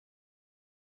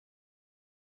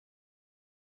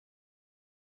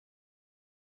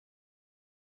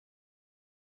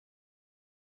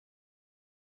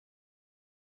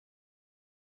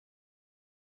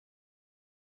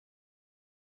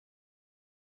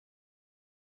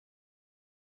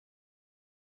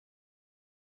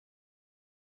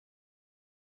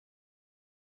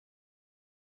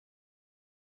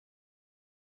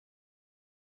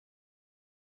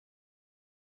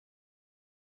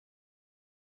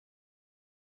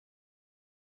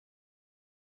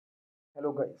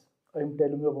Hello guys, I am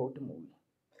telling you about a movie.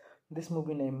 This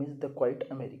movie name is The Quiet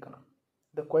American.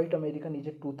 The Quiet American is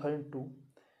a 2002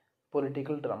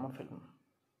 political drama film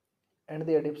and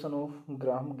the adaptation of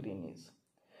Graham Greene's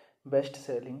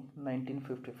best-selling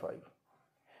 1955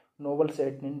 novel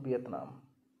set in Vietnam.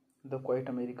 The Quiet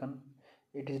American.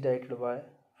 It is directed by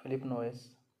Philip Noyce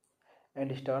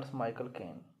and stars Michael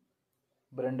Caine,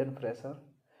 Brendan Fraser,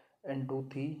 and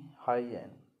Duthi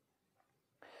Hai-Yan.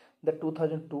 The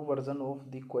 2002 version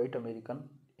of The Quiet American,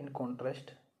 in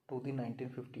contrast to the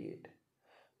 1958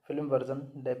 film version,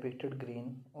 depicted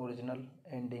green, original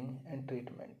ending and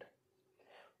treatment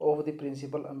of the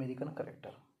principal American character.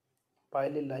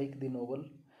 Pyle, like the novel,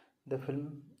 the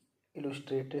film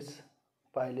illustrates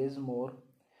Pyle's more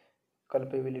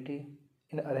culpability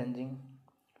in arranging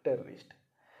terrorist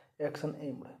action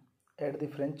aimed at the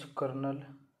French colonial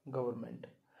government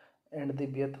and the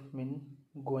Viet Minh,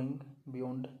 going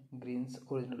beyond Green's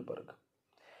original work.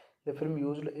 The film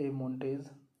used a montage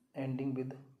ending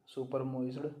with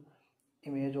superimposed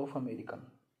image of American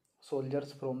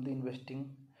soldiers from the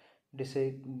investing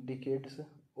decades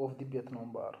of the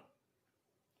Vietnam War.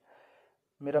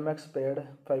 Miramax paid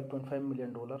 $5.5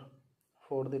 million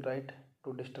for the right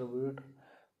to distribute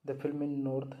the film in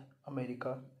North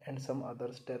America and some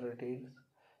other territories,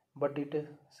 but it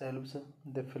shelves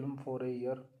the film for a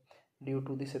year due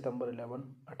to the September 11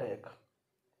 attack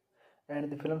and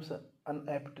the film's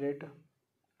unapproved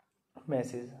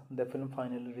message. The film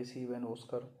finally received an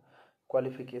Oscar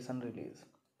qualification release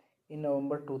in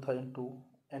November 2002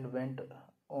 and went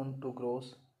on to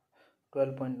gross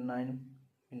 $12.9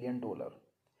 million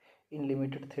in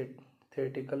limited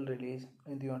theatrical release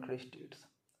in the United States.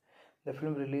 The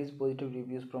film released positive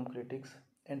reviews from critics,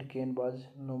 and Caine was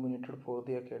nominated for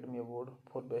the Academy Award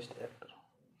for Best Actor.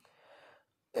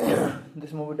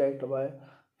 This movie directed by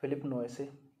Philip Noyce,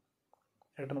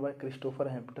 written by Christopher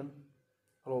Hampton,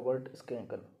 Robert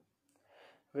Schenken,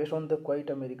 based on The Quiet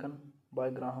American by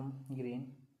Graham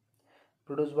Greene,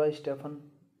 produced by Stephen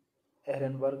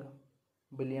Ehrenberg,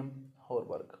 William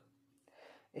Horberg,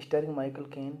 starring Michael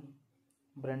Caine,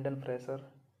 Brendan Fraser,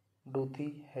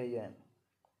 Duthi Hai-Yan.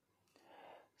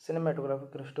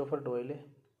 Cinematography Christopher Doyle,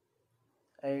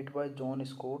 edited by John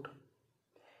Scott,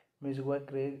 music by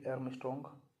Craig Armstrong,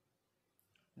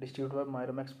 distributed by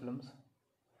Miramax Films.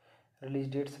 Release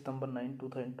date September 9,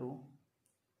 2002,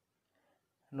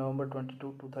 November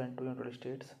 22, 2002 United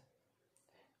States,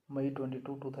 May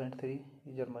 22, 2003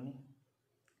 Germany.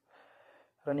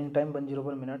 Running time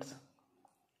 101 minutes.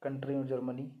 Country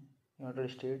Germany,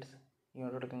 United States,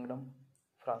 United Kingdom,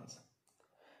 France.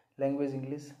 Language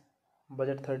English.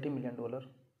 Budget $30 million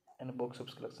and box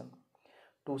office collection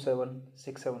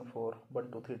 $27674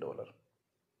 $124.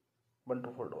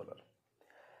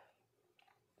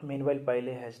 Meanwhile,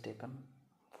 Pyle has taken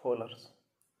Fowler's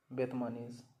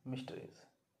Vietnamese mysteries,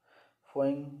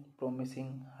 following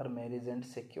promising her marriage and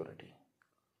security.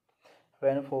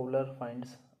 When Fowler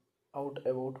finds out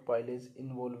about Pyle's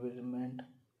involvement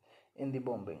in the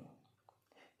bombing,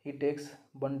 he takes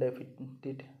one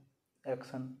definite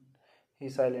action. He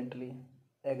silently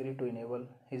agreed to enable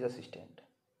his assistant,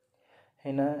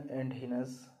 Hina, and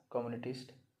Hina's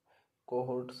communist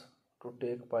cohorts to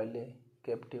take Pyle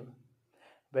captive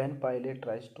when Pyle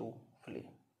tries to flee.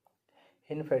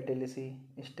 Hin fatally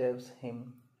stabs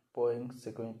him,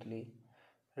 consequently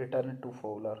return to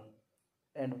Fowler,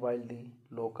 and while the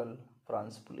local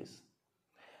France police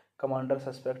commander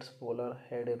suspects Fowler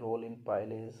had a role in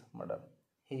Pyle's murder,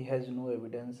 he has no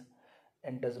evidence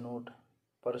and does not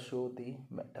pursue the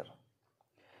matter.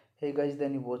 Hey guys,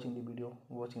 then you watching the video,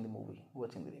 watching the movie,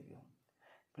 watching the review.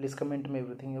 Please comment me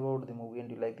everything about the movie,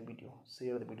 and you like the video,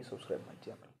 share the video, subscribe my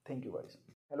channel. Thank you guys.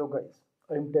 Hello guys,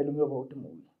 I am telling you about a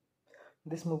movie.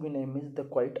 This movie name is The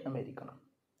Quiet American.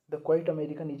 The Quiet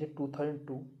American is a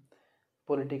 2002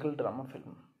 political drama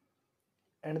film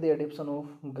and the adaptation of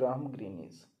Graham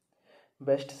Greene's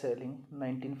best-selling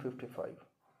 1955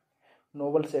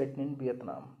 novel set in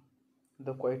Vietnam.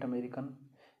 The Quiet American.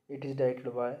 It is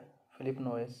directed by Philip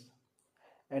Noyce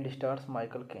and stars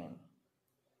Michael Caine,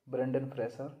 Brendan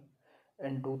Fraser,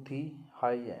 and Duthi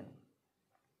Hai-Yan.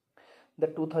 The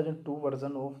 2002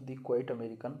 version of The Quiet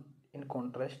American, in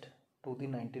contrast to the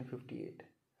 1958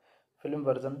 film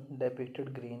version,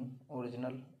 depicted green,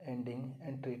 original ending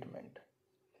and treatment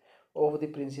of the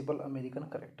principal American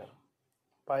character.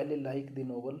 Pyle, like the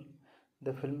novel,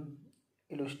 the film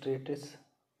illustrates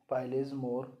Pyle's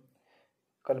more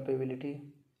culpability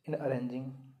in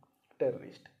arranging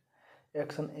terrorist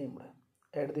action aimed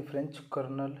at the French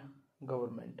colonial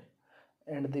government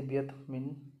and the Viet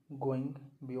Minh, going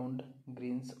beyond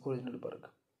Green's original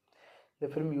work. The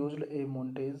film used a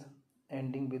montage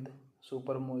ending with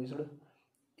superimposed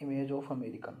image of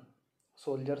American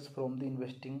soldiers from the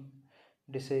investing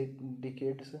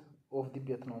decades of the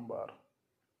Vietnam War.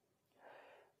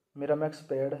 Miramax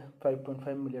paid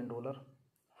 $5.5 million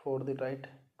for the right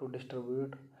to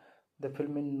distribute the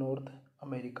film in North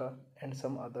America and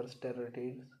some other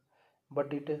territories,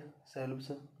 but it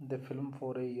shelves the film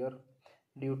for a year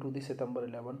due to the September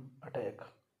 11 attack.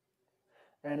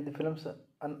 And the film's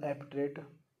unapproved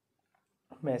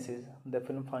message, the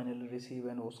film finally received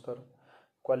an Oscar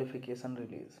qualification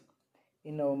release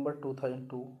in November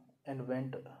 2002 and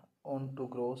went on to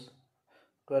gross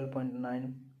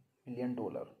 $12.9 million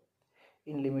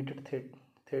in limited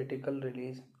theatrical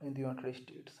release in the United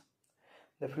States.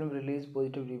 The film released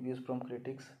positive reviews from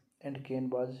critics, and Caine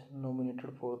was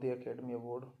nominated for the Academy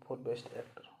Award for Best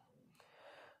Actor.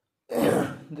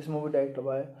 This movie directed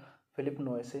by Philip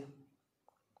Noyce,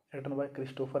 written by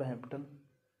Christopher Hampton,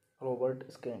 Robert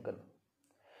Skanken,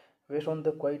 based on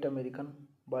The Quiet American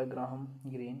by Graham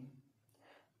Greene,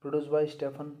 produced by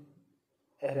Stephen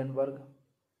Ehrenberg,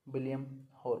 William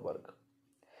Horberg,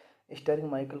 starring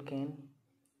Michael Caine,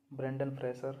 Brendan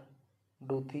Fraser,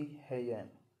 Dorothy Hayden.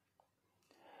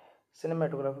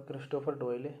 Cinematography Christopher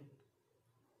Doyle,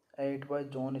 edited by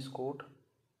John Scott,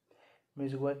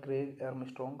 music by Craig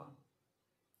Armstrong,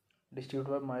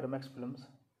 distributed by Miramax Films,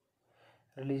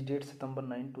 release date September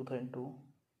 9, 2002,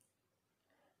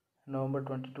 November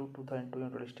 22, 2002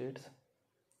 United States,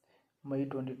 May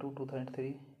 22,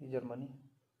 2003 Germany,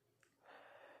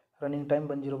 running time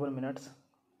 101 minutes,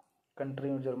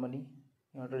 country Germany,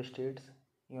 United States,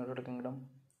 United Kingdom,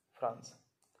 France,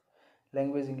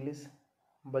 language English,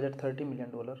 budget $30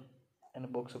 million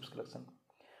and box office collection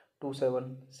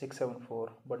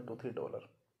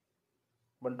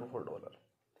 $27,674,124.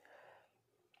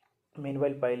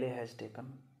 Meanwhile, Pyle has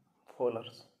taken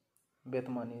Fowler's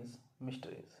Bethany's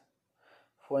mysteries,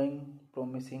 Foying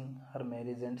promising her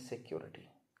marriage and security.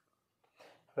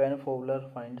 When Fowler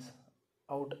finds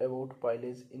out about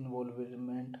Pyle's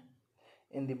involvement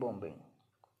in the bombing,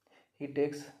 he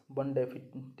takes one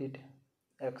definite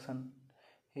action.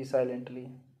 He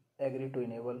silently agreed to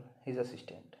enable his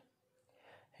assistant,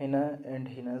 Hina, and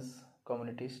Hina's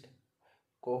communist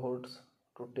cohorts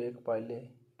to take Pyle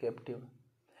captive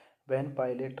when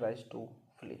Pyle tries to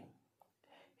flee.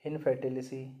 Hin fatally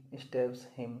stabs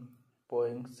him,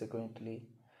 consequently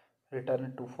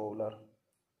return to Fowler,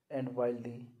 and while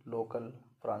the local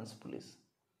France police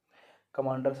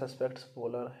commander suspects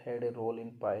Fowler had a role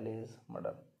in Pyle's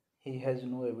murder, he has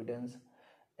no evidence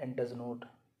and does not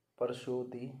pursue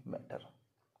the matter.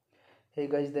 Hey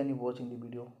guys, then you watching the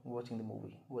video, watching the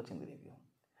movie, watching the review.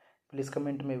 Please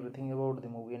comment me everything about the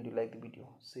movie, and you like the video,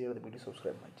 share the video,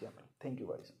 subscribe my channel. Thank you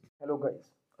guys. Hello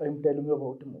guys, I am telling you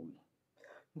about a movie.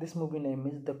 This movie name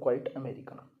is The Quiet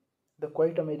American. The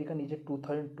Quiet American is a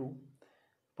 2002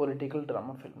 political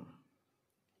drama film,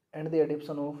 and the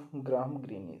adaptation of Graham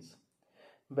Greene's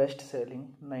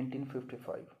best-selling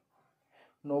 1955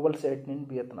 novel set in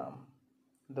Vietnam.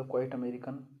 The Quiet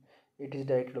American. It is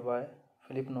directed by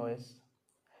Philip Noyce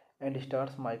and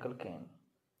stars Michael Caine,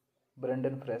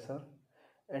 Brendan Fraser,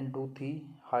 and Dorothy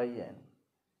Hayden.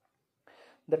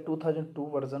 The 2002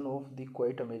 version of The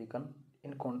Quiet American,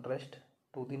 in contrast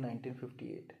to the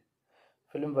 1958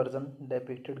 film version,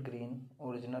 depicted Greene's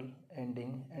original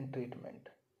ending and treatment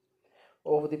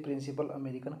of the principal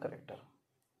American character.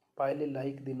 Pyle,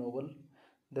 like the novel,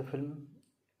 the film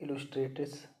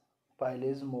illustrates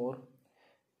Pyle's more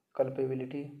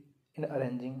culpability in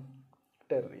arranging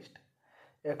terrorist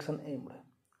action aimed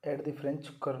at the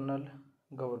French colonial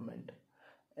government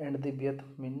and the Viet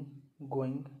Minh,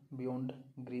 going beyond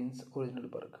Greene's original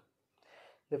work.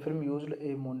 The film used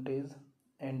a montage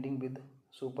ending with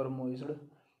superimposed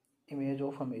image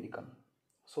of American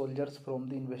soldiers from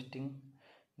the investing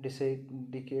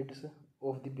decades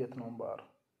of the Vietnam War.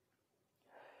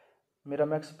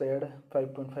 Miramax paid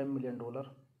 $5.5 million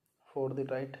for the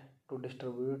right to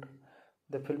distribute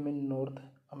the film in North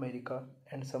America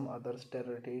and some other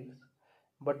territories,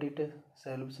 but it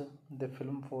shelves the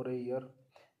film for a year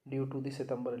due to the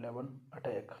September 11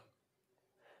 attack.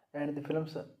 And the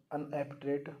film's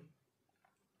unapproved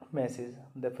message,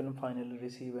 the film finally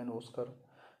received an Oscar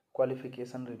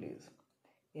qualification release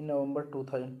in November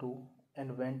 2002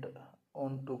 and went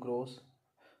on to gross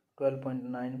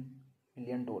 $12.9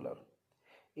 million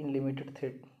in limited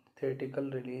theatrical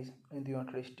release in the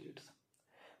United States.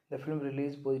 The film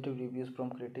released positive reviews from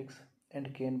critics,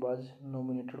 and Caine was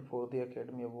nominated for the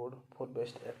Academy Award for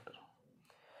Best Actor.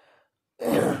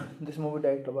 This movie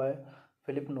directed by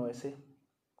Philip Noyce,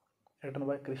 written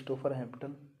by Christopher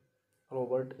Hampton,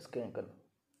 Robert Skanken,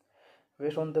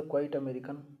 Based on The Quiet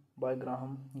American by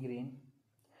Graham Greene.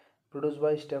 Produced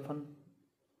by Stephen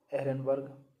Ehrenberg,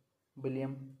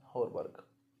 William Horberg.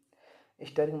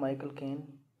 Starring Michael Caine,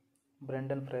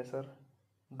 Brendan Fraser,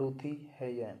 Dorothy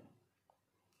Hayden.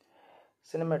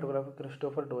 Cinematography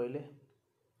Christopher Doyle.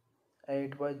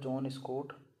 Edit by John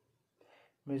Scott.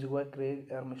 Music by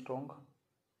Craig Armstrong.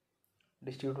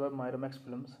 Distributed by Miramax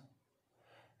Films.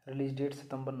 Release date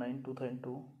September 9,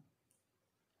 2002.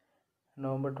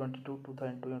 November 22,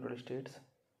 2002 United States.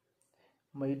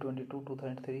 May 22,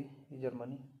 2003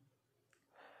 Germany.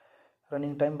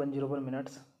 Running time 101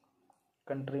 minutes.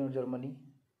 Country Germany,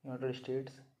 United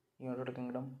States, United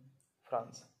Kingdom,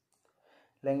 France.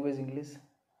 Language English.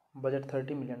 Budget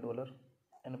 $30 million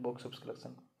and box office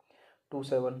collection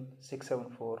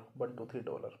 $27674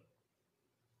 $124.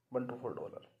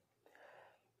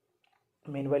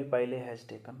 Meanwhile, Pyle has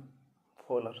taken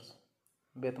Fowler's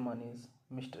Bethany's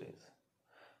mysteries,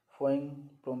 Foying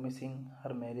promising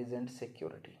her marriage and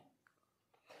security.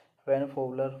 When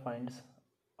Fowler finds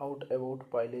out about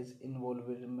Pyle's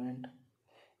involvement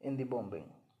in the bombing,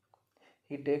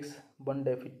 he takes one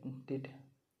definite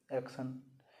action.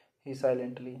 He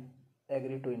silently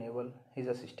agreed to enable his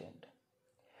assistant,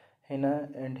 Hina,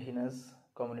 and Hina's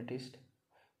communist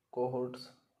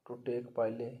cohorts to take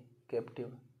Pyle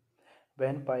captive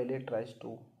when Pyle tries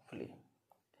to flee.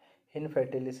 Hin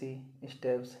fatally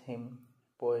stabs him,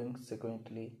 Poing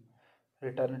subsequently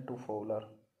returned to Fowler,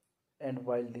 and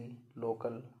while the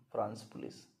local France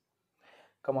police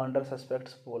commander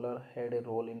suspects Fowler had a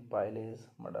role in Pyle's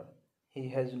murder, he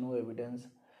has no evidence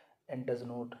and does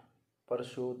not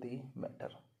pursue the matter.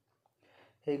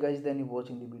 Hey guys, then you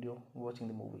watching the video, watching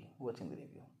the movie, watching the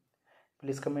review.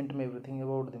 Please comment me everything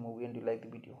about the movie and you like the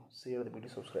video. Share the video,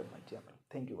 subscribe my channel.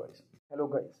 Thank you guys. Hello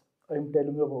guys, I am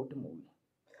telling you about a movie.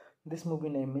 This movie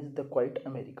name is The Quiet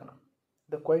American.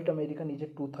 The Quiet American is a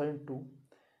 2002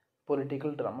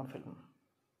 political drama film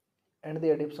and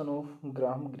the adaptation of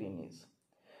Graham Greene's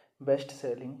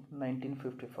best-selling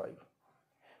 1955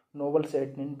 novel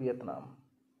set in Vietnam.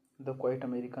 The Quiet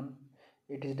American.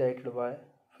 It is directed by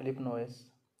Philip Noyce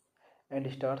and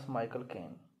stars Michael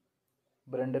Caine,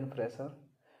 Brendan Fraser,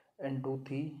 and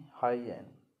Dorothy Hayden.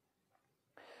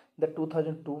 The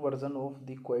 2002 version of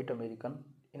The Quiet American,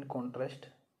 in contrast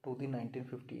to the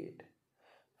 1958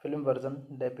 film version,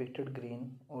 depicted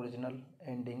Greene's original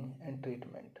ending and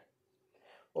treatment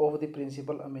of the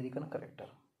principal American character.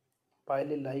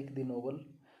 Pyle, like the novel,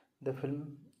 the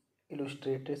film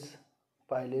illustrates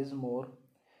Pyle's more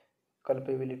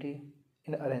culpability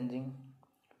in arranging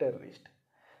terrorist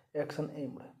action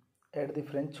aimed at the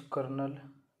French colonial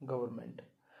government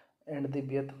and the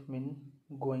Viet Minh,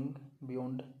 going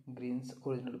beyond Greene's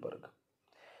original work.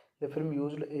 The film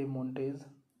used a montage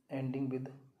ending with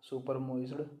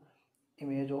superimposed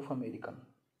image of American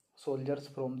soldiers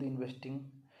from the investing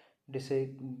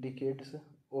decades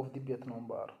of the Vietnam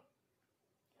War.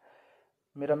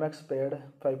 Miramax paid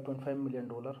 $5.5 million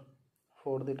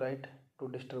for the right to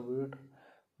distribute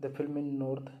the film in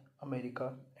North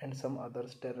America and some other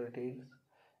territories,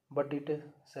 but it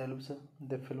shelves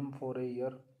the film for a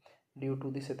year due to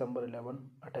the September 11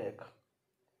 attack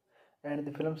and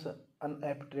the film's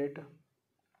unapproved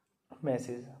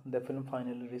message. The film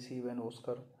finally received an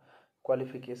Oscar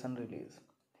qualification release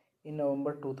in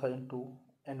November 2002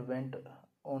 and went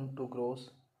on to gross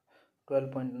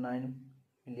 $12.9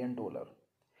 million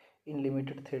in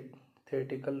limited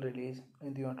theatrical release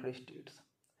in the United States.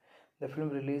 The film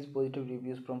released positive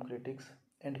reviews from critics,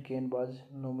 and Caine was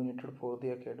nominated for the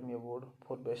Academy Award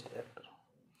for Best Actor.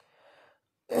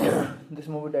 This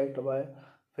movie directed by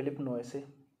Philip Noyce,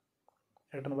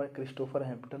 written by Christopher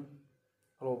Hampton,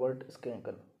 Robert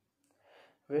Skanken.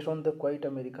 Based on The Quiet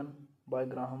American by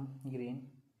Graham Greene.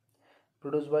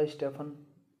 Produced by Stephen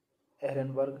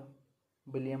Ehrenberg,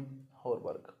 William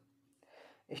Horberg.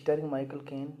 Starring Michael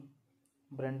Caine,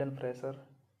 Brendan Fraser,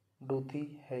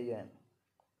 Dorothy Hayden.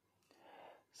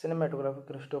 Cinematography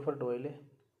Christopher Doyle.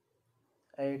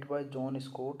 Edit by John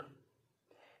Scott.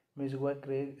 Music by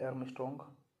Craig Armstrong.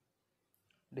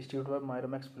 Distributed by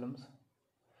Miramax Films.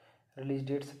 Release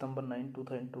date September 9,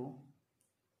 2002.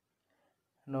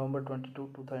 November 22,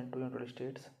 2002 United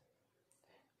States.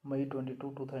 May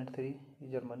 22, 2003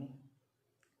 Germany.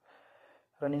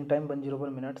 Running time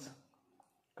 101 minutes.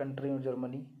 Country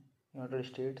Germany, United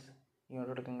States,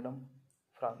 United Kingdom,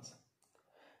 France.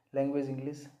 Language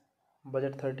English.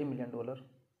 Budget $30 million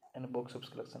and box office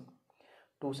collection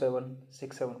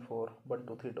 $27674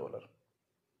 $124.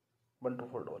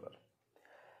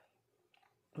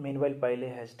 Meanwhile, Pyle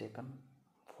has taken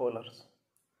Fowler's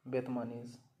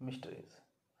Bethany's mysteries,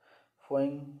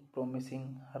 Foying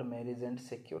promising her marriage and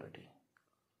security.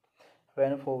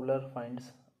 When Fowler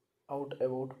finds out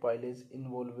about Piley's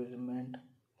involvement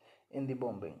in the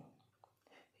bombing,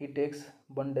 he takes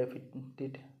one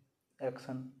definite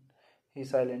action. He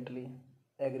silently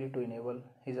agrees to enable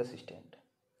his assistant,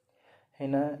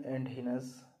 Hina and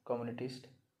Hina's communist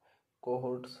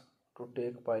cohorts to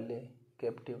take Piley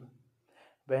captive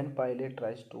when Piley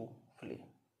tries to flee.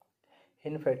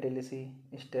 Hin fatally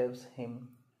stabs him,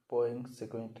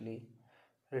 consequently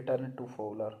return to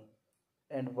Fowler,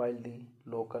 and while the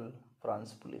local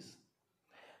France police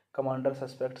commander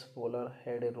suspects Fowler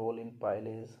had a role in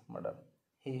Piley's murder,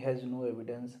 he has no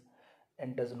evidence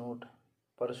and does not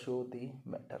pursue the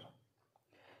matter.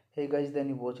 Hey guys, then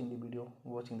you watching the video,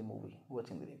 watching the movie,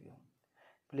 watching the review.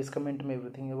 Please comment me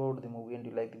everything about the movie and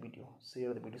you like the video.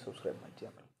 Share the video, subscribe my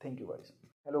channel. Thank you guys.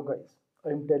 Hello guys, I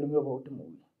am telling you about a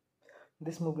movie.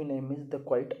 This movie name is The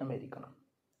Quiet American.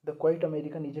 The Quiet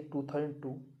American is a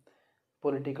 2002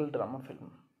 political drama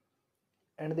film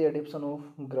and the adaptation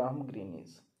of Graham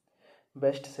Greene's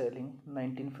best-selling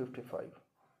 1955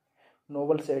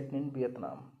 novel set in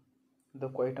Vietnam. The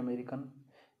Quiet American.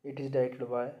 It is directed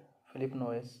by Philip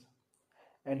Noyce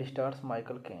and stars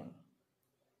Michael Caine,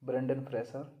 Brendan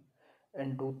Fraser,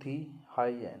 and Dottie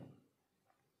Hyen.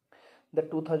 The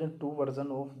 2002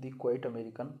 version of The Quiet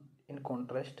American, in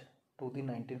contrast to the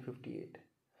 1958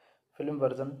 film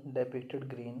version, depicted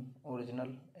green original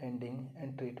ending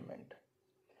and treatment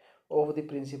of the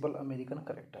principal American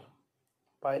character.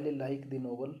 Piley, like the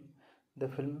novel, the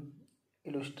film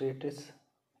illustrates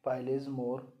Piley's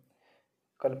more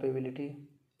culpability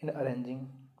in arranging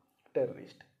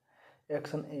terrorist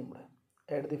action aimed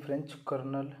at the French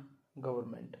colonial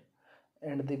government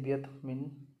and the Viet Minh,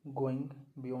 going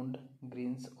beyond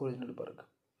Green's original work.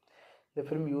 The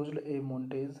film used a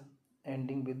montage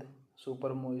ending with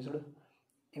superimposed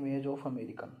image of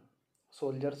American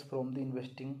soldiers from the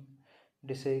investing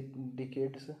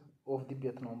decades of the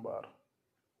Vietnam War.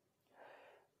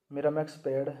 Miramax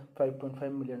paid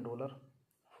 $5.5 million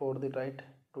for the right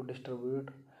to distribute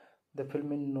the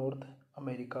film in North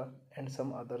America and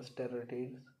some other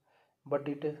territories, but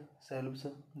it shelves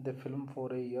the film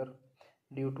for a year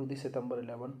due to the September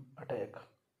 11 attack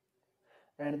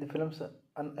and the film's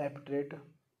unapproved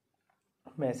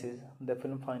message. The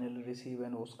film finally received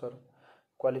an Oscar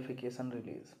qualification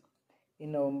release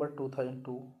in November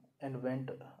 2002 and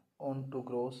went on to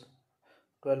gross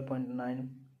 $12.9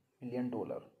 million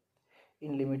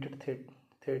in limited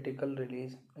theatrical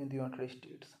release in the United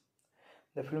States.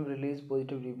 The film released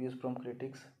positive reviews from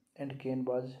critics, and Caine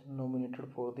was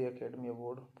nominated for the Academy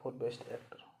Award for Best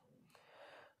Actor.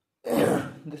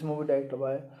 This movie directed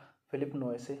by Philip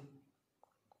Noyce,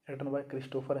 written by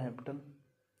Christopher Hampton,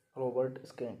 Robert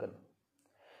Schenken,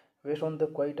 based on The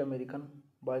Quiet American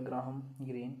by Graham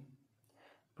Greene,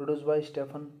 produced by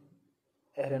Stephen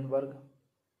Ehrenberg,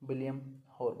 William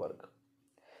Horberg,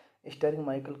 starring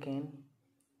Michael Caine,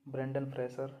 Brendan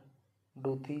Fraser,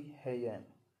 Dottie Hyen.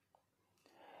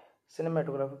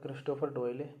 Cinematography Christopher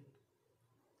Doyle,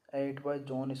 edited by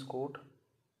John Scott,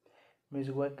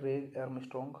 music by Craig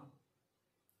Armstrong,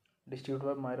 distributed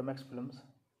by Miramax Films,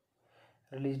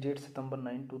 release date September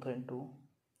 9, 2002,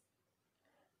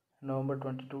 November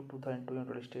 22, 2002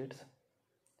 United States,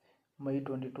 May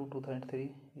 22,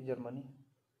 2003 Germany,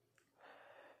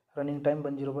 running time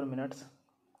 101 minutes,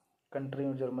 country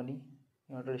Germany,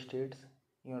 United States,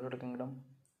 United Kingdom,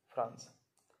 France,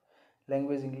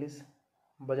 language English,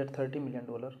 budget $30 million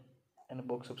and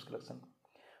box office collection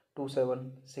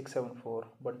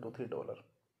 $27,674,123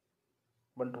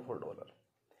 $124.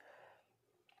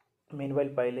 Meanwhile,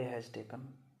 Piley has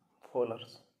taken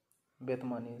Fowler's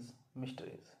Bethany's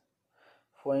mysteries,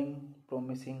 Foying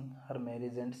promising her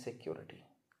marriage and security.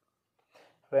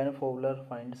 When Fowler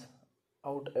finds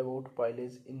out about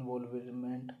Piley's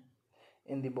involvement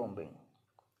in the bombing,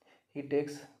 he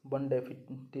takes one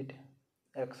definite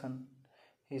action.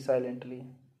 He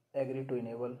silently agrees to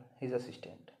enable his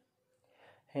assistant,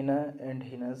 Hina and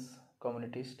Hina's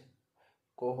communist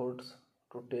cohorts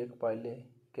to take Piley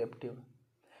captive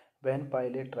when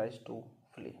Piley tries to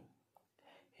flee.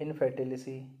 Hin fatally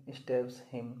stabs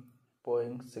him,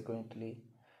 consequently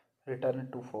return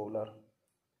to Fowler,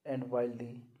 and while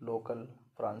the local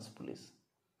France police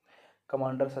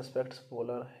commander suspects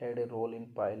Fowler had a role in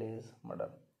Piley's murder,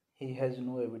 he has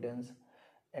no evidence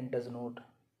and does not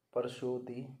pursue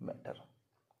the matter.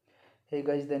 Hey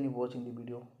guys, then you watching the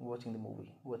video, watching the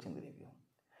movie, watching the review.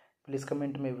 Please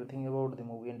comment me everything about the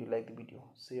movie and you like the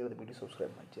video. Share the video,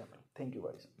 subscribe my channel. Thank you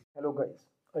guys. Hello guys,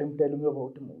 I am telling you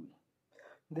about a movie.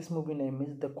 This movie name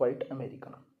is The Quiet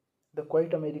American. The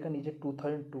Quiet American is a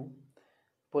 2002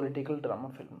 political drama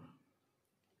film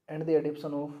and the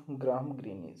adaptation of Graham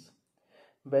Greene's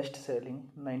Best selling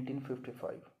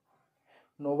 1955.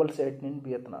 Novel set in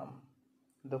Vietnam.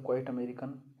 The Quiet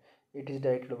American. It is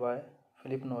directed by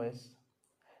Philip Noyce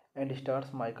and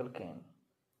stars Michael Caine,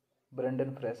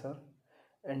 Brendan Fraser,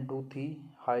 and Duthi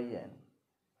Hai-Yan.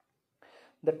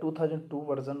 The 2002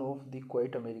 version of The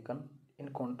Quiet American,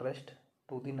 in contrast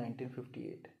to the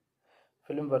 1958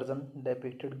 film version,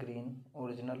 depicted green,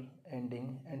 original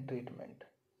ending and treatment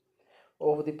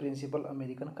of the principal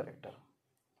American character.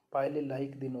 Pyle,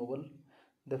 like the novel,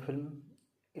 the film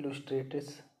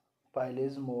illustrates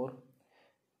Pyle's more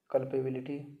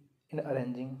culpability in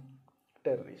arranging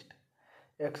terrorist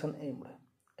action aimed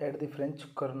at the French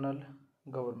colonial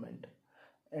government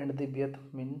and the Viet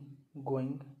Minh,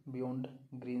 going beyond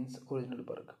Green's original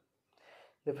work.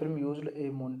 The film used a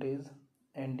montage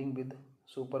ending with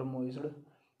superimposed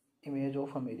image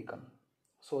of American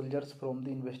soldiers from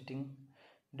the investing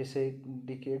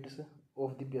decades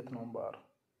of the Vietnam War.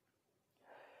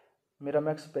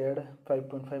 Miramax paid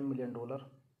 $5.5 million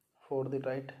for the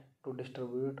right to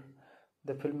distribute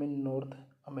the film in North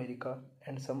America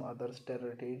and some other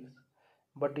territories,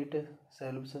 but it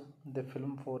shelves the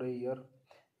film for a year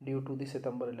due to the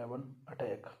September 11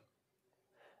 attack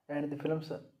and the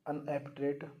film's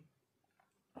unappropriate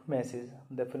message.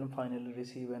 The film finally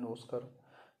received an Oscar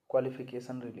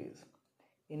qualification release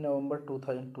in November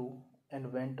 2002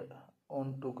 and went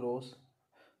on to gross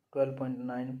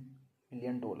 $12.9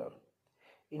 million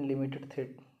in limited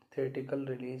theatrical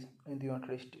release in the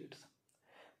United States.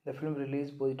 The film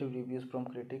released positive reviews from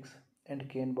critics, and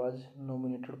Caine was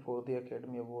nominated for the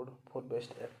Academy Award for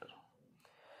Best Actor.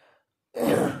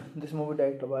 This movie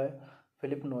directed by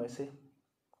Philip Noyce,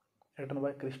 written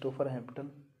by Christopher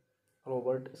Hampton,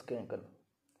 Robert Schenkel,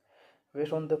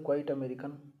 based on The Quiet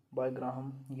American by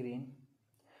Graham Greene,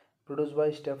 produced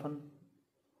by Stephen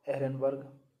Ehrenberg,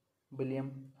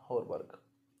 William Horberg,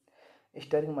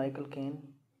 starring Michael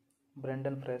Caine,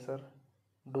 Brendan Fraser,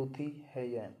 Duthi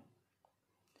Hai-Yan.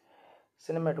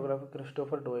 Cinematography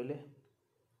Christopher Doyle,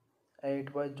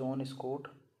 edited by John Scott,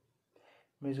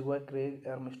 music by Craig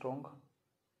Armstrong,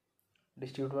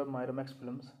 distributed by Miramax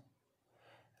Films.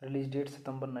 Release date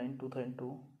September 9,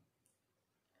 2002,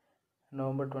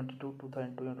 November 22,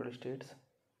 2002 United States,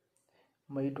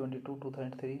 May 22,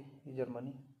 2003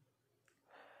 Germany.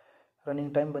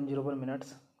 Running time 101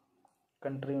 minutes.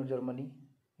 Country Germany,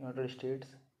 United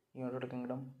States, United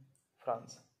Kingdom,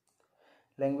 France.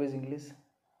 Language English.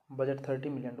 Budget $30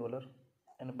 million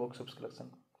and box office collection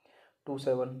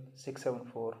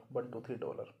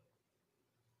 $27,674,123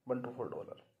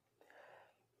 $124.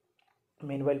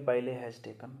 Meanwhile, Pyle has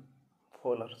taken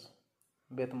Fowler's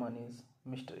Bethany's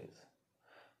mysteries,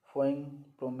 Foying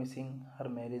promising her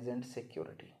marriage and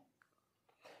security.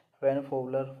 When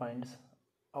Fowler finds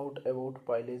out about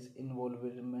Pyle's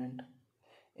involvement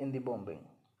in the bombing,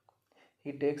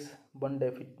 he takes one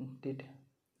definite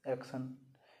action.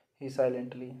 He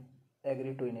silently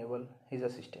agreed to enable his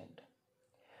assistant,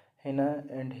 Hina,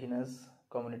 and Hina's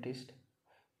communist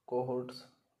cohorts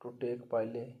to take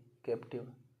Pyle captive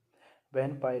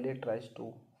when Pyle tries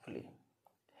to flee.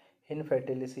 Hin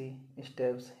fatally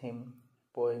stabs him,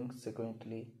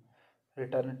 consequently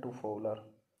return to Fowler,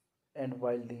 and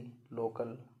while the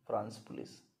local France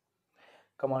police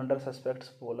commander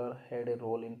suspects Fowler had a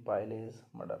role in Pyle's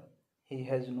murder, he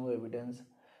has no evidence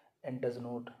and does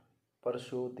not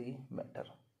pursue the matter.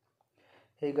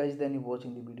 Hey guys, then you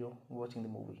watching the video, watching the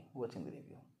movie, watching the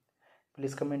review.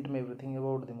 Please comment me everything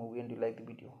about the movie, and you like the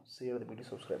video, share the video,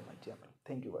 subscribe my channel.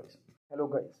 Thank you guys. Hello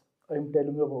guys, I am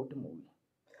telling you about a movie.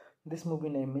 This movie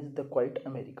name is The Quiet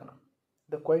American.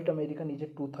 The Quiet American is a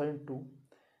 2002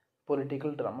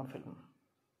 political drama film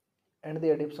and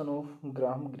the adaptation of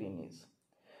Graham Greene's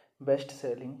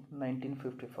best-selling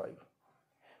 1955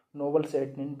 novel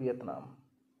set in Vietnam.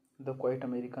 The Quiet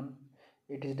American.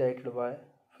 It is directed by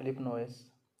Philip Noyce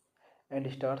and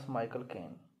stars Michael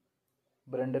Caine,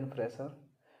 Brendan Fraser,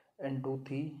 and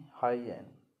Duthi Hai-Yan.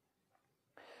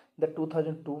 The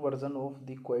 2002 version of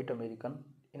The Quiet American,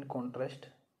 in contrast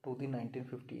to the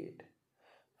 1958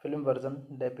 film version,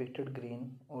 depicted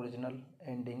green, original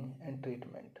ending and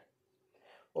treatment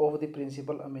of the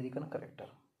principal American character.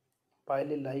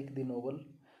 Pyle, like the novel,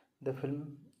 the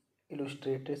film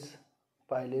illustrates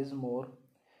Pyle's more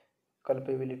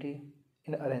culpability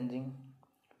in arranging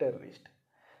terrorist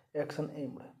action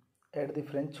aimed at the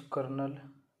French colonial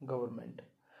government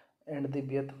and the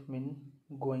Viet Minh,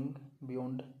 going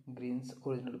beyond Green's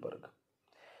original work.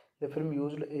 The film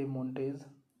used a montage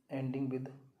ending with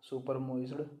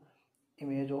superimposed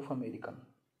image of American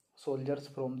soldiers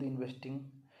from the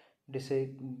investing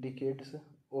decades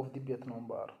of the Vietnam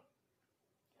War.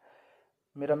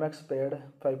 Miramax paid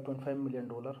 $5.5 million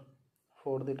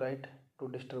for the right to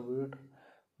distribute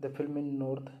the film in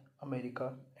North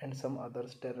America and some other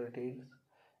territories,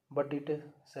 but it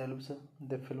shelves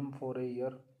the film for a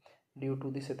year due to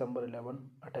the September 11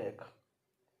 attack.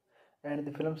 And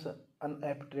the film's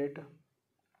unapproved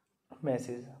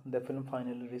message, the film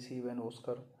finally received an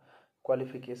Oscar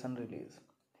qualification release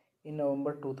in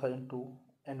November 2002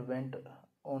 and went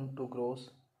on to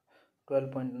gross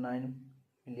 $12.9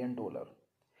 million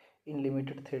in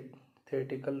limited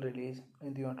theatrical release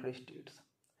in the United States.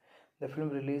 The film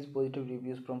released positive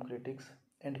reviews from critics,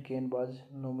 and Caine was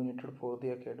nominated for the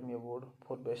Academy Award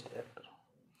for Best Actor.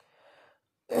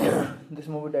 This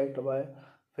movie directed by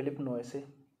Philip Noyce,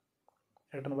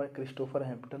 written by Christopher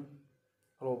Hampton,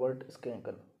 Robert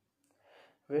Skanken,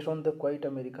 based on The Quiet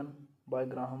American by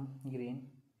Graham Greene,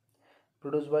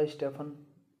 produced by Stephen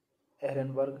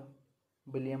Ehrenberg,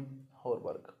 William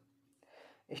Horberg,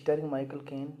 starring Michael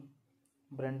Caine,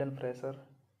 Brendan Fraser,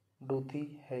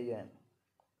 Dorothy Hayden.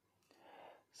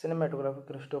 Cinematography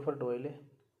Christopher Doyle,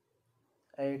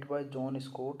 edited by John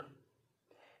Scott,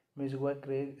 music by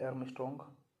Craig Armstrong,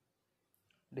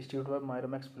 distributed by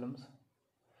Miramax Films,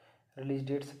 release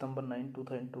date September 9,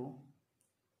 2002,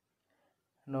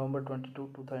 November 22,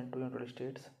 2002 United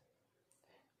States,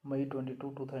 May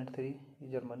 22, 2003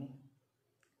 Germany,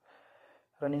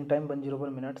 running time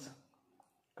 101 minutes,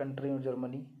 country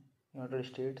Germany, United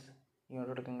States,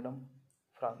 United Kingdom,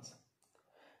 France,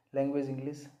 language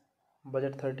English,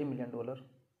 budget $30 million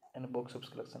and box office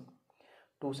collection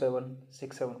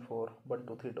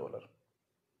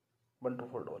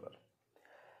 $27,674,124.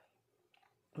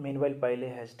 Meanwhile, Pyle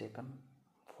has taken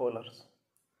Fowler's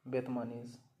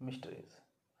Bethany's mysteries,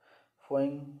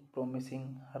 Foying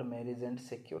promising her marriage and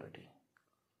security.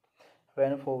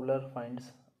 When Fowler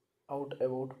finds out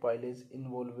about Pyle's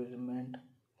involvement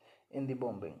in the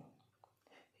bombing,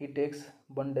 he takes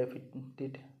one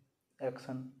definite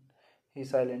action. He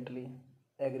silently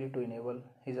agreed to enable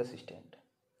his assistant,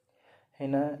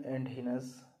 Hina, and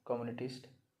Hina's communist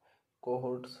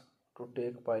cohorts to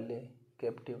take Pyle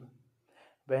captive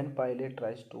when Pyle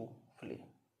tries to flee.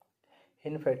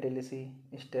 Hin fatally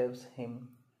stabs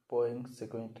him,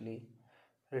 consequently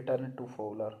return to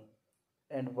Fowler,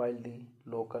 and while the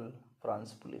local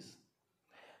France police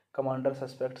commander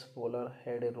suspects Fowler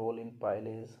had a role in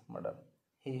Pyle's murder,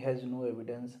 he has no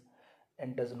evidence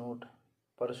and does not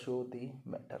pursue the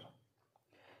matter.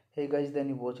 Hey guys, then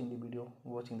you watching the video,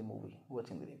 watching the movie,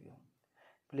 watching the review.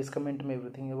 Please comment me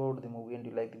everything about the movie, and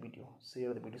you like the video,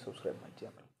 share the video, subscribe my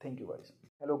channel. Thank you guys.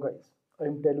 Hello guys, I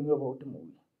am telling you about a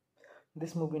movie.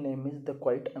 This movie name is The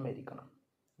Quiet American.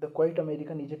 The Quiet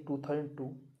American is a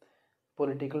 2002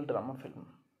 political drama film,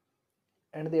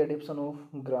 and the adaptation of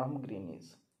Graham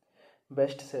Greene's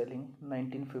best-selling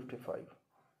 1955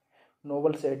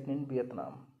 novel set in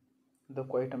Vietnam. The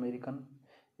Quiet American.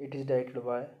 It is directed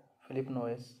by Philip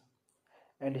Noyce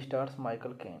and stars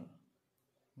Michael Caine,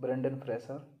 Brendan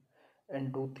Fraser,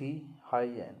 and Dorothy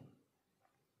Hayden.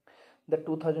 The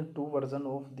 2002 version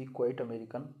of The Quiet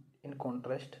American, in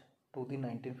contrast to the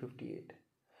 1958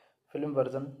 film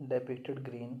version, depicted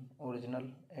Greene's original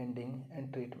ending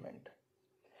and treatment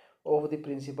of the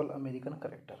principal American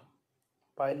character.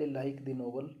 Pyle, like the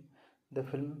novel, the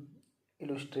film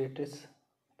illustrates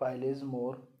Pyle's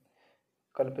more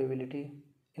culpability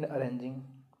in arranging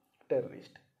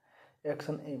terrorist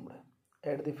action aimed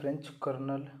at the French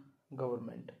colonial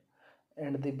government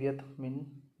and the Viet Minh,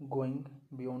 going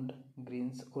beyond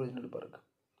Greene's original work.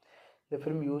 The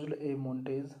film used a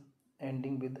montage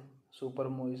ending with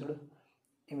superimposed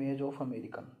image of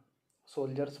American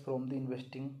soldiers from the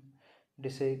investing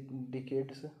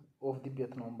decades of the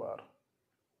Vietnam War.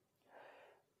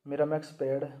 Miramax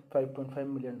paid $5.5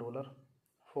 million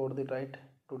for the right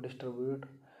to distribute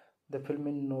the film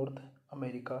in North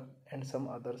America and some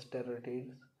other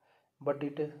territories, but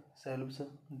it shelves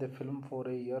the film for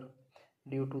a year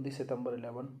due to the September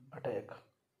 11 attack.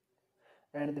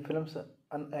 And the film's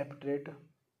unapproved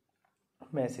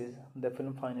message, the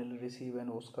film finally received an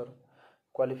Oscar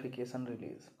qualification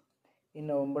release in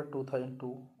November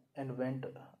 2002 and went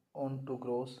on to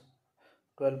gross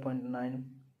 $12.9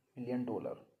 million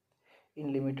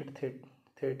in limited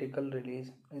theatrical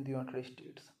release in the United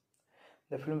States.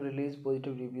 The film released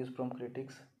positive reviews from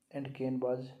critics, and Caine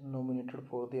was nominated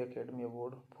for the Academy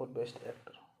Award for Best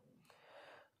Actor.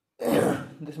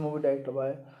 This movie directed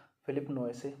by Philip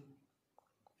Noyce,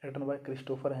 written by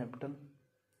Christopher Hampton,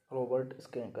 Robert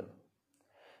Skanken,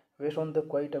 based on The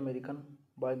Quiet American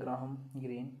by Graham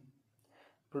Greene,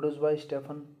 produced by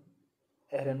Stephen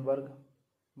Ehrenberg,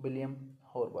 William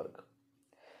Horberg,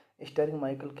 starring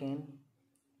Michael Caine,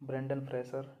 Brendan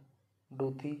Fraser,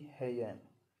 Duthi Hayan.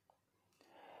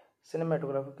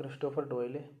 Cinematography Christopher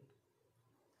Doyle.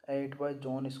 Edit by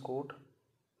John Scott.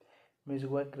 Music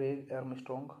by Craig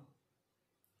Armstrong.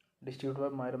 Distributed by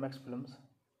Miramax Films.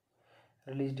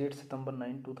 Release date September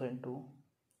 9, 2002.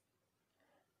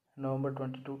 November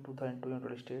 22, 2002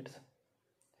 United States.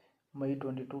 May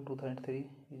 22, 2003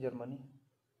 Germany.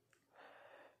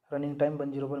 Running time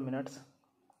 101 minutes.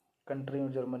 Country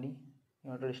Germany,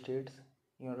 United States,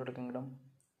 United Kingdom,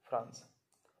 France.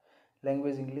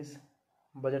 Language English.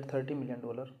 Budget $30 million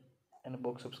and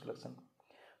box office collection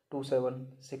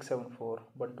 $27674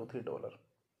 $124.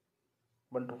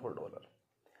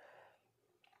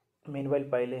 Meanwhile,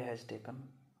 Pyle has taken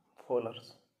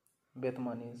Fowler's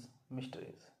Bethany's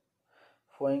mysteries,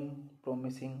 Foying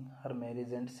promising her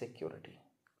marriage and security.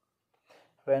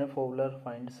 When Fowler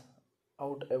finds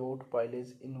out about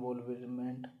Pyle's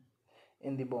involvement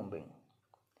in the bombing,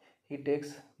 he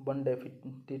takes one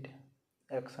definite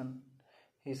action.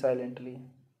 He silently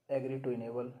agrees to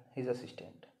enable his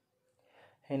assistant,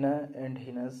 Hina, and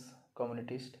Hina's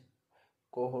communist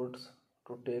cohorts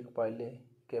to take Pyle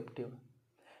captive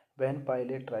when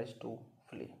Pyle tries to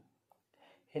flee.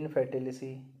 Hin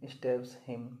fatally stabs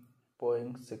him,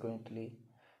 Poing subsequently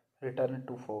returns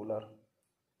to Fowler,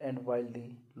 and while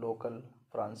the local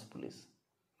France police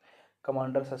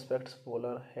commander suspects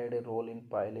Fowler had a role in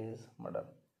Pyle's murder,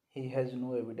 he has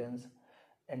no evidence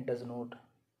and does not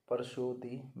pursue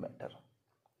the matter.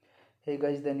 Hey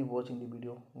guys, then you watching the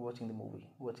video, watching the movie,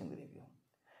 watching the review.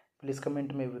 Please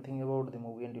comment me everything about the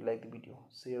movie and you like the video.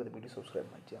 Share the video, subscribe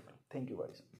my channel. Thank you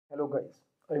guys. Hello guys,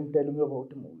 I am telling you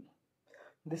about a movie.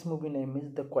 This movie name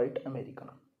is The Quiet American.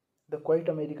 The Quiet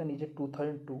American is a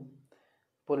 2002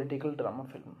 political drama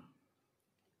film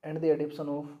and the adaptation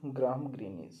of Graham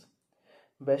Greene's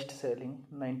best-selling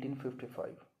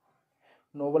 1955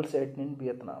 novel set in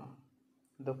Vietnam.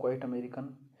 The Quiet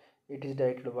American. It is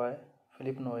directed by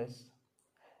Philip Noyce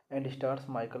and stars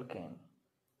Michael Caine,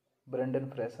 Brendan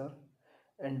Fraser,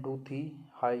 and Duthi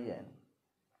Hayan.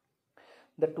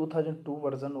 The 2002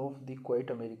 version of The Quiet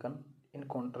American, in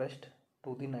contrast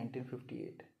to the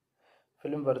 1958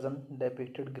 film version,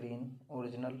 depicted Green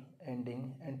original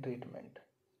ending and treatment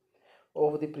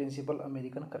of the principal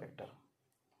American character.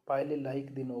 Pyle,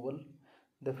 like the novel,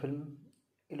 the film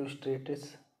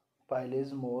illustrates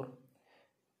Pyle's more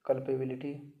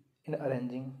culpability in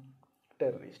arranging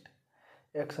terrorist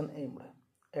action aimed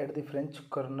at the French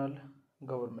colonial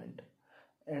government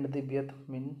and the Viet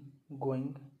Minh,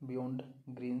 going beyond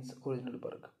Green's original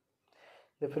work.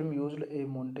 The film used a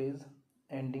montage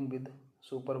ending with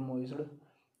superimposed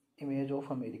image of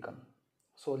American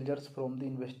soldiers from the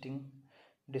investing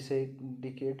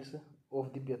decades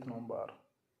of the Vietnam War.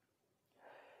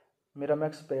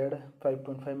 Miramax paid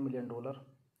 $5.5 million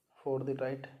for the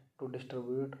right to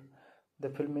distribute the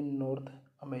film in North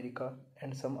America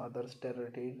and some other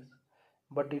territories,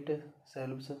 but it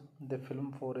shelves the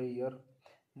film for a year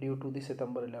due to the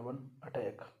September 11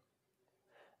 attack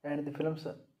and the film's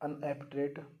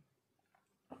unapproved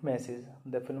message.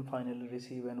 The film finally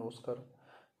received an Oscar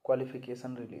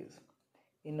qualification release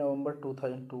in November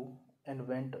 2002 and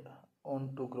went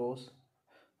on to gross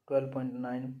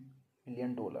 $12.9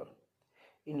 million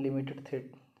in limited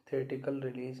theatrical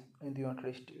release in the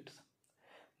United States.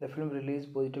 The film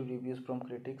released positive reviews from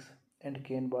critics, and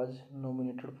Caine was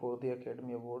nominated for the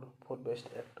Academy Award for Best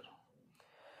Actor.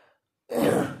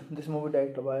 This movie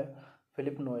directed by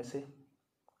Philip Noyce,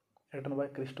 written by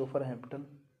Christopher Hampton,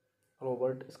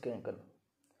 Robert Skanken,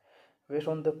 based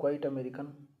on The Quiet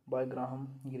American by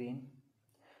Graham Greene,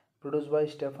 produced by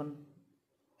Stephen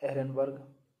Ehrenberg,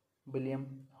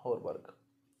 William Horberg,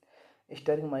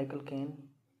 starring Michael Caine,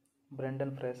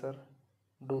 Brendan Fraser,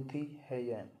 Duthi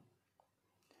Hayan.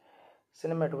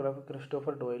 Cinematography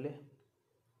Christopher Doyle.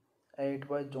 Edit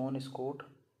by John Scott.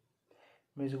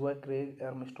 Music by Craig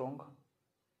Armstrong.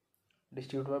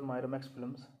 Distributed by Miramax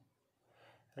Films.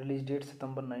 Release date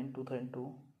September 9,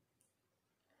 2002.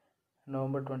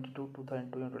 November 22,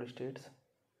 2002 United States.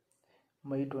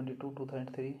 May 22,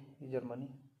 2003 Germany.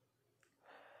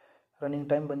 Running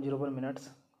time 101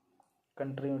 minutes.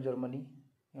 Country Germany,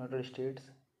 United States,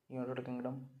 United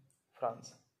Kingdom,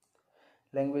 France.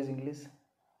 Language English.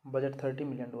 Budget $30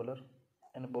 million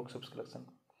and box office collection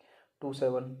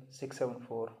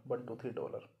 $27674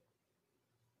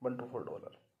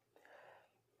 $124.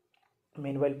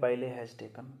 Meanwhile, Pyle has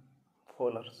taken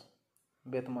Fowler's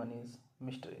Bethany's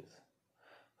mysteries,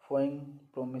 Foying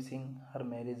promising her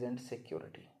marriage and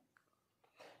security.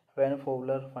 When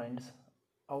Fowler finds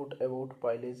out about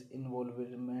Pyle's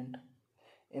involvement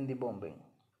in the bombing,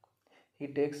 he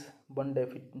takes one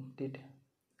definite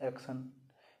action.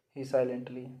 He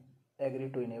silently agree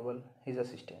to enable his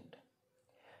assistant,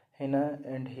 Hina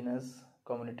and Hina's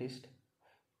communist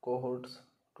cohorts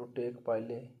to take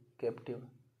Pyle captive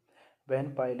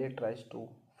when Pyle tries to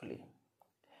flee.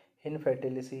 Hin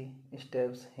fatally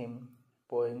stabs him,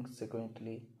 Poing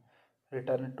subsequently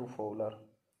return to Fowler,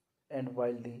 and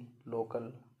while the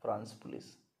local France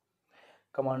police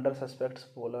commander suspects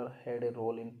Fowler had a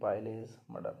role in Pyle's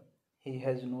murder, he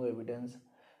has no evidence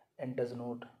and does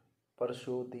not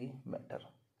pursue the matter.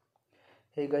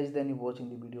 Hey guys, then you watching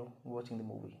the video, watching the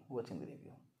movie, watching the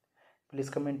review. Please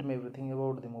comment me everything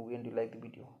about the movie and you like the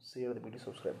video. Share the video,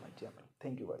 subscribe my channel.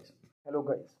 Thank you guys. Hello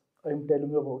guys, I am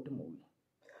telling you about a movie.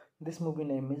 This movie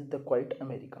name is The Quiet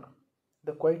American.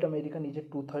 The Quiet American is a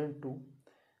 2002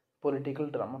 political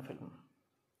drama film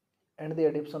and the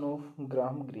adaptation of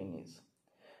Graham Greene's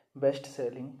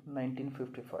best-selling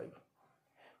 1955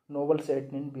 novel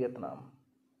set in Vietnam.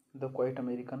 The Quiet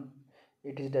American.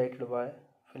 It is directed by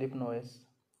Philip Noyce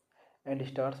and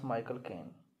stars Michael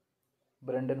Caine,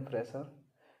 Brendan Fraser,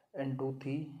 and Du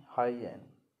Thi Hai-Yan.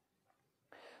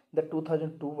 The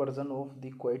 2002 version of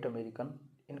The Quiet American,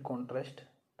 in contrast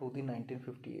to the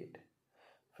 1958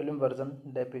 film version,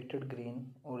 depicted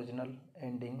green original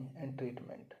ending and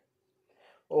treatment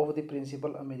of the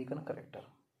principal American character.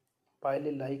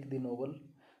 Pyle, like the novel,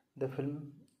 the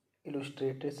film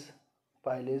illustrates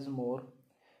Pyle's more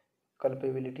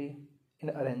culpability in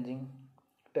arranging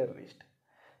terrorist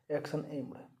action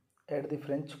aimed at the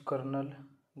French colonial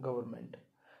government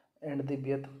and the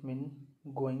Viet Minh,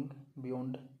 going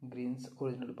beyond Green's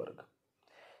original work.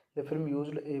 The film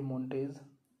used a montage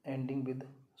ending with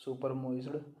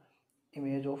superimposed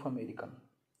image of American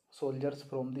soldiers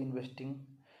from the investing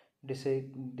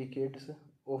decades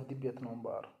of the Vietnam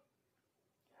War.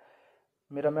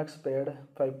 Miramax paid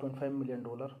 $5.5 million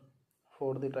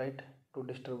for the right to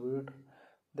distribute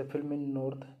the film in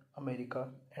North America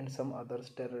and some other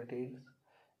territories,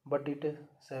 but it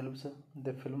shelves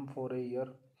the film for a year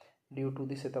due to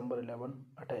the September 11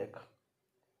 attack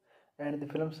and the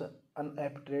film's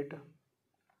unappropriate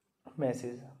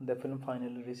message. The film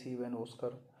finally received an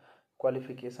Oscar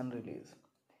qualification release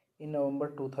in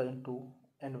November 2002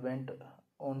 and went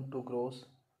on to gross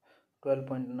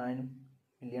 $12.9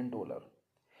 million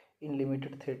in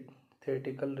limited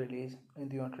theatrical release in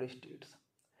the United States.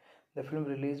 The film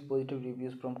released positive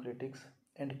reviews from critics,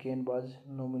 and Caine was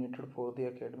nominated for the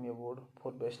Academy Award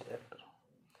for Best Actor.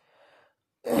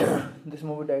 This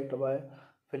movie directed by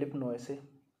Philip Noyce,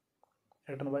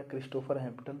 written by Christopher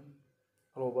Hampton,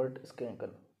 Robert Schenkel,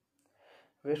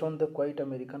 based on The Quiet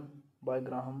American by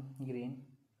Graham Greene,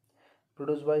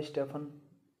 produced by Stephen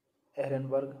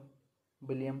Ehrenberg,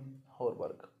 William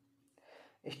Horberg,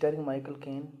 starring Michael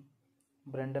Caine,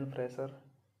 Brendan Fraser,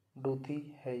 Du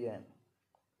Thi Hai-Yan.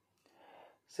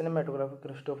 Cinematography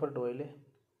Christopher Doyle,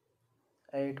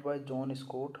 edited by John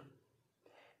Scott,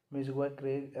 music by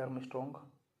Craig Armstrong,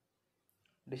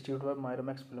 distributed by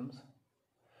Miramax Films,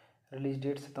 release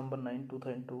date September 9,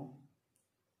 2002,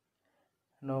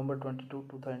 November 22,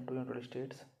 2002 United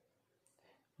States,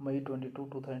 May 22,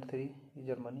 2003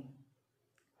 Germany,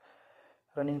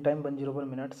 running time 101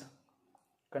 minutes,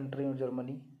 country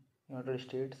Germany, United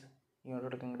States,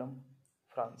 United Kingdom,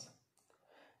 France,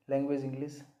 language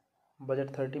English,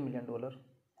 budget $30 million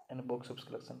and box office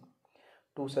collection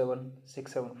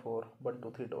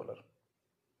 $27,674,123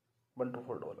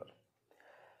 $124.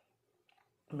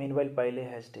 Meanwhile, Pyle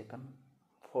has taken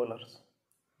Fowler's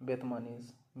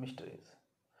Bethany's mysteries,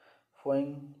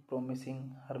 Foying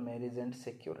promising her marriage and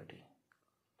security.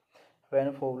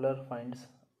 When Fowler finds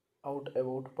out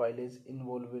about Pyle's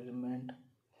involvement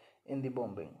in the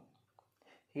bombing,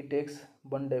 he takes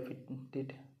one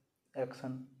definite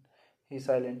action. He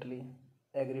silently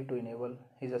agreed to enable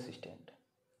his assistant,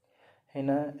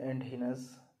 Hina and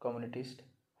Hina's communist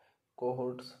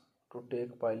cohorts to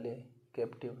take Pyle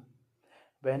captive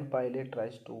when Pyle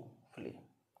tries to flee.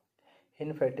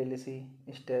 Hin fatally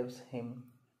stabs him,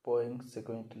 Poing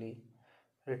subsequently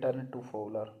return to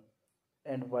Fowler,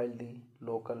 and while the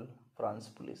local France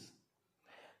police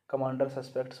commander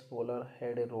suspects Fowler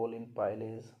had a role in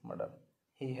Pyle's murder,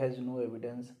 he has no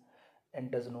evidence and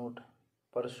does not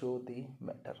pursue the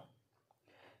matter.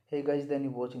 Hey guys, then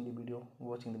you watching the video,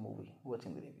 watching the movie,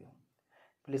 watching the review.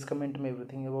 Please comment me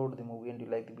everything about the movie and you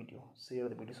like the video. Share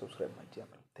the video, subscribe my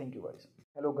channel. Thank you guys.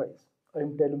 Hello guys, I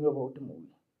am telling you about a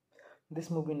movie. This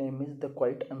movie name is The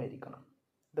Quiet American.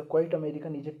 The Quiet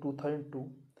American is a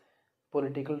 2002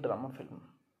 political drama film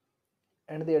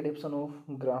and the adaptation of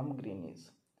Graham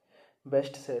Greene's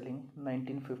best-selling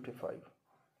 1955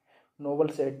 novel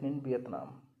set in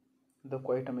Vietnam. The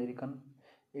Quiet American.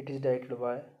 It is directed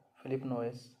by Philip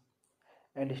Noyce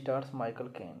and stars Michael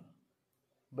Caine,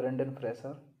 Brendan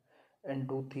Fraser, and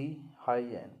Dorothy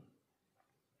Hayen.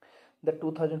 The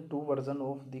 2002 version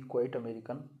of The Quiet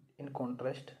American, in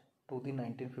contrast to the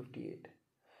 1958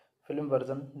 film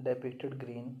version, depicted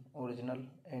green, original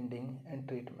ending and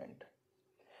treatment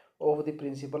of the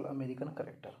principal American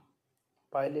character.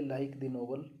 Pyle, like the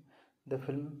novel, the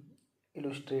film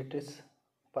illustrates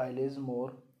Pyle's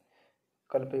more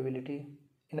culpability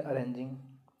in arranging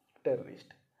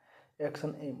terrorist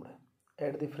action aimed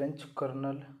at the French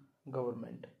colonial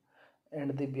government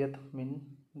and the Viet Minh,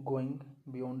 going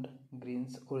beyond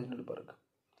Green's original work.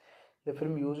 The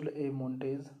film used a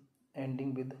montage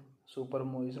ending with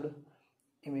superimposed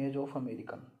image of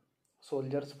American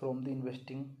soldiers from the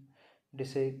investing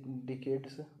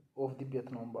decades of the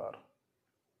Vietnam War.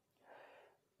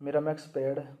 Miramax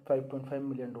paid $5.5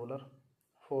 million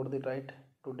for the right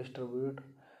to distribute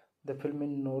the film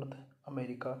in North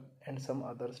America and some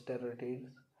other territories,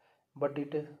 but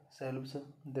it shelves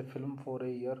the film for a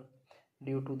year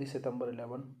due to the September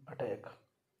 11 attack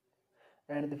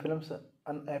and the film's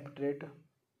unapproved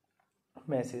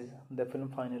message. The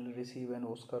film finally received an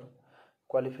Oscar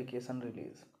qualification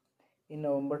release in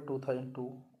November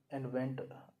 2002 and went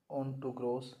on to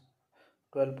gross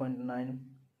 $12.9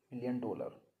 million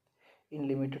in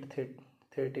limited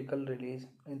theatrical release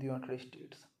in the United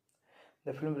States.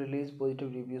 The film released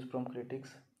positive reviews from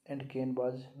critics, and Caine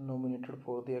was nominated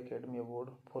for the Academy Award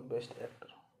for Best Actor.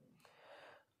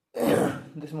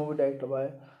 This movie directed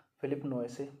by Philip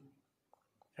Noyce,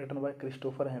 written by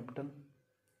Christopher Hampton,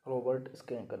 Robert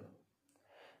Schenken,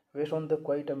 based on The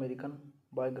Quiet American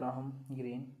by Graham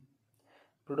Greene,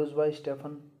 produced by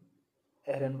Stephen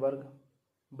Ehrenberg,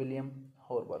 William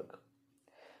Horberg,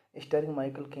 starring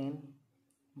Michael Caine,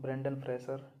 Brendan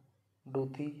Fraser,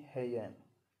 Dorothy Hayen.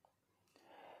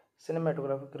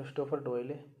 Cinematography Christopher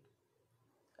Doyle,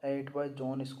 edited by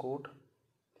John Scott,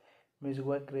 music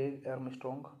by Craig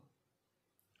Armstrong,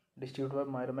 distributed by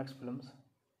Miramax Films.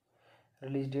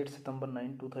 Release date September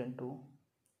 9, 2002,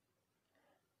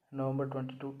 November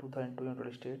 22, 2002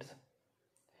 United States,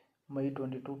 May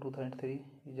 22, 2003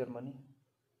 Germany.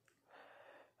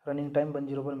 Running time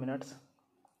 101 minutes.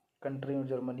 Country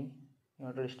Germany,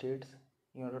 United States,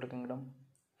 United Kingdom,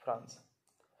 France.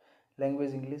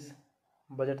 Language English.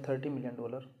 Budget $30 million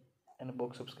and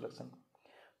box office collection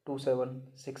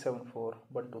 $27674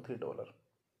 $124.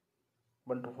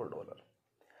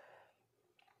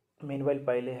 Meanwhile,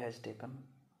 Pyle has taken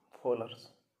Fowler's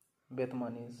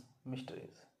Bethany's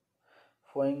mysteries,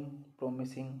 Foying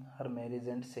promising her marriage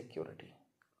and security.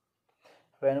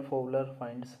 When Fowler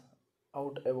finds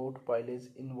out about Pyle's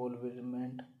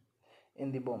involvement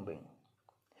in the bombing,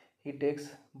 he takes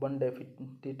one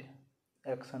definite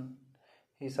action.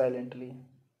 He silently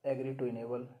agreed to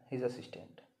enable his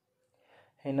assistant,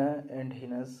 Hina, and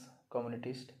Hina's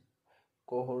communist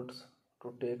cohorts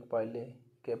to take Pyle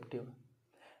captive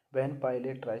when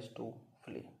Pyle tries to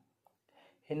flee.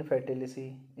 Hin fatally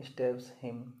stabs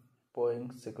him,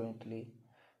 consequently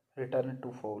return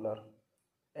to Fowler,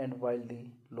 and while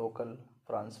the local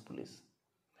France police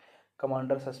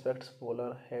commander suspects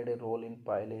Fowler had a role in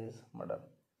Pyle's murder,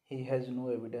 he has no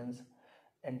evidence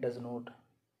and does not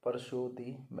pursue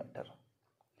the matter.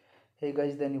 Hey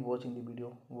guys, then you watching the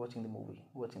video, watching the movie,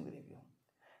 watching the review.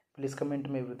 Please comment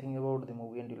me everything about the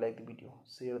movie, and you like the video,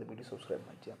 share the video, subscribe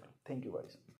my channel. Thank you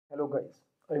guys. Hello guys,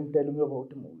 I am telling you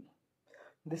about a movie.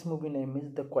 This movie name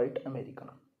is The Quiet American.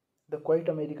 The Quiet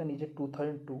American is a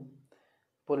 2002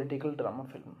 political drama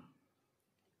film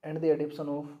and the adaptation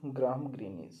of Graham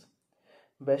Greene's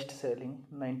best-selling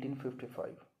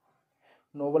 1955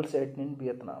 novel set in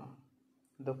Vietnam.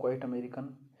 The Quiet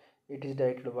American. It is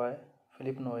directed by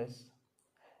Philip Noyce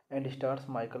and stars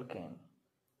Michael Caine,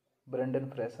 Brendan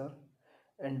Fraser,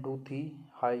 and Dorothy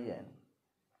Hayen.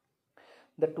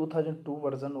 The 2002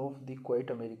 version of The Quiet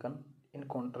American, in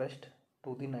contrast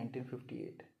to the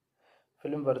 1958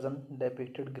 film version,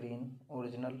 depicted green,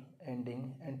 original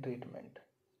ending and treatment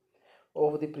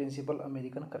of the principal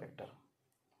American character.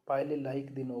 Pyle,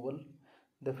 like the novel,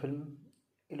 the film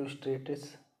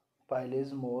illustrates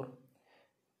Pyle's more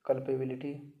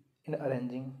culpability in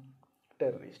arranging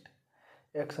terrorist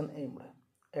action aimed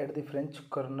at the French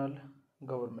colonial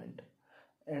government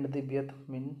and the Viet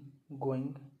Minh,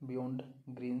 going beyond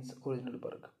Green's original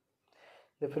work.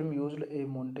 The film used a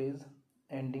montage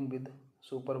ending with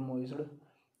superimposed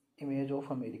image of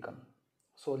American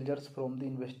soldiers from the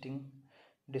investing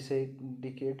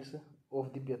decades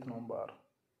of the Vietnam War.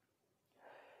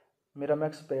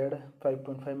 Miramax paid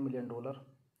 $5.5 million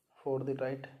for the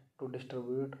right to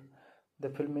distribute the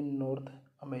film in North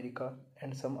America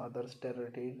and some other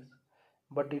territories,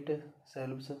 but it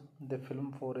shelves the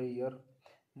film for a year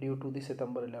due to the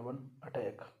September 11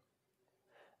 attack.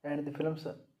 And the film's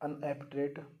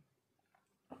unapproved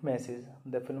message,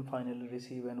 the film finally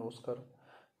received an Oscar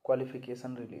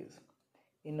qualification release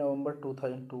in November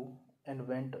 2002 and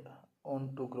went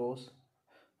on to gross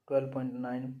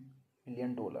 $12.9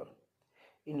 million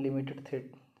in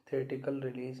limited theatrical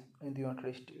release in the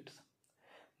United States.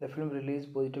 The film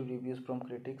released positive reviews from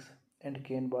critics, and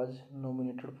Caine was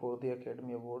nominated for the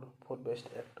Academy Award for Best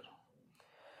Actor.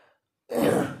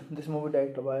 This movie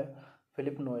directed by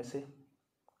Philip Noyce,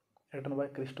 written by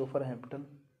Christopher Hampton,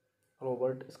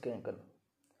 Robert Skanken,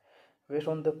 based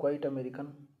on The Quiet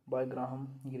American by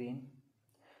Graham Greene,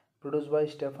 produced by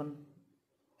Stephen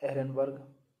Ehrenberg,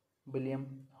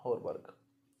 William Horberg,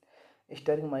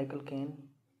 starring Michael Caine,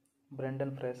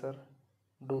 Brendan Fraser,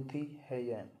 Dorothy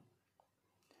Hayen.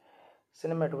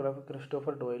 Cinematography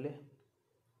Christopher Doyle,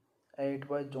 edited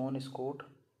by John Scott,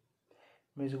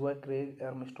 music by Craig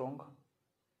Armstrong,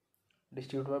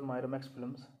 distributed by Miramax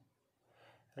Films,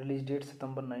 release date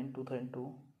September 9,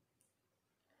 2002,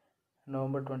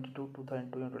 November 22,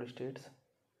 2002 United States,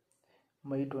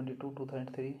 May 22,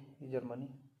 2003 Germany,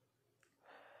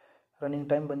 running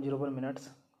time 101 minutes,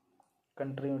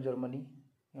 country Germany,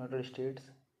 United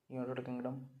States, United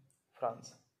Kingdom,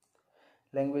 France,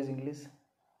 language English,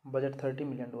 budget $30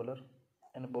 million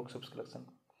and box office collection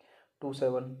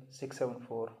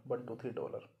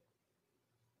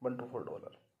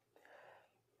 $27,674,124.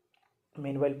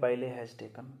 Meanwhile, Pyle has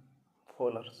taken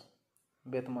Fowler's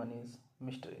Bethany's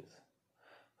mysteries,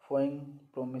 Foying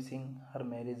promising her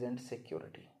marriage and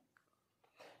security.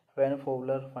 When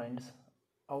Fowler finds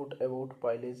out about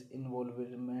Pyle's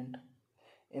involvement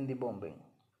in the bombing,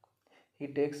 he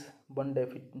takes one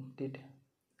definite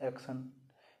action.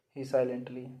 He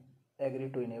silently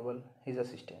agreed to enable his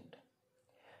assistant,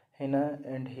 Hina,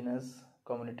 and Hina's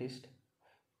communist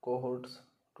cohorts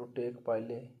to take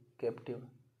Pyle captive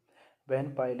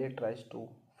when Pyle tries to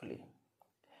flee.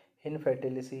 Hin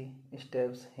fatally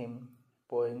stabs him,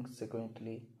 Poing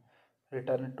subsequently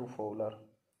returned to Fowler,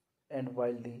 and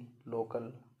while the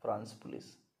local France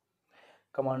police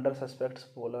commander suspects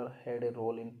Fowler had a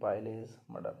role in Pyle's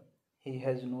murder, he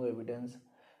has no evidence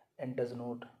and does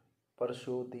not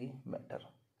pursue the matter.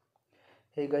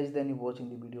 Hey guys, then you watching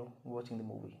the video, watching the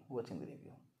movie, watching the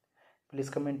review. Please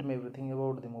comment me everything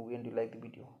about the movie, and you like the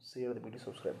video, share the video,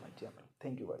 subscribe my channel.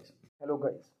 Thank you guys. Hello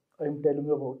guys, I am telling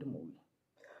you about a movie.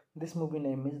 This movie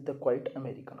name is The Quiet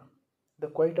American. The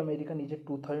Quiet American is a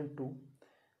 2002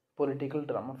 political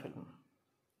drama film,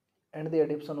 and the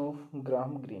adaptation of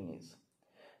Graham Greene's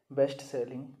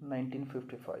best-selling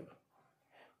 1955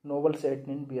 novel set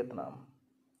in Vietnam.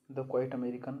 The Quiet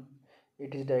American.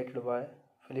 It is directed by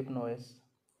Philip Noyce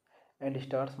and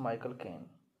stars Michael Caine,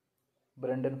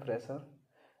 Brendan Fraser,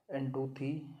 and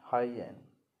Dorothy Hayen.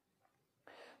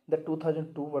 The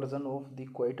 2002 version of The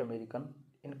Quiet American,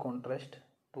 in contrast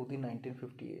to the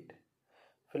 1958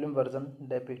 film version,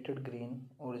 depicted Greene's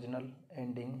original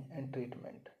ending and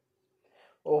treatment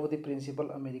of the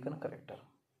principal American character.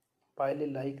 Pyle,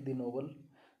 like the novel,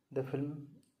 the film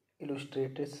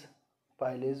illustrates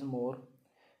Pyle's more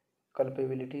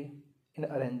culpability in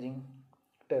arranging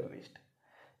terrorist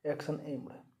action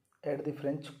aimed at the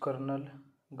French colonial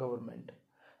government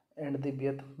and the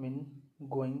Viet Minh,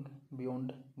 going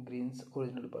beyond Greene's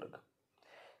original work.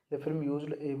 The film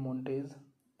used a montage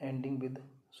ending with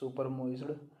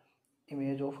superimposed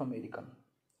image of American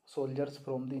soldiers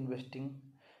from the investing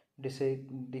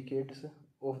decades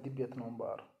of the Vietnam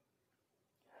War.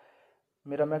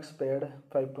 Miramax paid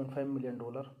 $5.5 million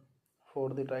for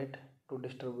the right to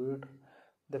distribute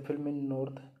the film in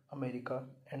North America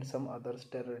and some other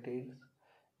territories,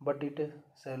 but it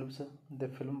shelves the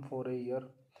film for a year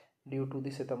due to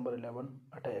the September 11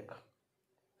 attack.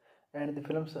 And the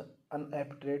film's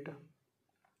unapproved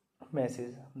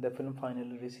message, the film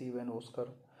finally received an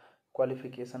Oscar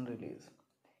qualification release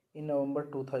in November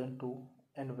 2002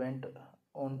 and went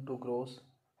on to gross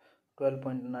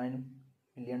 $12.9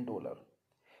 million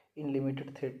in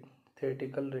limited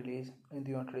theatrical release in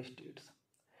the United States.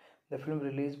 The film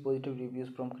released positive reviews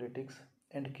from critics,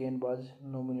 and Caine was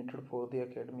nominated for the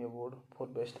Academy Award for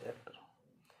Best Actor.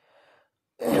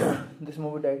 This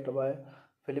movie directed by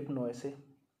Philip Noyce,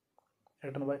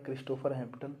 written by Christopher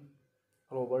Hampton,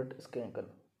 Robert Skanken,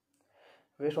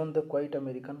 based on The Quiet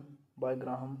American by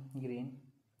Graham Greene,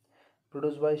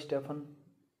 produced by Stephen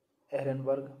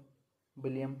Ehrenberg,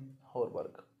 William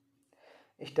Horberg,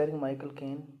 starring Michael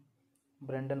Caine,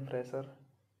 Brendan Fraser,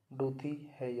 Dorothy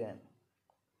Hayen.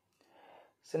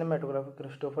 Cinematography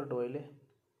Christopher Doyle,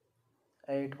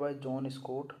 edited by John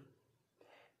Scott,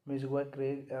 music by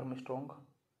Craig Armstrong,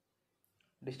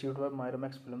 distributed by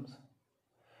Miramax Films,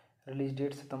 Release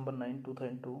date September 9,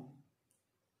 2002,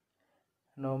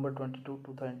 November 22,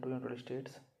 2002 United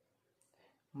States,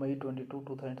 May 22,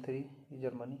 2003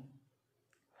 Germany.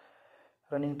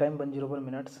 Running time 101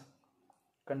 minutes.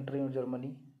 Country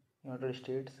Germany, United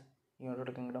States,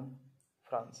 United Kingdom,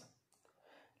 France.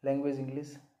 Language English.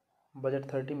 Budget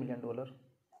 $30 million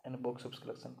and box office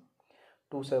collection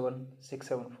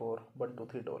 $27674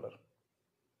 $124.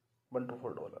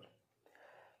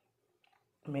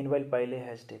 Meanwhile, Pyle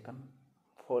has taken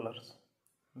Fowler's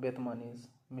Bethany's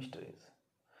mysteries,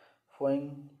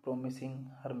 Foying promising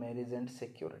her marriage and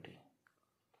security.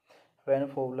 When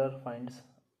Fowler finds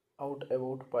out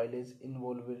about Pyle's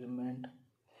involvement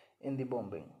in the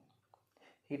bombing,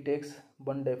 he takes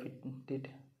one definite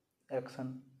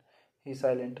action. He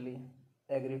silently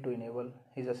agrees to enable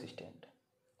his assistant,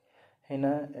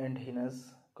 Hina, and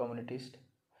Hina's communist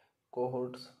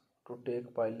cohorts to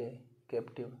take Pyle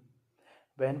captive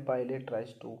when Pyle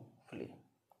tries to flee.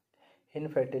 Hin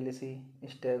fatally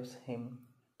stabs him,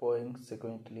 Poing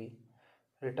subsequently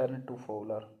returns to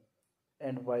Fowler,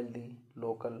 and while the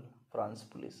local France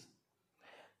police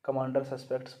commander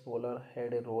suspects Fowler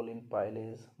had a role in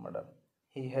Pyle's murder,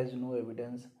 he has no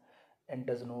evidence and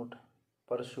does not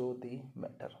pursue the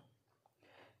matter.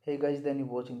 Hey guys, then you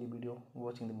watching the video,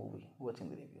 watching the movie, watching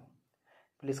the review.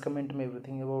 Please comment me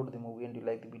everything about the movie and you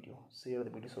like the video. Share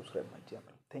the video, subscribe my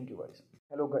channel. Thank you guys.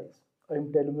 Hello guys, I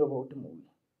am telling you about a movie.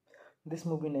 This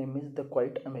movie name is The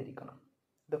Quiet American.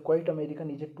 The Quiet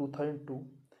American is a 2002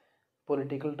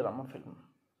 political drama film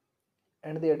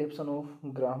and the adaptation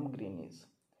of Graham Greene's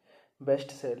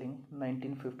best-selling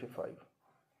 1955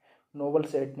 novel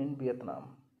set in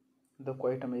Vietnam. The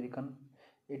Quiet American.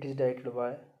 It is directed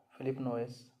by Philip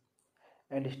Noyce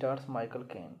and stars Michael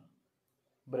Caine,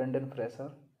 Brendan Fraser,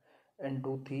 and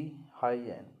Dottie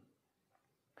Hyen.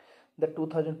 The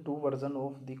 2002 version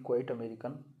of The Quiet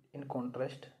American, in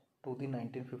contrast to the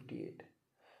 1958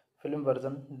 film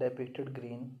version, depicted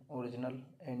Green original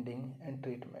ending and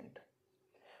treatment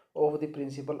of the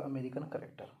principal American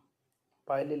character.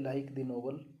 Pyle, like the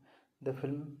novel, the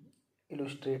film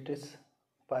illustrates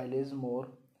Pyle's more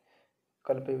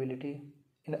culpability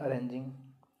in arranging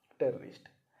terrorist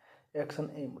action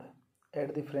aimed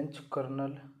at the French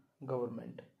colonial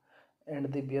government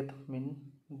and the Viet Minh,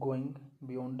 going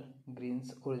beyond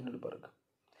Green's original work.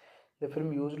 The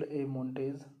film used a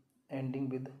montage ending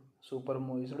with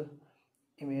superimposed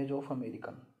image of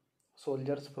American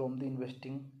soldiers from the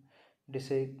investing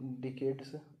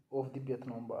decades of the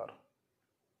Vietnam War.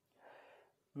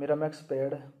 Miramax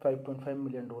paid $5.5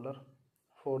 million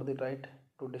for the right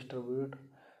to distribute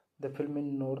the film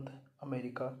in North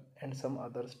America and some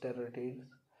other territories,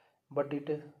 but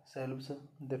it shelves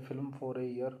the film for a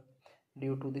year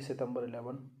due to the September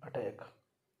 11 attack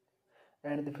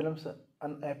and the film's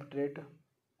unapproved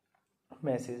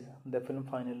message. The film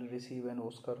finally received an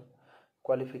Oscar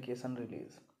qualification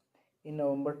release in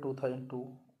November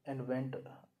 2002 and went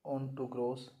on to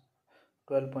gross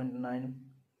 $12.9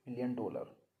 million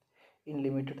in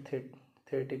limited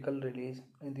theatrical release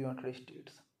in the United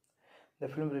States. The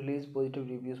film released positive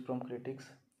reviews from critics,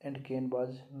 and Caine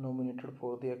was nominated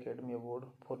for the Academy Award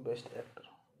for Best Actor.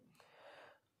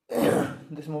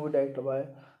 This movie directed by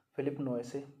Philip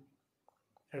Noyce,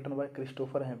 written by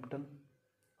Christopher Hampton,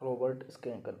 Robert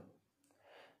Skanken,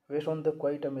 based on The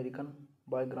Quiet American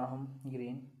by Graham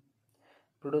Greene,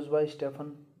 produced by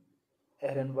Stephen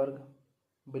Ehrenberg,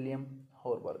 William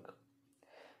Horberg,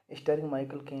 starring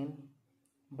Michael Caine,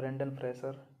 Brendan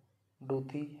Fraser,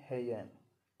 Dottie Hyen.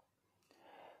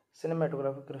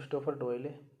 Cinematography Christopher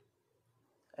Doyle,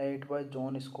 edited by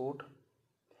John Scott,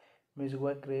 music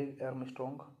by Craig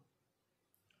Armstrong,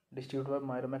 distributed by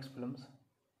Miramax Films.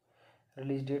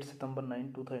 Release date September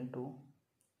 9, 2002,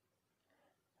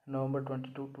 November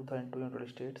 22, 2002 United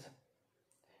States,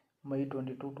 May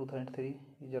 22, 2003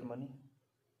 Germany.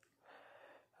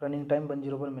 Running time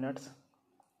 101 minutes.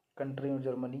 Country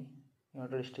Germany,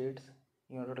 United States,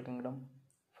 United Kingdom,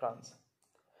 France.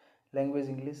 Language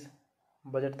English.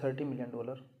 Budget $30 million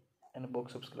and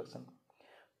box office collection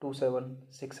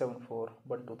 $27674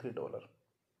 $124.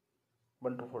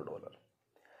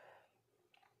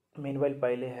 Meanwhile,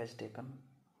 Pyle has taken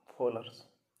Fowler's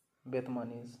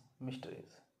Bethany's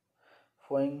mysteries,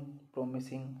 Foying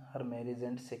promising her marriage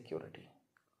and security.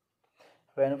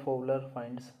 When Fowler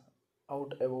finds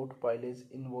out about Pyle's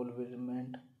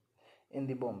involvement in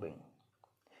the bombing,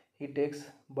 he takes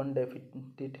one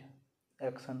definite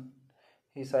action.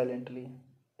 He silently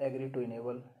agrees to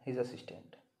enable his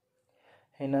assistant,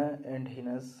 Hina, and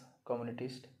Hina's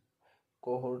communist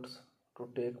cohorts to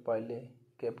take Pyle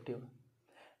captive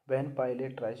when Pyle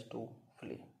tries to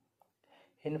flee.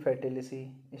 In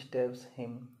fatality, stabs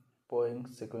him,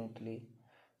 consequently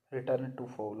returned to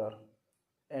Fowler,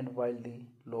 and while the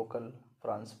local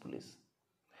France police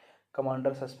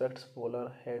commander suspects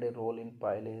Fowler had a role in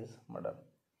Pile's murder,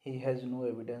 he has no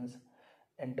evidence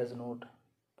and does not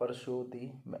pursue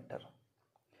the matter.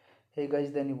 Hey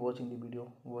guys, then you watching the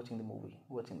video, watching the movie,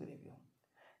 watching the review.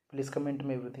 Please comment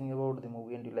me everything about the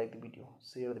movie and you like the video.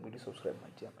 Share the video, subscribe my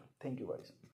channel. Thank you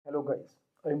guys. Hello guys,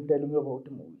 I am telling you about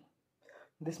a movie.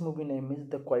 This movie name is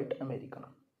The Quiet American.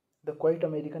 The Quiet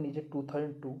American is a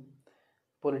 2002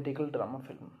 political drama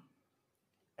film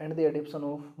and the adaptation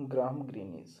of Graham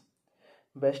Greene's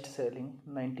best-selling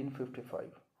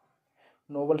 1955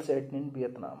 novel set in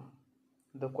Vietnam.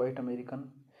 The Quiet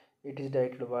American. It is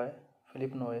directed by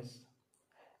Philip Noyce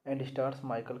and stars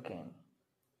Michael Caine,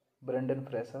 Brendan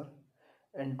Fraser,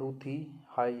 and Dothy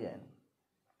Hayen.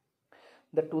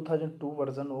 The 2002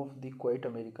 version of The Quiet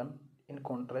American, in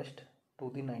contrast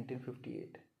to the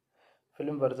 1958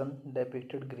 film version,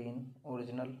 depicted green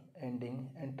original ending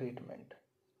and treatment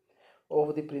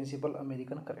of the principal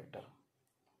American character.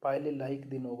 Pyle, like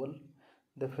the novel,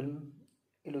 the film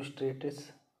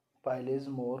illustrates Pyle's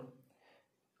more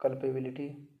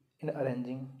culpability in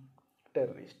arranging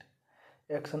terrorist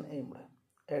action aimed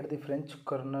at the French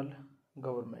colonial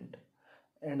government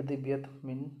and the Viet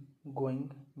Minh,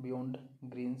 going beyond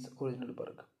Green's original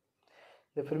work.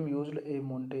 The film used a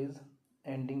montage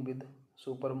ending with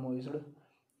superimposed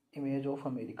image of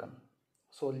American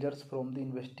soldiers from the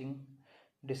investing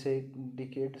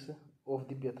decades of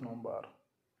the Vietnam War.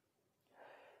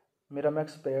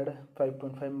 Miramax paid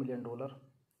 $5.5 million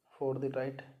for the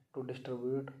right to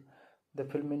distribute the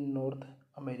film in North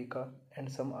America and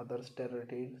some other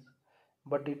territories,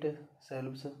 but it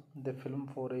shelves the film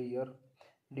for a year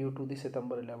due to the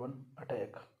September 11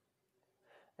 attack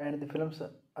and the film's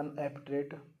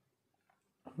unapproved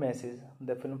message.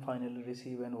 The film finally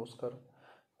received an Oscar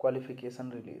qualification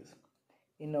release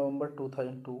in November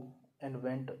 2002 and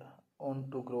went on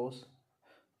to gross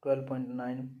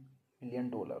 $12.9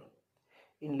 million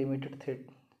in limited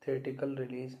theatrical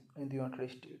release in the United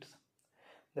States.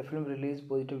 The film released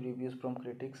positive reviews from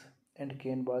critics, and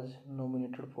Caine was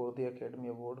nominated for the Academy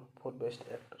Award for Best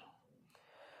Actor.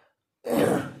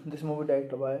 This movie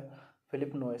directed by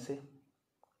Philip Noyce,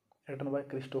 written by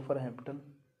Christopher Hampton,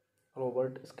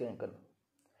 Robert Schenkel,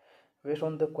 based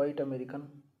on The Quiet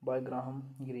American by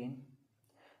Graham Greene,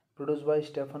 produced by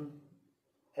Stephen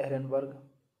Ehrenberg,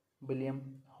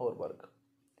 William Horberg,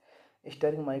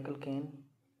 starring Michael Caine,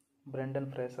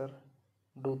 Brendan Fraser,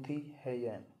 Dothy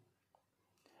Hayen.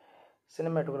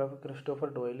 Cinematography Christopher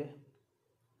Doyle,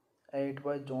 edited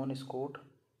by John Scott,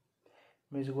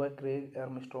 music by Craig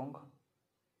Armstrong,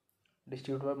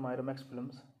 distributed by Miramax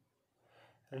Films.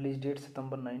 Release date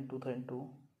September 9, 2002,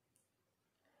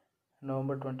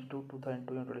 November 22,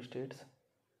 2002 United States,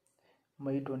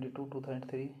 May 22,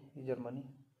 2003 Germany.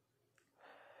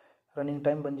 Running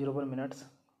time 101 minutes.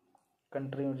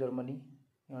 Country Germany,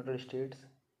 United States,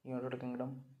 United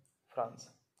Kingdom, France.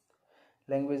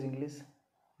 Language English.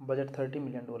 Budget $30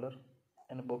 million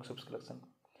and box office collection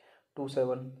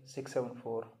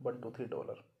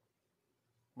 $27,674,123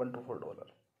 $124.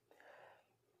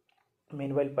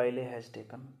 Meanwhile, Pyle has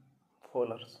taken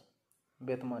Fowler's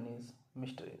Bethany's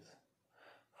mysteries,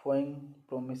 Foying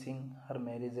promising her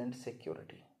marriage and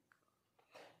security.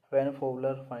 When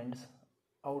Fowler finds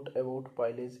out about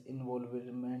Pyle's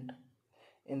involvement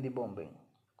in the bombing,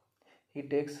 he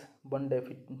takes one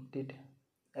definite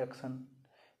action.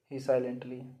 He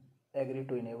silently agreed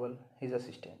to enable his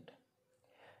assistant,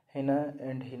 Hina,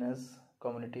 and Hina's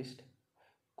communist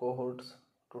cohorts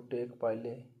to take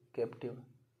Pyle captive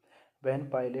when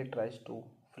Pyle tries to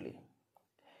flee.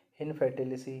 Hin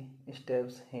fatally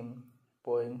stabs him,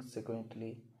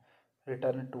 consequently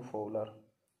returned to Fowler,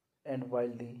 and while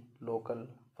the local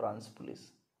France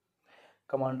police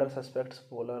commander suspects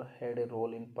Fowler had a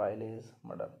role in Pyle's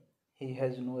murder, he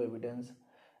has no evidence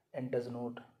and does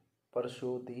not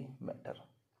pursue the matter.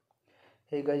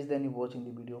 Hey guys, then you watching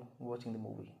the video, watching the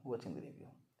movie, watching the review.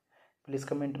 Please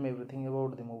comment me everything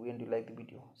about the movie and you like the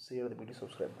video. Share the video,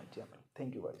 subscribe my channel.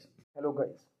 Thank you guys. Hello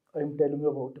guys, I am telling you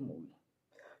about a movie.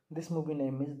 This movie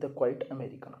name is The Quiet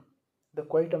American. The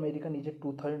Quiet American is a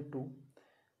 2002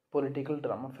 political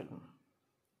drama film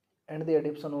and the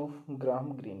adaptation of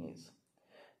Graham Greene's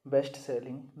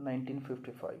best-selling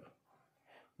 1955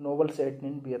 novel set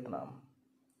in Vietnam.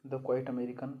 The Quiet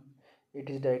American. It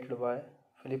is directed by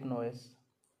Philip Noyce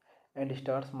and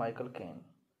stars Michael Caine,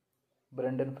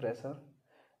 Brendan Fraser,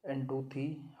 and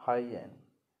Dothy Hayen.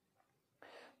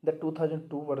 The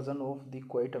 2002 version of The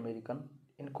Quiet American,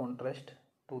 in contrast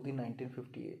to the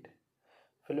 1958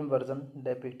 Film version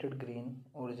depicted green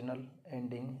original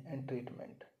ending and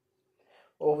treatment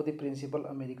of the principal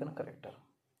American character.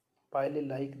 Pyle,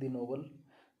 like the novel,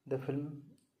 the film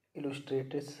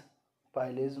illustrates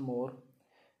Pyle's more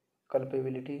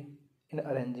culpability in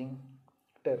arranging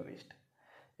terrorist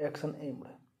action aimed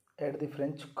at the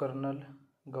French colonial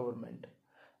government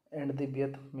and the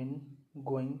Viet Minh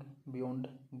going beyond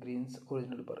Green's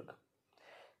original work.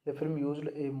 The film used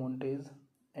a montage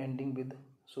ending with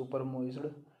superimposed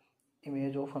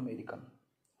image of American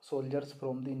soldiers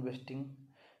from the investing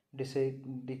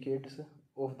decades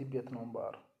of the Vietnam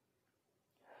War.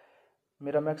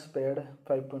 Miramax paid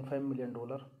 $5.5 million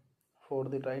for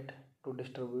the right to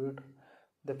distribute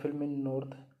the film in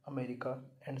North America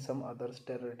and some other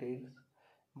territories,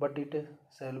 but it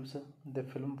shelves the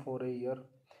film for a year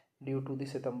due to the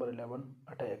September 11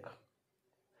 attack.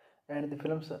 And the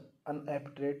film's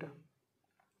unapproved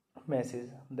message,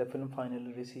 the film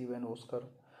finally received an Oscar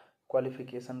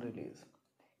qualification release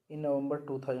in November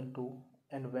 2002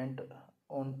 and went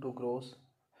on to gross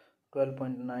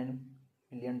 $12.9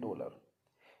 million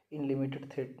in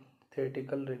limited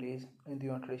theatrical release in the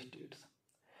United States.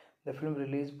 The film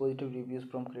released positive reviews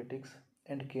from critics,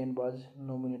 and Caine was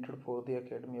nominated for the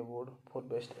Academy Award for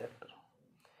Best Actor.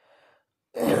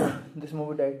 This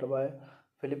movie directed by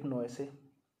Philip Noyce,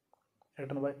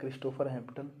 written by Christopher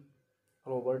Hampton,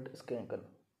 Robert Schenken,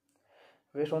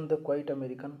 based on The Quiet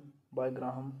American by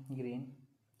Graham Greene,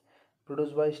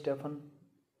 produced by Stephen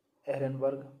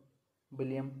Ehrenberg,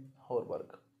 William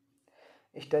Horberg,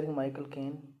 starring Michael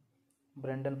Caine,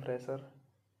 Brendan Fraser,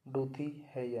 Dorothy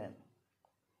Hayen.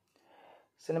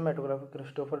 Cinematography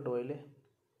Christopher Doyle,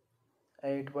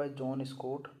 edited by John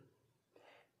Scott,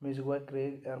 music by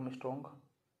Craig Armstrong,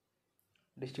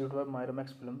 distributed by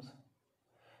Miramax Films,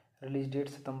 release date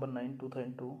September 9,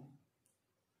 2002,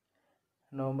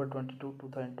 November 22,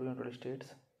 2002 United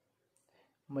States,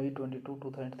 May 22,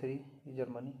 2003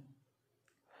 Germany,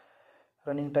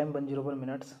 running time 101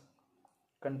 minutes,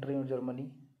 country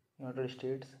Germany, United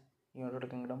States, United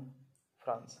Kingdom,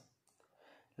 France,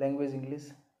 language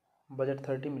English, budget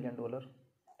 $30 million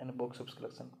and box office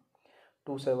collection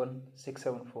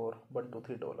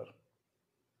 $27,674,123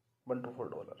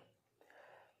 $124.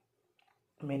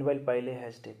 Meanwhile, Pyle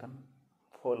has taken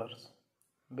Fowler's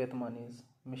Bethany's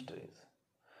mysteries,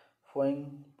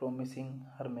 Foying promising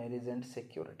her marriage and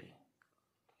security.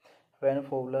 When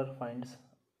Fowler finds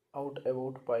out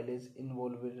about Pyle's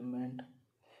involvement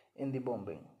in the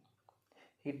bombing,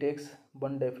 he takes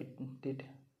one definite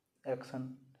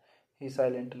action. He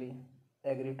silently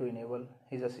agreed to enable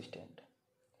his assistant,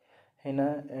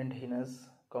 Hina, and Hina's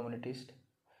communist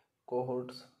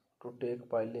cohorts to take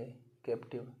Pyle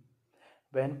captive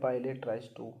when Pyle tries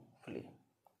to flee.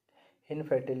 Hin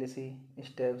fatally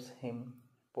stabs him,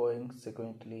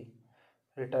 consequently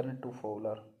return to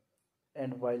Fowler,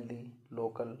 and while the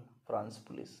local France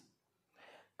police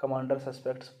commander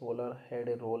suspects Fowler had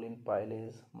a role in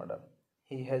Pyle's murder,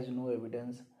 he has no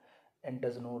evidence and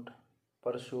does not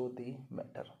pursue the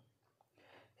matter.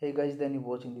 Hey guys, then you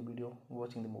watching the video,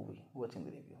 watching the movie, watching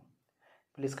the review.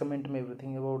 Please comment me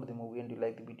everything about the movie, and you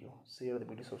like the video, share the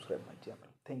video, subscribe my channel.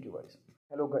 Thank you guys.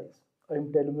 Hello guys, I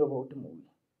am telling you about a movie.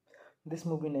 This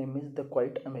movie name is The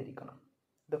Quiet American.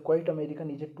 The Quiet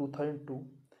American is a 2002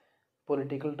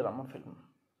 political drama film,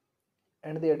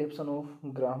 and the adaptation of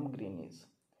Graham Greene's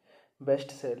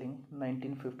best-selling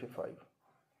 1955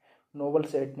 novel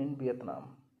set in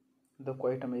Vietnam. The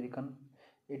Quiet American.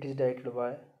 It is directed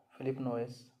by Philip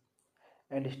Noyce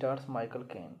and stars Michael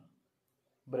Caine,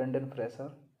 Brendan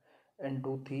Fraser, and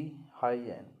Dorothy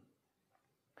Hayen.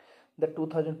 The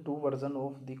 2002 version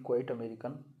of The Quiet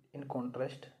American, in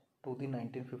contrast to the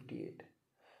 1958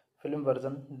 film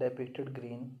version, depicted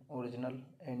green original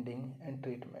ending and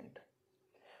treatment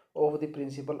of the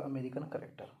principal American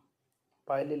character.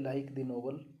 Pyle, like the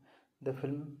novel, the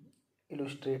film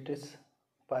illustrates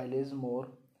Pyle's more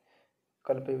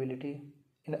culpability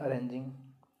in arranging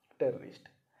terrorist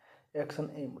action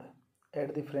aimed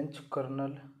at the French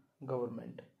colonial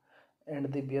government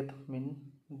and the Viet Minh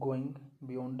going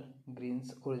beyond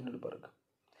Green's original work.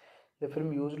 The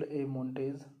film used a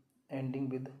montage ending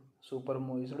with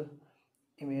superimposed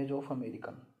image of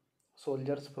American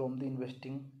soldiers from the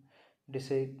investing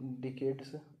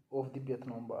decades of the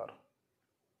Vietnam War.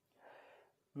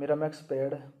 Miramax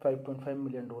paid $5.5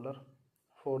 million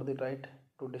for the right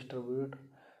to distribute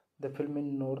the film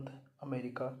in North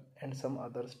America and some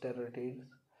other territories,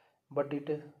 but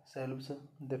it shelves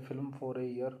the film for a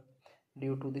year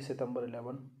due to the September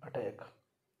 11 attack.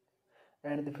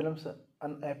 And the film's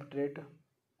unapproved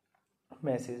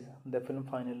message, the film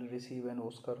finally received an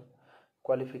Oscar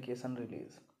qualification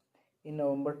release in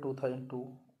November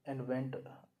 2002 and went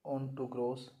on to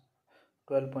gross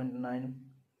 $12.9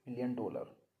 million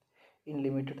in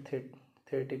limited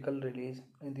theatrical release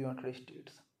in the United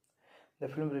States. The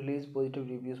film released positive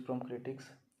reviews from critics,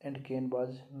 and Caine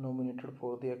was nominated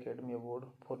for the Academy Award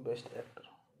for Best Actor.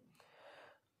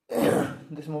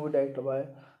 This movie directed by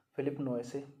Philip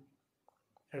Noyce,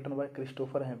 written by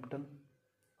Christopher Hampton,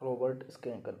 Robert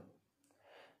Skanken,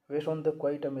 based on The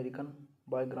Quiet American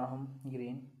by Graham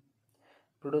Greene,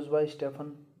 produced by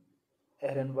Stephen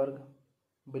Ehrenberg,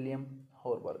 William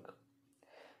Horberg,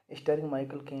 starring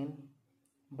Michael Caine,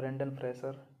 Brendan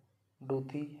Fraser,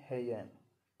 Dorothy Hayen.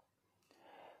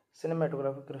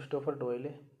 Cinematography Christopher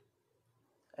Doyle,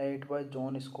 edited by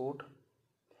John Scott,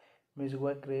 music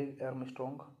by Craig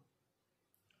Armstrong,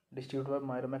 distributed by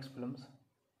Miramax Films,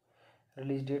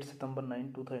 release date September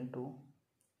 9, 2002,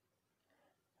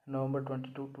 November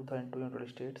 22, 2002 United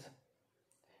States,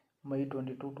 May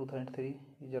 22, 2003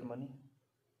 Germany,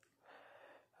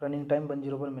 running time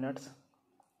 101 minutes,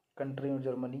 country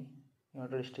Germany,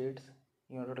 United States,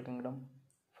 United Kingdom,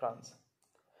 France,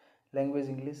 language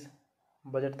English,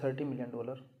 budget $30 million,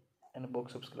 and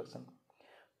box office collection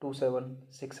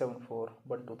 $27674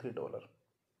 $124.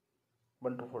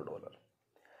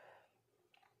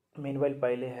 Meanwhile,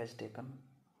 Pyle has taken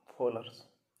Fowler's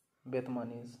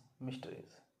Bethany's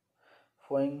mysteries,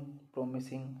 Foying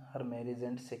promising her marriage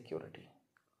and security.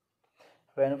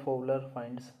 When Fowler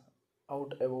finds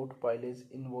out about Pyle's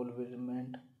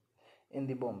involvement in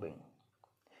the bombing,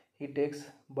 he takes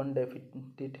one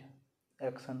definite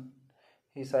action.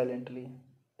 He silently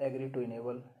agrees to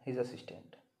enable his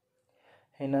assistant,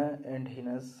 Hina, and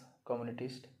Hina's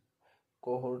communist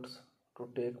cohorts to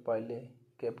take Pyle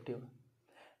captive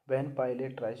when Pyle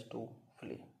tries to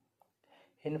flee.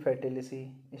 Hin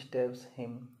fatally stabs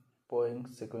him,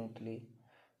 consequently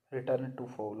return to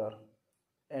Fowler,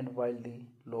 and while the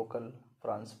local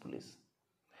France police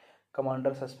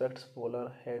commander suspects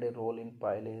Fowler had a role in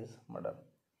Pyle's murder,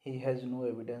 he has no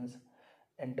evidence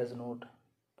and does not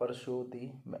pursue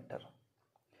the matter.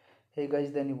 Hey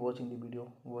guys, then you watching the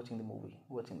video, watching the movie,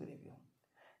 watching the review.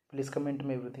 Please comment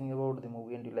me everything about the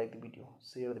movie, and you like the video,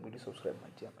 share the video, subscribe my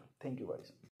channel. Thank you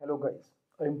guys. Hello guys,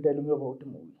 I am telling you about a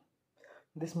movie.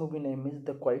 This movie name is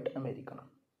The Quiet American.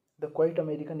 The Quiet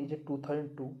American is a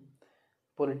 2002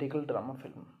 political drama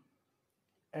film,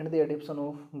 and the adaptation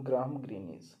of Graham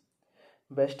Greene's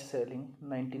best-selling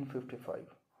 1955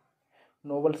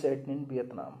 novel set in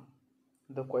Vietnam.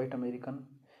 The Quiet American.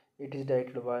 It is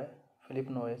directed by Philip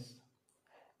Noyce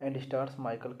and stars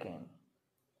Michael Caine,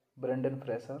 Brendan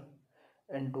Fraser,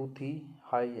 and Dorothy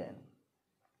Hayen.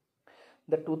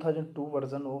 The 2002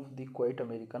 version of The Quiet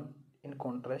American, in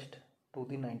contrast to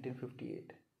the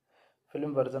 1958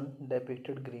 film version,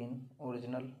 depicted Greene's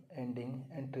original ending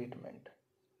and treatment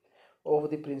of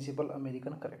the principal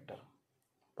American character.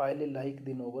 Pyle, like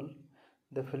the novel,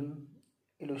 the film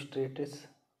illustrates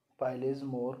Pyle's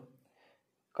more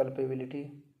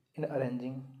culpability in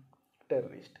arranging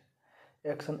terrorist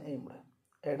action aimed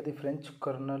at the French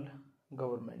colonial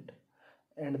government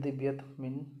and the Viet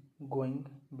Minh, going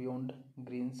beyond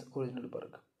Greene's original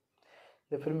work.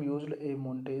 The film used a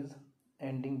montage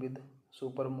ending with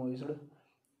superimposed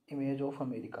image of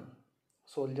American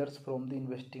soldiers from the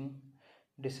investing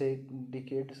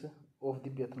decades of the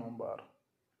Vietnam War.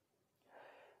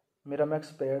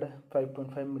 Miramax paid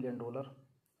 $5.5 million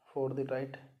for the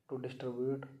right to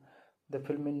distribute the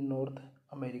film in North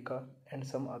America and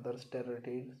some other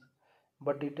territories,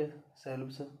 but it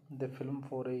shelves the film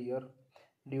for a year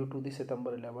due to the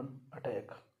September 11 attack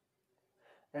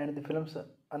and the film's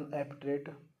unapproved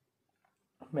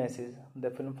message.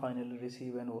 The film finally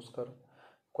received an Oscar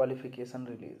qualification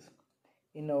release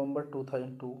in November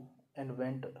 2002 and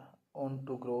went on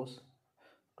to gross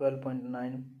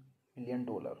 $12.9 million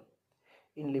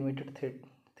in limited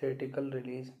theatrical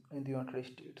release in the United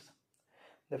States.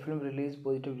 The film released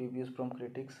positive reviews from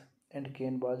critics, and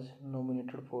Caine was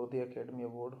nominated for the Academy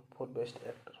Award for Best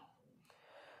Actor.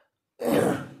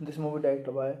 This movie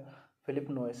directed by Philip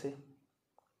Noyce,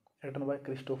 written by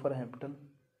Christopher Hampton,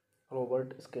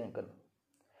 Robert Skanken,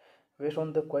 based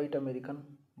on The Quiet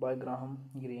American by Graham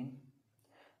Greene,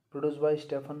 produced by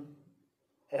Stephen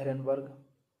Ehrenberg,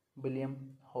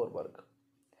 William Horberg,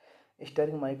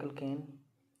 starring Michael Caine,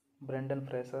 Brendan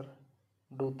Fraser,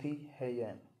 Dorothy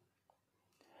Hayen.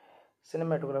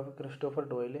 Cinematography Christopher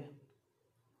Doyle,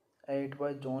 edited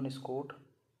by John Scott,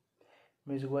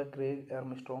 music by Craig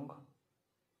Armstrong,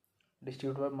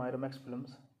 distributed by Miramax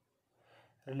Films,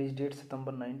 release date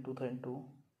September 9, 2002,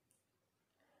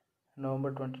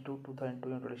 November 22, 2002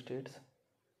 United States,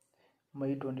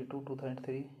 May 22,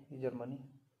 2003 Germany,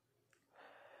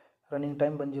 Running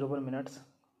time 101 minutes.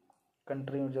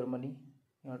 Country Germany,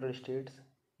 United States,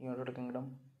 United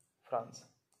Kingdom, France.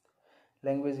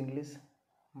 Language English.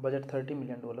 Budget $30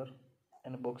 million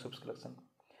and box office collection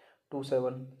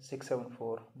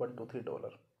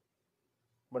 $27,674,123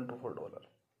 $124.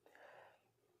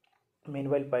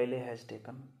 Meanwhile, Pyle has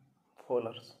taken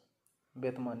Fowler's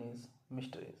Bethany's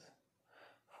mysteries,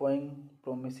 Foying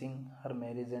promising her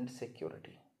marriage and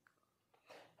security.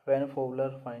 When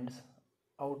Fowler finds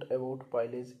out about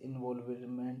Pyle's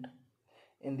involvement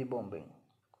in the bombing,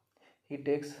 he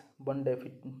takes one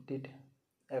definite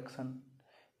action.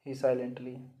 He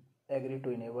silently agrees to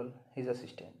enable his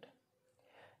assistant,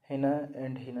 Hina,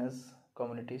 and Hina's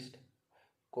communist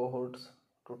cohorts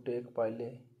to take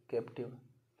Pyle captive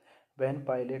when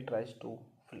Pyle tries to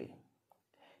flee.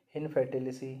 Hin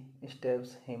fatally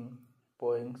stabs him,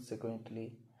 Poing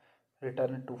subsequently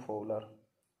returns to Fowler,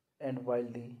 and while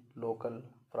the local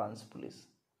France police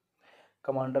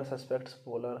commander suspects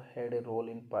Fowler had a role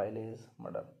in Pyle's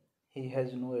murder, he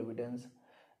has no evidence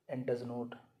and does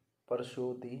not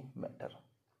pursue the matter.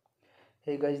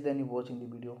 Hey guys, then you watching the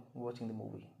video, watching the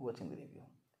movie, watching the review.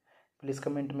 Please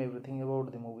comment me everything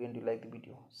about the movie and you like the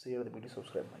video. Share the video,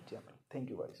 subscribe my channel. Thank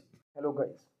you guys. Hello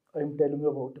guys, I am telling you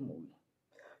about a movie.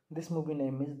 This movie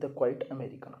name is The Quiet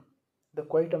American. The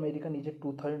Quiet American is a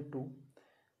 2002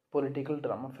 political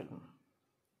drama film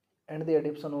and the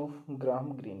adaptation of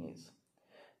Graham Greene's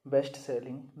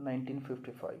best-selling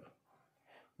 1955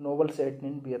 novel set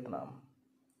in Vietnam.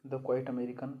 The Quiet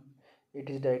American. It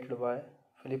is directed by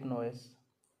Philip Noyce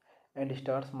and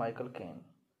stars Michael Caine,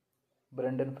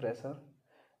 Brendan Fraser,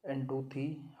 and Du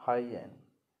Thi Hai-Yan.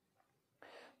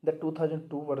 The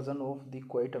 2002 version of The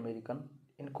Quiet American,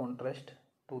 in contrast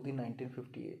to the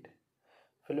 1958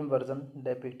 film version,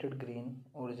 depicted Green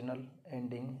original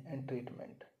ending and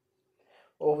treatment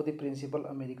of the principal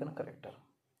American character.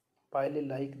 Pyle,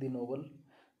 like the novel,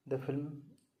 the film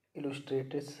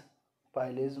illustrates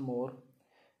Pyle's more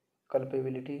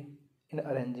culpability in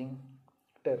arranging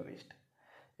terrorist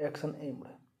action aimed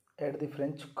at the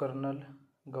French colonial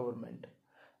government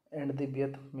and the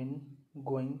Viet Minh,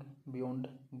 going beyond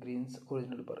Green's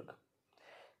original work.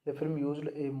 The film used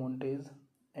a montage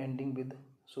ending with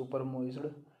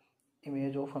superimposed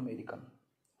image of American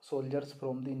soldiers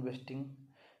from the investing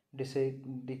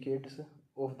decades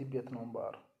of the Vietnam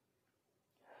War.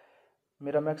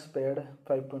 Miramax paid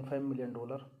 $5.5 million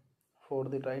for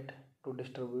the right to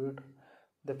distribute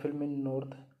the film in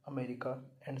North America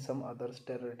and some other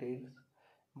territories,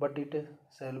 but it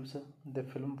shelves the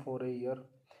film for a year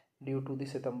due to the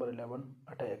September 11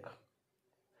 attack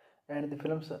and the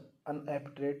film's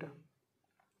unapproved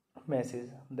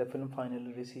message. The film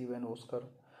finally received an Oscar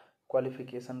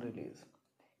qualification release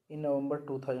in November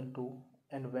 2002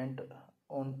 and went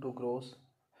on to gross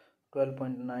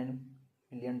 $12.9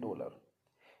 million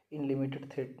in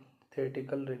limited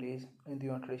theatrical release in the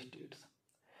United States.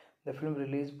 The film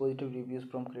released positive reviews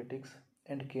from critics,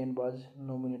 and Caine was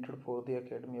nominated for the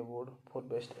Academy Award for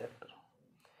Best Actor.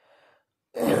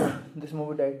 This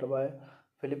movie directed by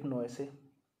Philip Noyce,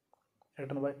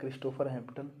 written by Christopher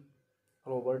Hampton,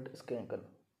 Robert Schenkel,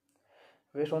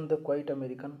 based on The Quiet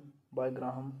American by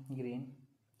Graham Greene,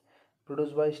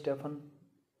 produced by Stephen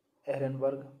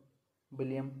Ehrenberg,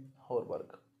 William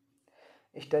Horberg,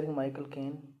 starring Michael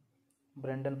Caine,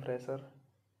 Brendan Fraser,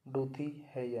 Du Thi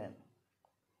Hai-Yan.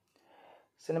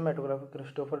 Cinematography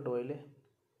Christopher Doyle,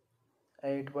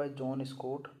 edited by John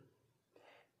Scott,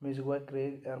 music by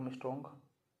Craig Armstrong,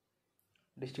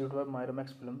 distributed by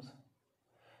Miramax Films,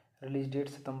 release date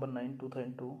September 9,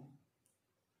 2002,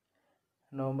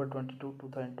 November 22,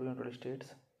 2002 United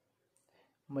States,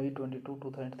 May 22,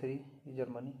 2003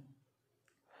 Germany.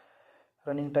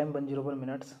 Running time 101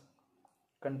 minutes.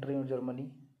 Country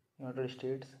Germany, United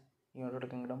States, United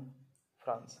Kingdom,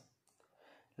 France.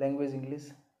 Language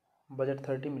English. Budget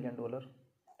 $30 million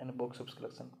and box office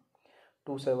collection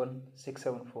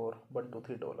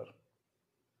 $27,674,123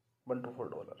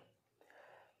 $124.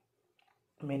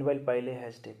 Meanwhile, Pyle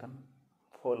has taken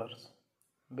Fowler's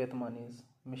Bethany's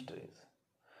mysteries,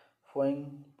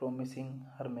 Foying promising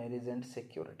her marriage and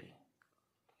security.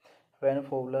 When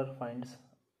Fowler finds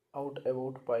out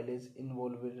about Pyle's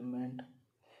involvement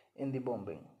in the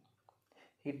bombing,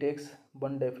 he takes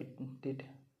one definite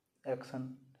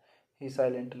action. He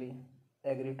silently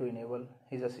agrees to enable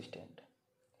his assistant,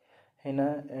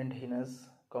 Hina, and Hina's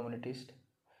communist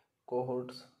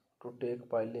cohorts to take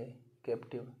Pyle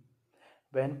captive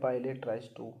when Pyle tries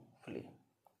to flee.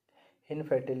 Hin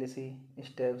fatally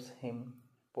stabs him,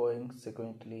 Poing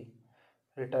subsequently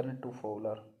returns to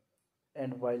Fowler,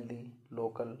 and while the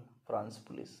local France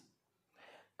police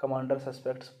Commander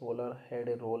suspects Polar had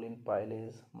a role in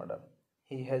Pile's murder.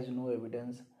 He has no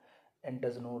evidence and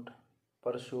does not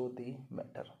pursue the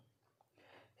matter.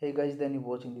 Hey guys, then you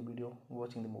watching the video,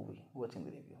 watching the movie, watching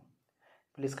the review.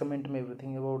 Please comment me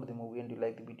everything about the movie and you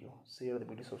like the video. Share the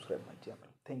video, subscribe my channel.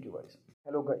 Thank you guys.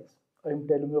 Hello guys, I am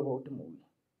telling you about a movie.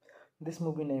 This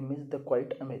movie name is The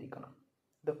Quiet American.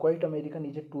 The Quiet American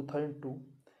is a 2002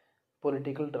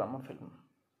 political drama film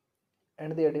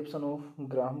and the adaptation of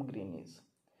Graham Greene's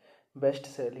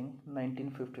best-selling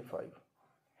 1955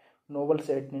 novel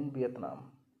set in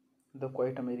Vietnam. The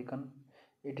Quiet American.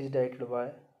 It is directed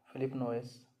by Philip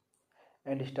Noyce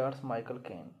and stars Michael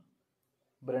Caine,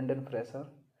 Brendan Fraser,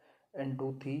 and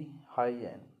Dothy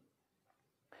Hayen.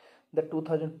 The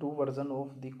 2002 version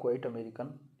of The Quiet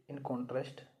American, in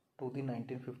contrast to the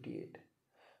 1958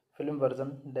 film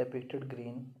version, depicted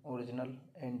green original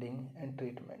ending and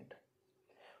treatment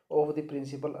of the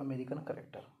principal American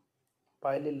character.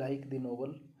 Pyle, like the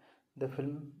novel, the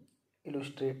film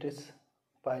illustrates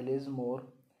Pyle's more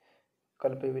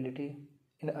culpability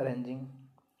in arranging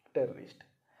terrorist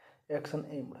action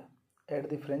aimed at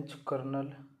the French colonial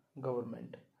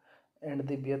government and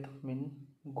the Viet Minh,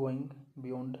 going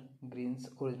beyond Green's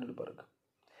original work.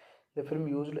 The film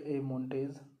used a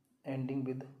montage ending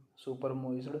with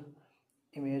superimposed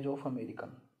image of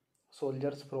American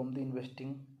soldiers from the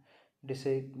investing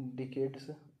decades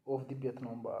of the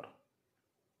Vietnam War.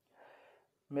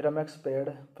 Miramax paid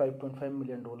 $5.5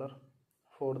 million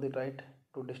for the right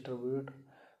to distribute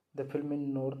the film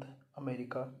in North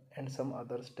America and some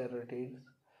other territories,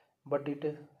 but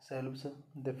it shelves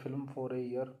the film for a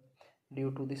year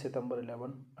due to the September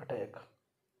 11 attack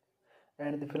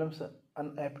and the film's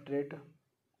unapproved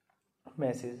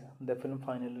message. The film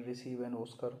finally received an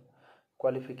Oscar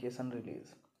qualification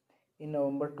release in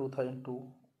November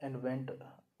 2002 and went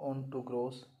on to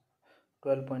gross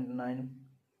 $12.9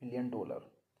 million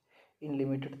in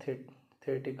limited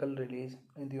theatrical release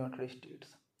in the United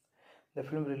States. The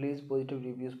film released positive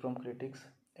reviews from critics,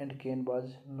 and Caine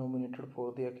was nominated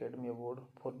for the Academy Award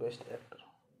for Best Actor.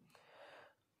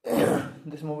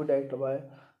 This movie directed by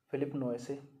Philip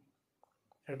Noyce,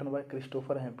 written by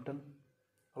Christopher Hampton,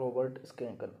 Robert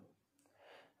Schenkel,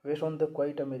 based on The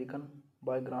Quiet American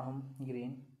by Graham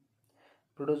Greene,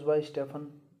 produced by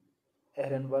Stephen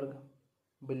Ehrenberg,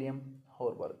 William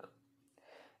Horberg,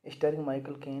 starring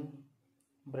Michael Caine,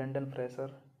 Brendan Fraser,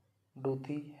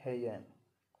 Dothy Hayen.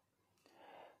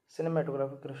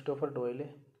 Cinematography Christopher Doyle,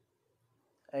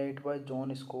 edited by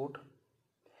John Scott,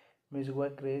 music by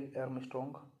Craig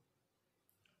Armstrong,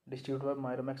 distributed by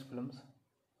Miramax Films,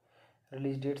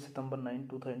 release date September 9,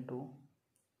 2002,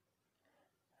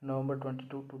 November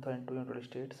 22, 2002 United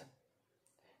States,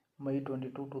 May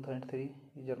 22, 2003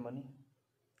 Germany,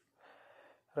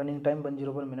 running time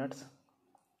 101 minutes,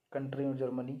 country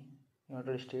Germany,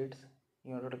 United States,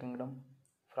 United Kingdom,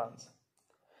 France,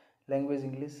 language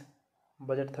English,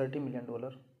 budget $30 million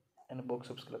and box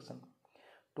office collection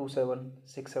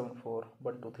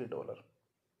 $27,674,123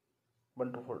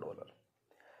 $124.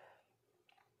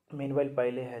 Meanwhile,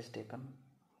 Pyle has taken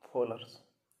Fowler's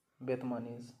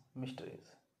Bethany's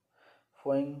mysteries,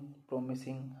 Foying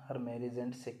promising her marriage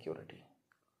and security.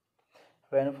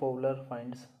 When Fowler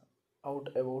finds out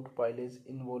about Pyle's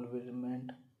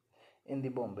involvement in the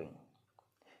bombing,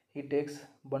 he takes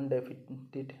one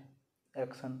definite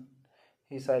action.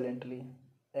 He silently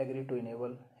agreed to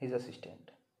enable his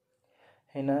assistant,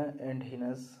 Hina, and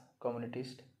Hina's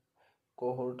communist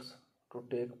cohorts to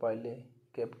take Pyle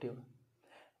captive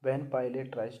when Pyle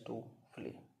tries to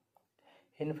flee.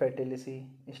 Hin fatally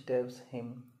stabs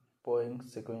him, Poing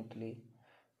subsequently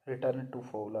returned to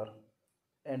Fowler,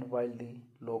 and while the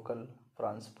local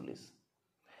France police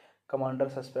commander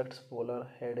suspects Fowler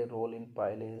had a role in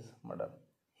Pyle's murder,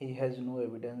 he has no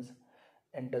evidence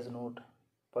and does not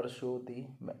pursue the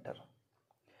matter.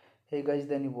 Hey guys,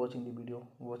 then you watching the video,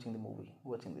 watching the movie,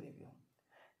 watching the review.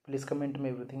 Please comment me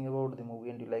everything about the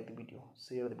movie and you like the video.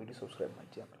 Share the video, subscribe my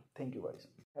channel. Thank you guys.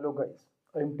 Hello guys,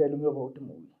 I am telling you about a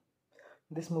movie.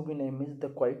 This movie name is The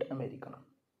Quiet American.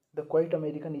 The Quiet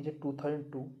American is a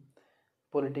 2002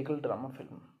 political drama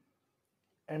film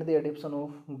and the adaptation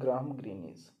of Graham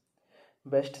Greene's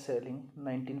best-selling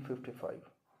 1955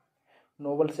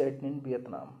 novel set in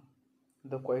Vietnam.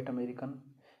 The Quiet American.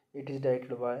 It is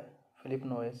directed by Philip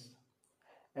Noyce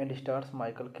and stars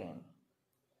Michael Caine,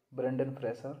 Brendan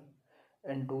Fraser,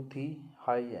 and Dothy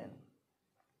Hayen.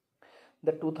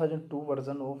 The 2002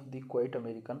 version of The Quiet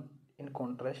American, in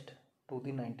contrast to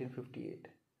the 1958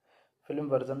 film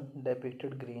version,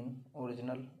 depicted green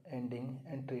original ending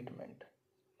and treatment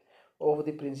of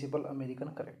the principal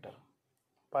American character.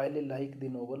 Pyle, like the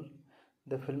novel,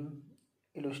 the film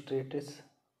illustrates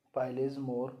Pile's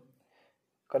more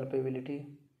culpability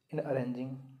in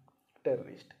arranging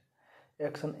terrorist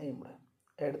action aimed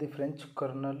at the French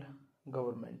colonial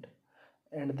government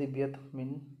and the Viet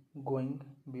Minh going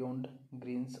beyond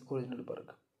Green's original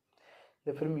work.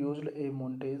 The film used a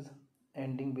montage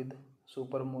ending with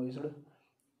superimposed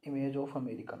image of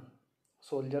American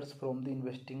soldiers from the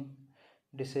investing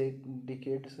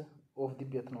decades of the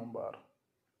Vietnam War.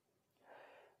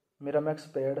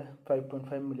 Miramax paid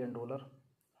 $5.5 million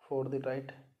for the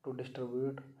right to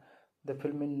distribute the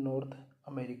film in North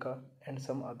America and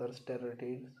some other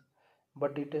territories,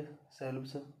 but it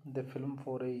shelves the film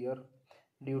for a year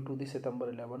due to the September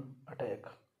 11 attack.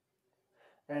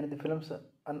 And the film's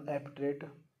unapproved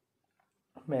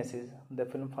message, the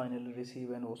film finally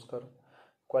received an Oscar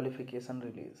qualification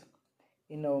release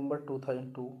in November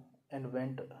 2002 and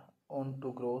went on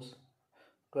to gross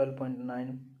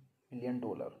 $12.9 million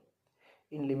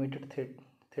in limited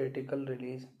theatrical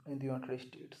release in the United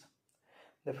States.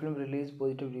 The film released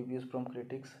positive reviews from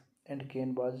critics, and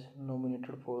Caine was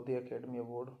nominated for the Academy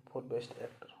Award for Best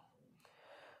Actor.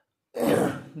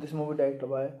 This movie directed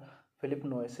by Philip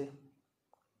Noyce,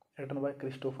 written by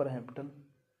Christopher Hampton,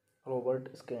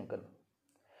 Robert Schenkel,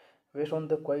 based on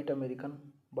The Quiet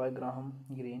American by Graham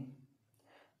Greene,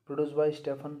 produced by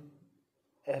Stephen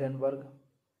Ehrenberg,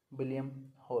 William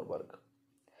Horberg,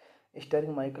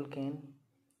 starring Michael Caine,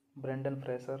 Brendan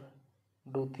Fraser,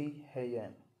 Dorothy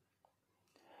Hayen.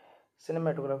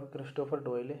 Cinematography Christopher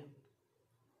Doyle,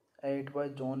 edited by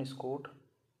John Scott,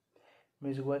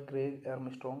 music by Craig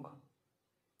Armstrong,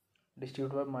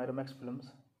 distributed by Miramax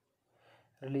Films,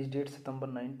 release date September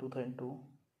 9, 2002,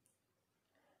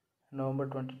 November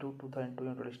 22, 2002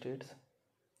 United States,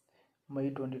 May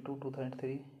 22,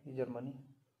 2003 Germany,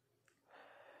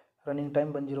 running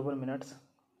time 101 minutes,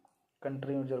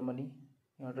 country Germany,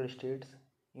 United States,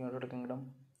 United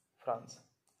Kingdom, France,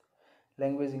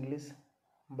 language English,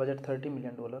 budget $30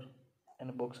 million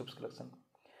and box office collection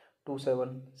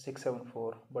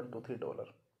 $27,674,123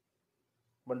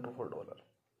 $124.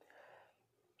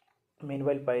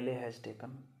 Meanwhile, Pyle has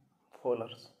taken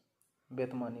Fowler's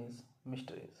Bethany's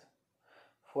mysteries,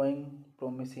 Foying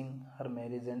promising her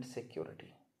marriage and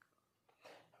security.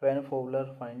 When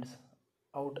Fowler finds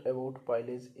out about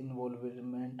Pyle's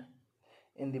involvement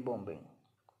in the bombing,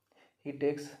 he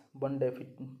takes one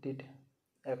definite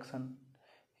action.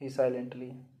 He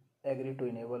silently agreed to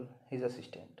enable his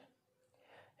assistant,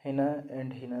 Hina,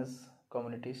 and Hina's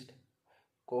communist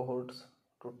cohorts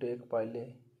to take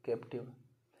Pyle captive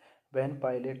when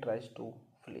Pyle tries to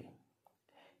flee.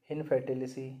 Hin fatally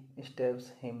stabs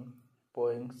him,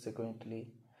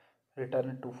 consequently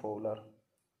return to Fowler,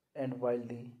 and while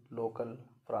the local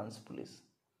France police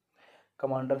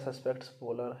commander suspects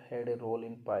Fowler had a role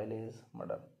in Pyle's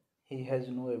murder, he has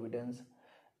no evidence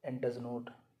and does not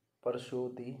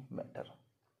pursue the matter.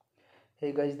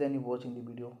 Hey guys, then you watching the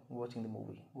video, watching the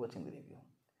movie, watching the review.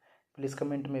 Please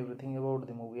comment me everything about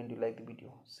the movie, and you like the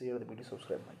video, share the video,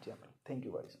 subscribe my channel. Thank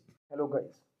you guys. Hello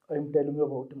guys, I am telling you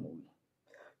about a movie.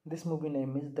 This movie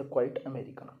name is The Quiet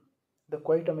American. The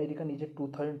Quiet American is a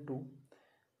 2002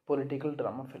 political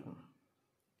drama film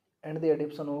and the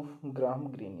adaptation of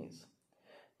Graham Greene's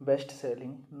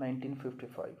best-selling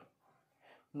 1955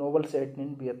 novel set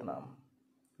in Vietnam.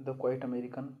 The Quiet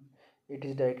American. It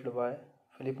is directed by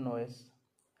Philip Noyce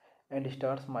and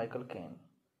stars Michael Caine,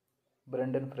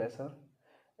 Brendan Fraser,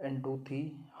 and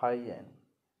Dorothy Hayen.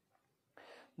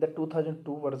 The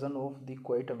 2002 version of The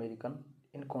Quiet American,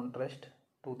 in contrast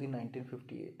to the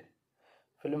 1958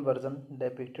 film version,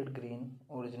 depicted Green's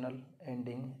original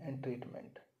ending and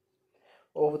treatment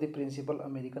of the principal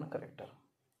American character.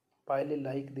 Pyle,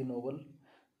 like the novel,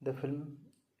 the film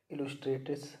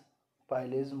illustrates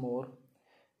Pyle's more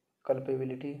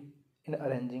culpability in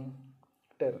arranging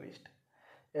terrorist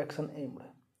action aimed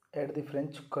at the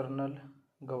French colonial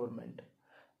government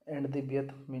and the Viet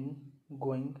Minh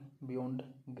going beyond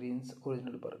Green's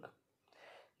original work.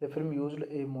 The film used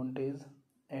a montage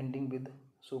ending with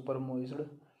superimposed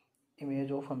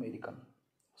image of American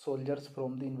soldiers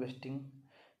from the investing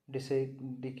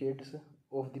decades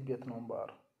of the Vietnam War.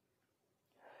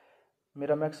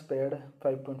 Miramax paid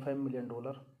 $5.5 million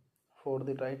for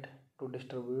the right to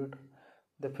distribute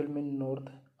the film in North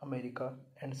America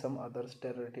and some other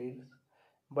territories,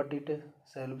 but it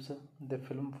shelves the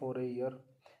film for a year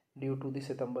due to the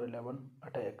September 11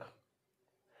 attack.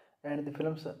 And the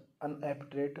film's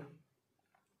unapproved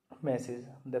message,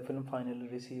 the film finally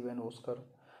received an Oscar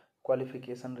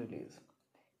qualification release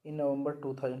in November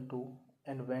 2002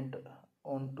 and went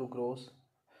on to gross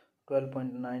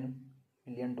 $12.9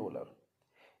 million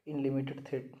in limited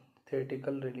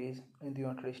theatrical release in the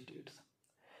United States.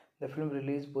 The film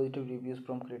released positive reviews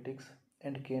from critics,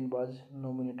 and Caine was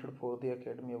nominated for the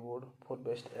Academy Award for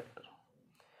Best Actor.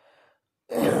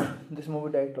 This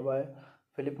movie directed by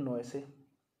Philip Noyce,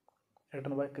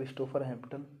 written by Christopher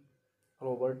Hampton,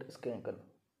 Robert Skanken,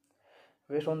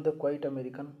 based on The Quiet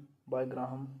American by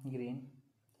Graham Greene,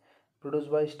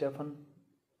 produced by Stephen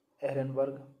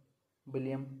Ehrenberg,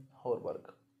 William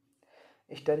Horberg,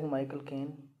 starring Michael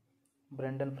Caine,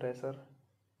 Brendan Fraser,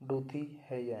 Dorothy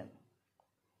Hayen.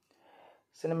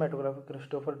 Cinematography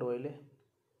Christopher Doyle,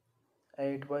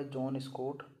 edited by John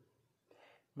Scott,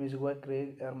 music by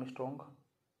Craig Armstrong,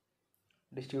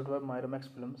 distributed by Miramax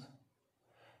Films,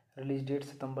 release date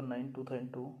September 9,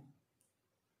 2002,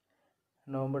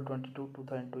 November 22,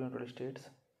 2002 United States,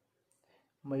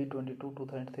 May 22,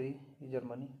 2003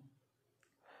 Germany,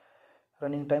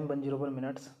 running time 101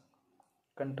 minutes,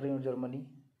 country Germany,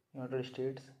 United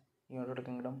States, United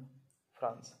Kingdom,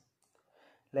 France,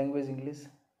 language English,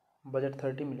 budget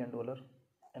 $30 million,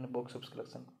 and box office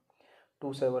collection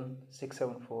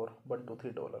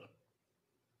 $27,674,123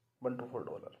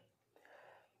 $124.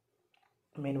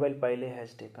 Meanwhile, Pyle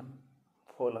has taken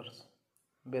Fowler's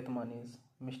Bethany's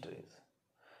mysteries,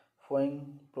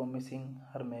 Foying promising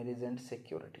her marriage and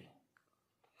security.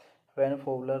 When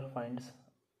Fowler finds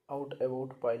out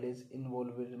about Pyle's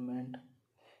involvement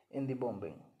in the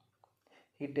bombing,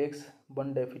 he takes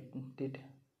one definite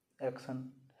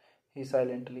action. He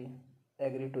silently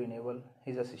agrees to enable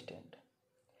his assistant,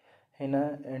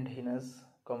 Hina, and Hina's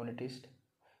communist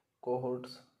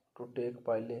cohorts to take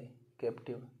Pyle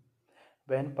captive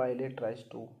when Pyle tries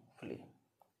to flee.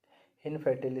 Hin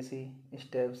fatally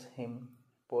stabs him,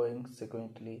 Poing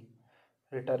subsequently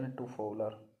returns to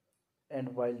Fowler,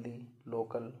 and while the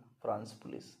local France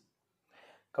police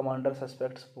commander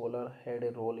suspects Fowler had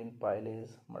a role in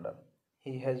Pyle's murder,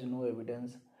 he has no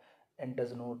evidence and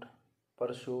does not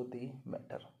pursue the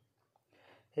matter.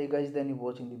 Hey guys, then you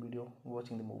watching the video,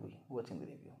 watching the movie, watching the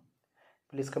review.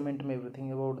 Please comment me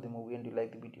everything about the movie, and you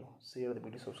like the video, share the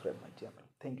video, subscribe my channel.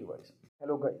 Thank you guys.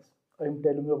 Hello guys, I am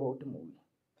telling you about a movie.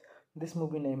 This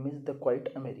movie name is The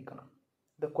Quiet American.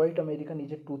 The Quiet American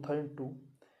is a 2002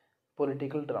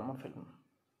 political drama film,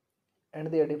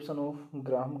 and the adaptation of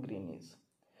Graham Greene's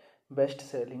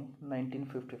best-selling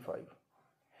 1955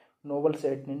 novel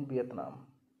set in Vietnam.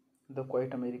 The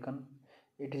Quiet American.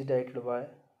 It is directed by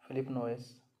Philip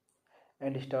Noyce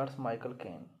and stars Michael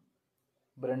Caine,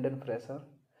 Brendan Fraser,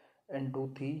 and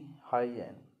Dorothy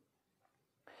Hayen.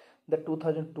 The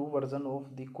 2002 version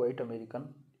of The Quiet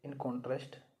American, in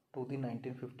contrast to the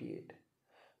 1958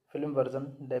 film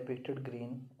version, depicted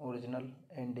Greene's original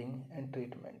ending and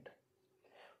treatment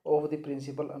of the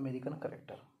principal American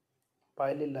character.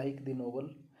 Pyle, like the novel,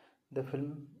 the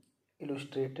film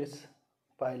illustrates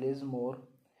Pyle's more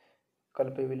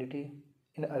culpability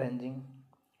in arranging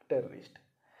terrorist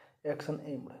action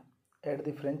aimed at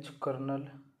the French colonial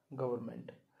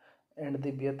government and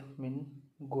the Viet Minh,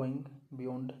 going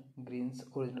beyond Greene's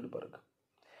original work.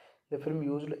 The film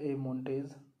used a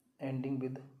montage ending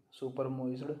with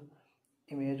superimposed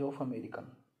image of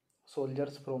American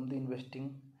soldiers from the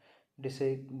investing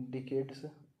decades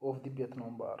of the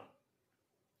Vietnam War.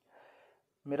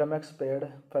 Miramax paid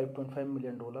 $5.5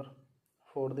 million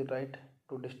for the right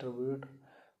to distribute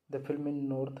the film in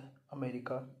North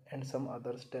America and some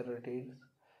other territories,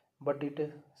 but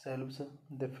it shelves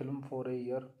the film for a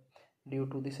year due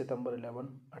to the September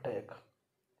 11 attack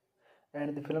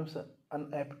and the film's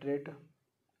unapproved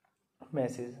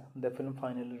message. The film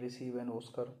finally received an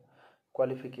Oscar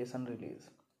qualification release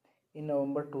in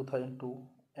November 2002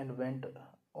 and went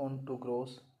on to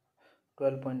gross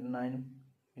 $12.9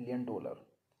 million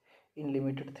in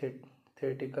limited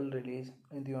theatrical release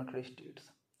in the United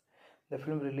States. The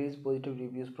film released positive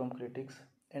reviews from critics,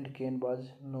 and Caine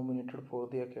was nominated for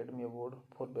the Academy Award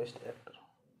for Best Actor.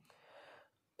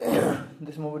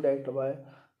 This movie directed by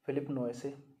Philip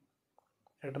Noyce,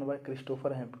 written by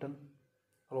Christopher Hampton,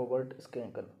 Robert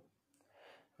Skanken,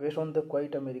 based on The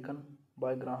Quiet American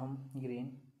by Graham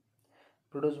Greene,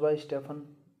 produced by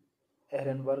Stephen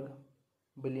Ehrenberg,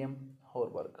 William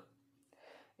Horberg,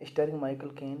 starring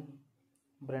Michael Caine,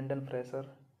 Brendan Fraser,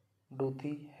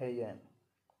 Dorothy Hayen.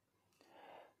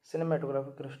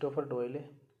 Cinematography Christopher Doyle,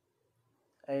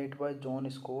 edited by John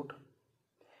Scott,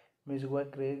 music by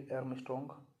Craig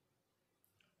Armstrong,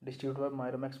 distributed by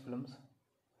Miramax Films,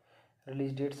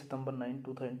 release date September 9,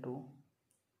 2002,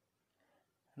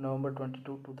 November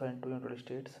 22, 2002 United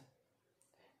States,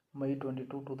 May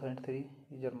 22, 2003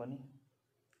 Germany,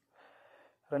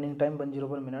 running time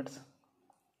 101 minutes,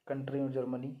 country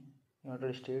Germany,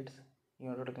 United States,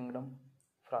 United Kingdom,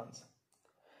 France,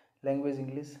 language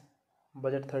English,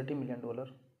 budget $30 million,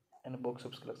 and box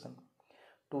office collection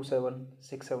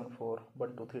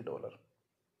 $27,674,123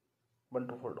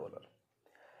 $124.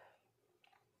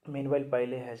 Meanwhile,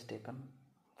 Pyle has taken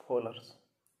Fowler's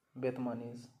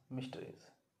Bethany's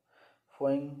mysteries,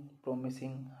 Foying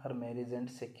promising her marriage and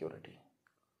security.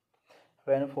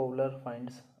 When Fowler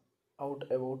finds out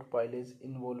about Pyle's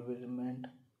involvement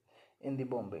in the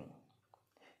bombing,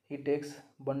 he takes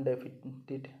one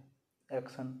definite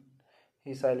action.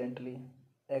 He silently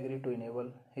agrees to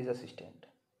enable his assistant,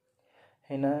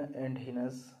 Hina and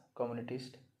Hina's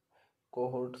communist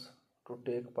cohorts to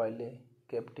take Pyle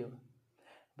captive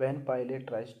when Pyle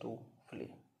tries to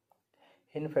flee.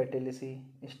 Hin fatally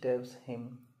stabs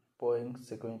him, Poing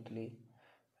subsequently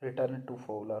return to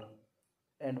Fowler,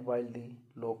 and while the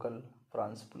local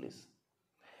France police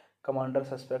commander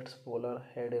suspects Fowler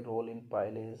had a role in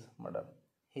Pyle's murder,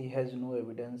 he has no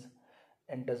evidence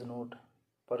and does not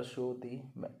pursue the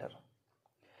matter.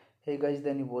 Hey guys,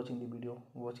 then you watching the video,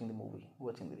 watching the movie,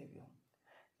 watching the review.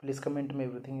 Please comment me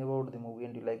everything about the movie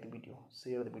and you like the video.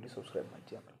 Share the video, subscribe my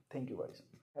channel. Thank you guys.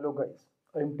 Hello guys,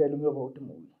 I am telling you about a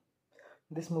movie.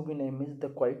 This movie name is The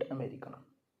Quiet American.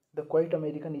 The Quiet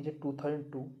American is a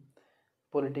 2002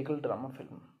 political drama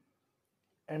film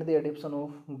and the adaptation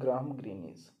of Graham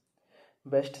Greene's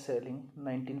best-selling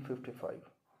 1955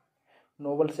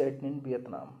 novel set in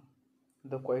Vietnam.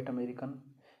 The Quiet American.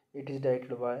 It is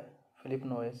directed by Philip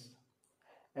Noyce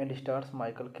and stars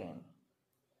Michael Caine,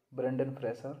 Brendan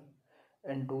Fraser,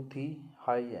 and Dottie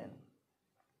Hyen.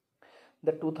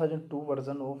 The 2002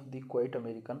 version of The Quiet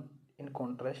American, in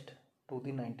contrast to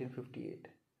the 1958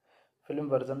 film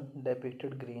version,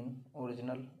 depicted Green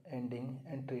original ending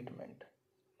and treatment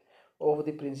of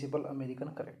the principal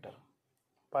American character.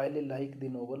 Pyle, like the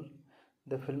novel,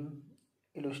 the film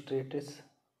illustrates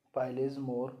Pyle's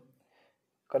more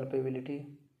culpability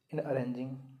in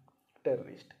arranging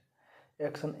terrorist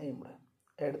action aimed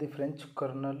at the French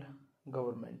colonial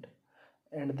government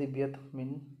and the Viet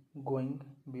Minh, going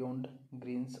beyond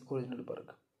Green's original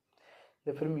work.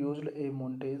 The film used a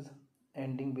montage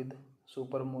ending with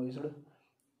superimposed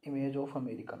image of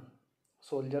American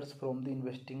soldiers from the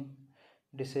investing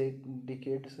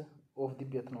decades of the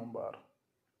Vietnam War.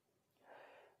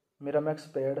 Miramax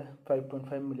paid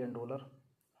 $5.5 million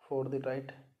for the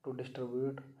right to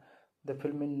distribute the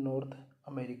film in North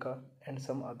America and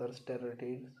some other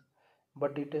territories,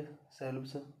 but it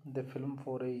shelves the film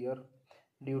for a year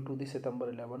due to the September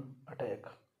 11 attack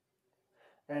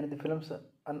and the film's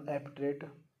unapproved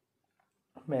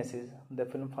message. The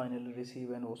film finally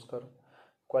received an Oscar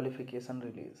qualification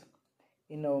release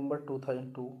in November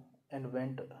 2002 and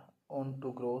went on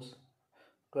to gross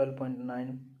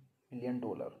 $12.9 million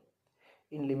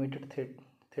in limited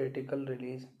theatrical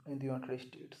release in the United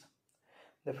States.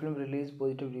 The film released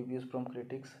positive reviews from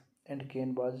critics, and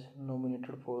Caine was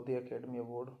nominated for the Academy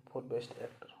Award for Best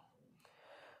Actor.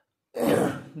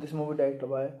 This movie directed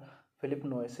by Philip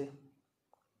Noyce,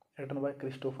 written by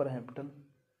Christopher Hampton,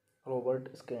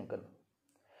 Robert Schenkel,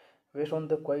 based on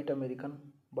The Quiet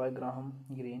American by Graham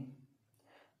Greene,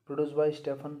 produced by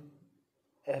Stephen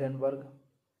Ehrenberg,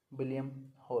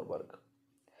 William Horberg,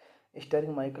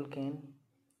 starring Michael Caine,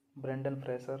 Brendan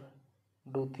Fraser,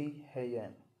 Dottie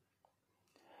Hyen.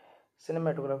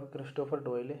 Cinematography Christopher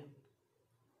Doyle,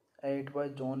 edited by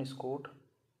John Scott,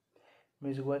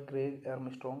 music by Craig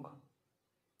Armstrong,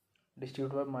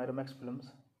 distributed by Miramax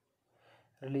Films,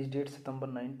 release date September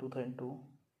 9, 2002,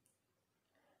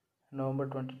 November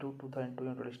 22, 2002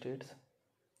 United States,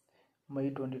 May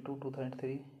 22,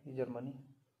 2003 Germany,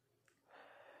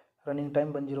 running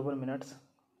time 101 minutes,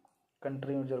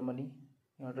 country Germany,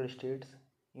 United States,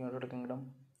 United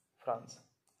Kingdom, France,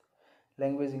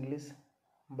 language English,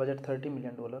 budget $30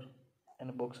 million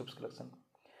and box office collection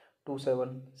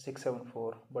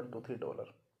 $27,674,123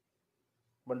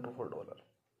 $124.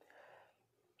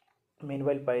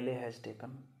 Meanwhile, Pyle has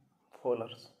taken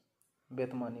Fowler's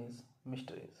Bethany's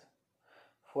mysteries,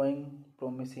 Foying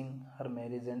promising her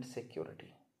marriage and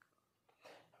security.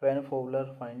 When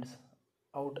Fowler finds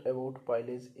out about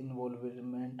Pyle's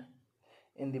involvement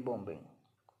in the bombing,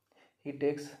 he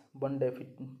takes one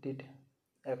definite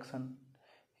action.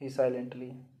 He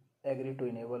silently agrees to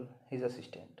enable his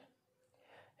assistant,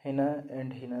 Hina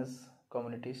and Hina's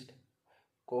communist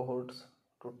cohorts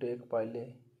to take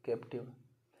Pyle captive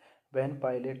when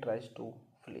Pyle tries to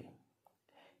flee.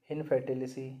 Hin fatally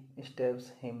stabs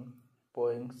him,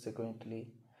 Poing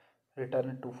subsequently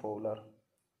return to Fowler,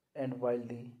 and while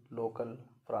the local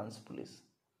France police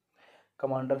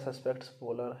commander suspects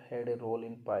Fowler had a role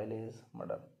in Pyle's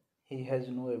murder, he has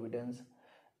no evidence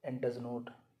and does not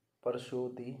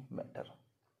pursue the matter.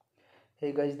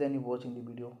 Hey guys, then you watching the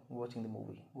video, watching the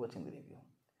movie, watching the review.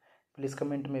 Please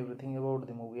comment me everything about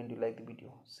the movie and you like the video.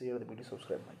 Share the video,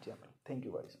 subscribe my channel. Thank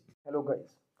you guys. Hello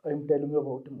guys, I am telling you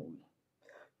about a movie.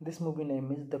 This movie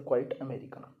name is The Quiet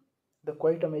American. The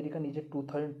Quiet American is a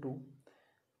 2002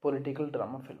 political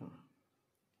drama film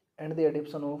and the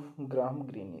adaptation of Graham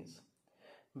Greene's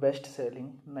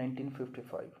best-selling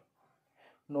 1955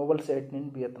 novel set in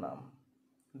Vietnam.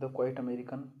 The Quiet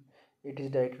American. It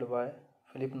is directed by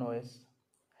Philip Noyce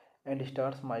and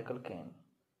stars Michael Caine,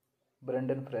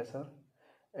 Brendan Fraser,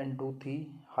 and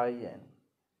Duthi Hayen.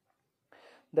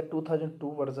 The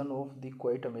 2002 version of The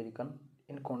Quiet American,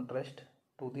 in contrast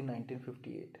to the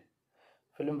 1958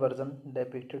 film version,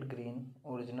 depicted green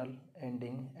original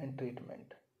ending and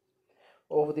treatment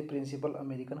of the principal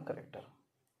American character.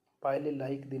 Pyle,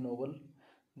 like the novel,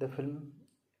 the film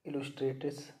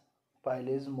illustrates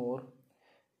Pyle's more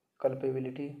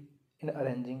culpability in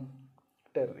arranging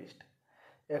terrorist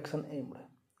action aimed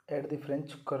at the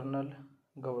French colonial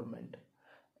government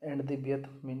and the Viet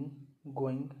Minh,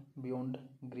 going beyond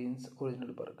Green's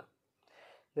original work.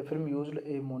 The film used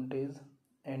a montage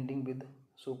ending with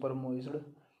superimposed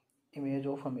image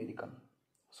of American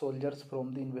soldiers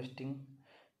from the investing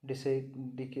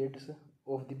decades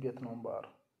of the Vietnam War.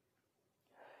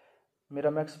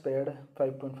 Miramax paid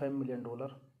 $5.5 million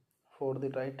for the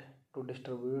right to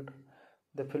distribute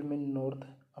the film in North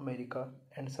America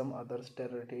and some other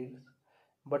territories,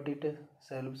 but it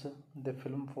shelves the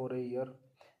film for a year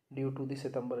due to the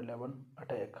September 11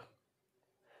 attack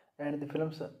and the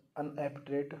film's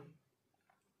unapproved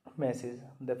message.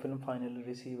 The film finally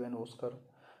received an Oscar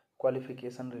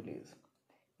qualification release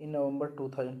in November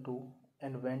 2002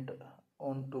 and went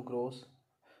on to gross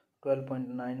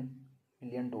 $12.9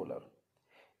 million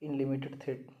in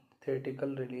limited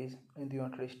theatrical release in the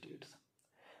United States.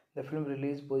 The film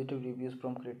released positive reviews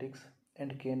from critics,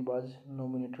 and Caine was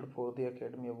nominated for the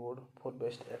Academy Award for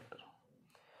Best Actor.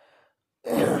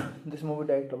 This movie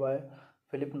directed by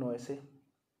Philip Noyce,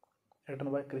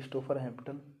 written by Christopher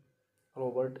Hampton,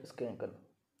 Robert Schenkel,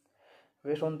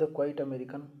 based on The Quiet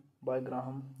American by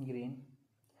Graham Greene,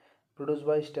 produced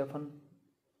by Stephen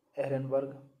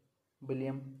Ehrenberg,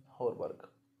 William Horberg,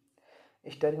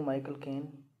 starring Michael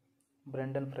Caine,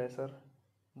 Brendan Fraser,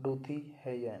 Duthi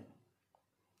Hayen.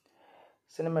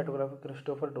 Cinematography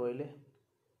Christopher Doyle,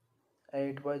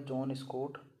 edited by John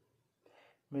Scott,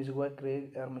 music by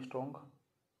Craig Armstrong,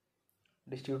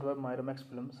 distributed by Miramax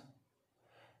Films,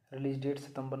 release date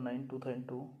September 9,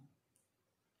 2002,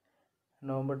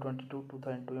 November 22,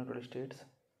 2002 United States,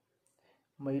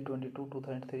 May 22,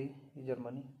 2003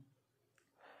 Germany,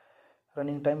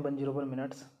 running time 101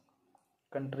 minutes,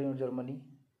 country Germany,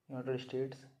 United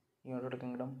States, United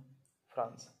Kingdom,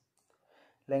 France,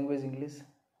 language English,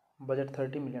 budget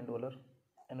 $30 million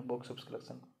and box office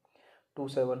collection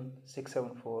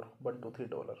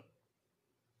 $27,674,123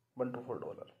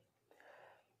 $124.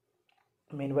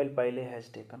 Meanwhile, Pyle has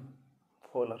taken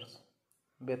Fowler's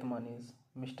Bethany's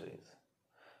mysteries,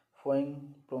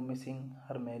 Foying promising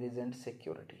her marriage and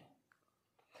security.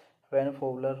 When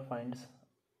Fowler finds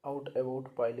out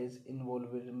about Pyle's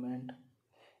involvement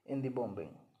in the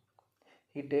bombing,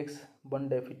 he takes one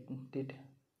definite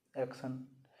action.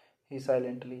 He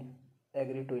silently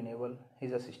agreed to enable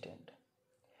his assistant,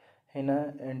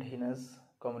 Hina, and Hina's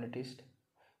communist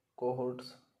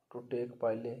cohorts to take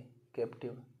Pyle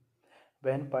captive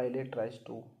when Pyle tries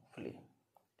to flee.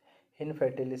 Hin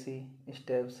fatally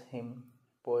stabs him,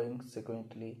 Poing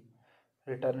subsequently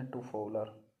returned to Fowler,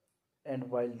 and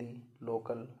while the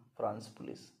local France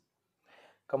police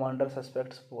commander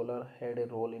suspects Fowler had a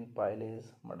role in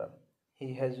Pyle's murder,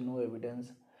 he has no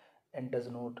evidence and does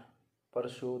not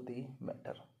pursue the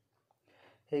matter.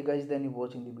 Hey guys, then you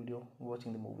watching the video,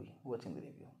 watching the movie, watching the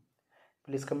review.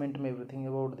 Please comment me everything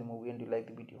about the movie and you like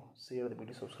the video. Share the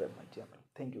video, subscribe my channel.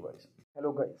 Thank you guys.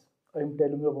 Hello guys, I am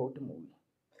telling you about a movie.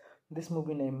 This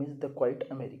movie name is The Quiet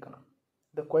American.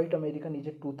 The Quiet American is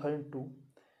a 2002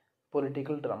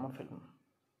 political drama film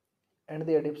and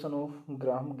the adaptation of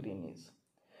Graham Greene's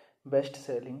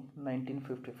best-selling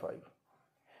 1955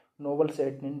 novel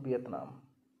set in Vietnam.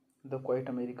 The Quiet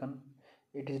American.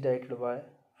 It is directed by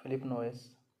Philip Noyce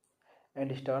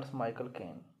and stars Michael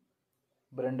Caine,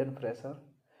 Brendan Fraser,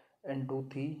 and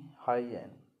Duthi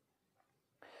Hayen.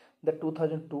 The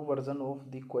 2002 version of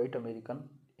The Quiet American,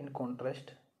 in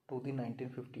contrast to the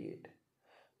 1958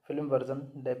 film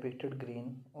version, depicted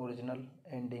green original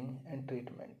ending and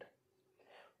treatment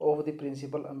of the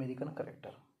principal American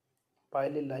character.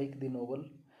 Pyle, like the novel,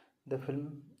 the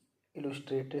film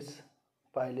illustrates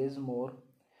Pyle's more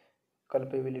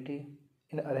culpability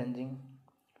in arranging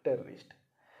terrorist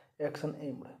action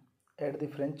aimed at the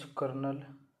French colonial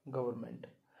government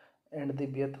and the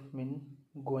Viet Minh,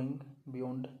 going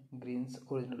beyond Green's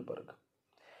original work.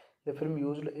 The film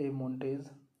used a montage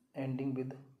ending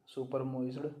with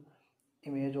superimposed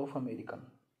image of American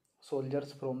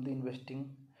soldiers from the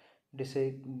investing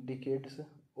decades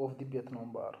of the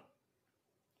Vietnam War.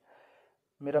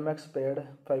 Miramax paid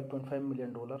 $5.5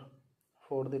 million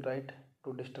for the right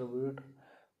to distribute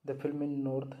the film in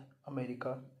North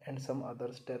America and some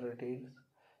other territories,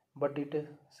 but it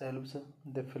shelves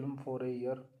the film for a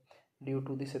year due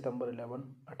to the September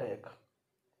 11 attack.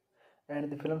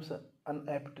 And the film's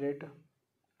unapproved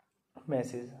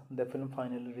message, the film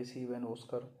finally received an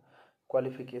Oscar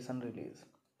qualification release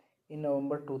in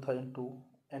November 2002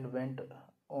 and went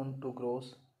on to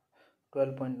gross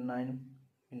 $12.9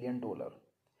 million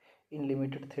in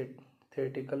limited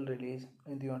theatrical release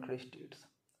in the United States.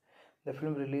 The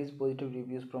film released positive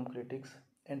reviews from critics,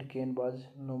 and Caine was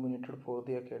nominated for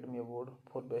the Academy Award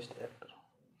for Best Actor.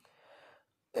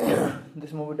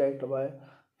 This movie directed by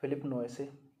Philip Noyce,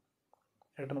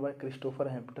 written by Christopher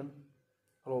Hampton,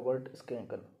 Robert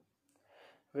Skanken,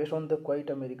 based on The Quiet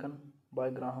American by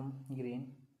Graham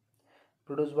Greene,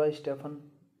 produced by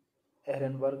Stephen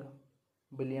Ehrenberg,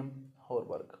 William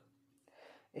Horberg,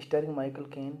 starring Michael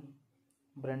Caine,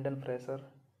 Brendan Fraser,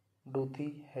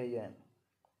 Dorothy Hayan.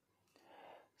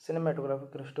 Cinematography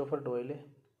Christopher Doyle,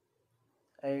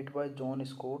 edited by John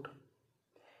Scott,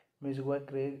 music by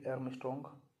Craig Armstrong,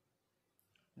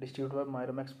 distributed by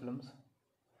Miramax Films,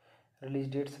 release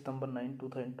date September 9,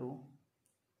 2002,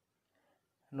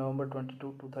 November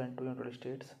 22, 2002 United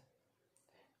States,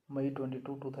 May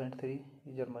 22, 2003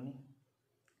 Germany,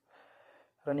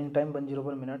 running time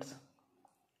 101 minutes,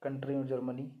 country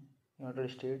Germany,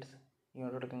 United States,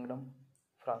 United Kingdom,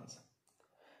 France,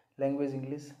 language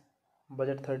English,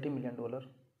 budget $30 million,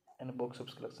 and box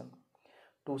office collection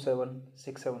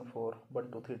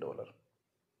 $27,674,123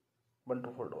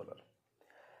 $124.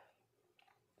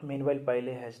 Meanwhile,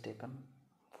 Pyle has taken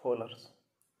Fowler's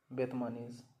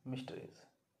Bethany's mysteries,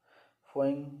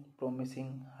 Foying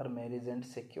promising her marriage and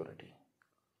security.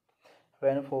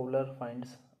 When Fowler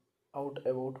finds out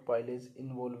about Pyle's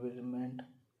involvement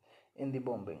in the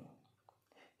bombing,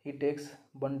 he takes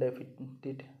one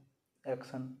definite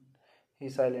action. He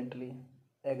silently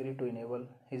agreed to enable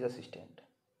his assistant,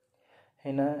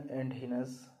 Hina, and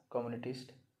Hina's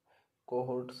communist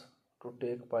cohorts to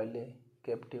take Pyle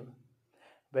captive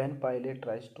when Pyle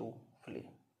tries to flee.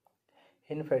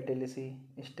 Hin fatally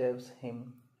stabs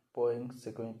him,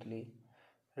 consequently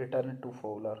return to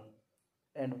Fowler,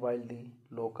 and while the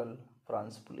local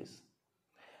France police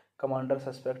commander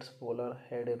suspects Fowler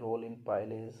had a role in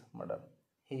Pyle's murder,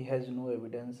 he has no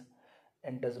evidence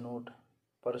and does not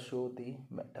pursue the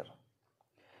matter.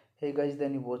 Hey guys,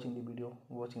 then you watching the video,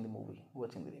 watching the movie,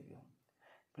 watching the review.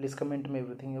 Please comment me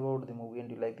everything about the movie,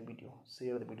 and you like the video,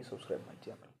 share the video, subscribe my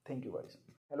channel. Thank you guys.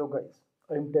 Hello guys,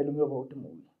 I am telling you about a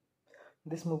movie.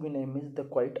 This movie name is The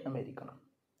Quiet American.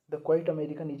 The Quiet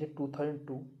American is a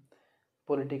 2002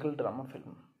 political drama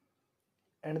film,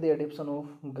 and the adaptation of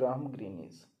Graham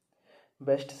Greene's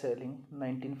best-selling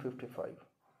 1955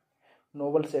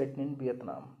 novel set in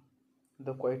Vietnam.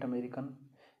 The Quiet American.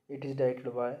 It is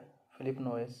directed by Philip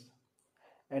Noyce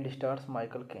and stars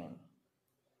Michael Caine,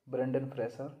 Brendan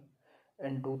Fraser,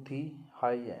 and Dorothy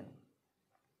Hayan.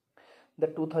 The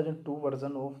 2002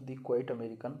 version of The Quiet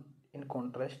American, in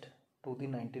contrast to the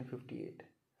 1958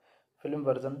 film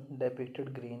version,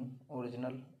 depicted Green's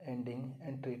original ending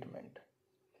and treatment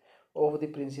of the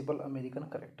principal American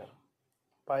character.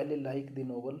 Pyle, like the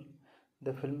novel,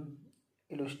 the film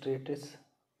illustrates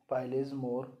Pyle's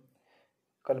more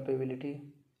culpability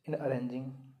in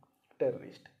arranging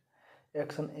terrorist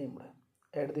action aimed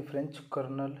at the French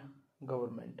colonial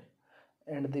government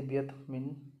and the Viet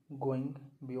Minh, going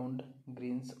beyond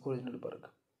Green's original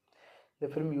work. The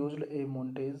film used a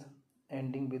montage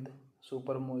ending with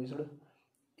superimposed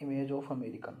image of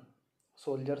American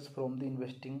soldiers from the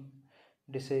investing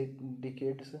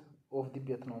decades of the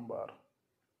Vietnam War.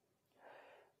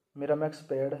 Miramax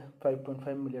paid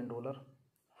 $5.5 million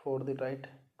for the right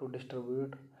to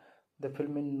distribute the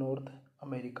film in North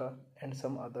America and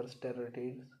some other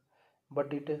territories,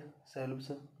 but it shelves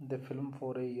the film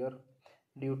for a year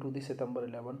due to the September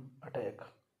 11 attack.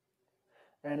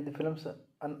 And the film's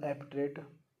unapproved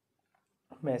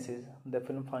message, the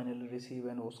film finally received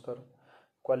an Oscar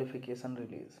qualification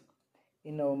release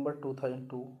in November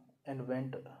 2002 and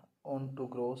went on to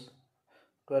gross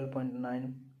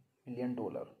 $12.9 million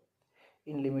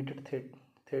in limited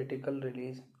theatrical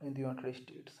release in the United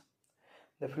States.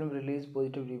 The film released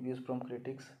positive reviews from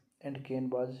critics, and Caine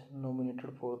was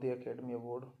nominated for the Academy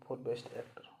Award for Best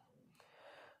Actor.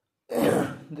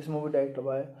 This movie directed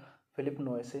by Philip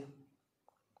Noyce,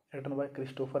 written by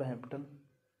Christopher Hampton,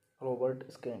 Robert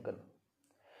Skanken.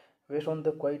 Based on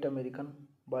The Quiet American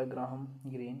by Graham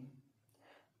Greene.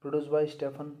 Produced by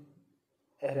Stephen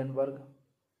Ehrenberg,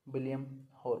 William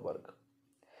Horberg.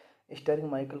 Starring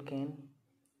Michael Caine,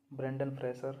 Brendan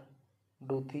Fraser,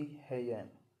 Dorothy Hayen.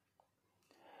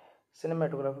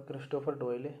 Cinematography Christopher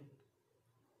Doyle.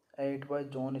 Edit by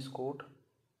John Scott.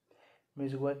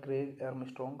 Music by Craig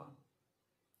Armstrong.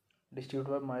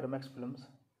 Distributed by Miramax Films.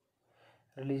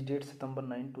 Release date September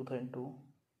 9, 2002.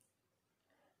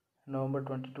 November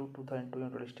 22, 2002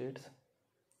 United States.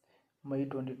 May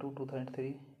 22,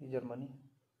 2003 Germany.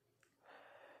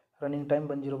 Running time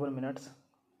 101 minutes.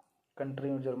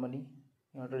 Country Germany,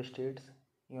 United States,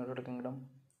 United Kingdom,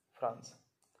 France.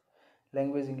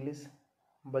 Language English.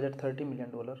 Budget $30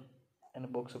 million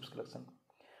and box office collection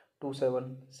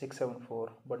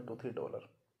 $27,674,123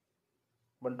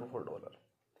 $124.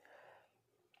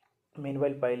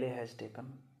 Meanwhile, Pyle has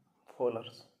taken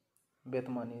Fowler's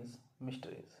Bethany's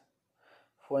mysteries,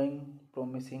 Foying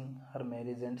promising her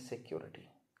marriage and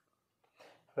security.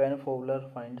 When Fowler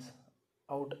finds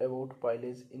out about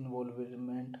Pyle's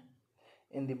involvement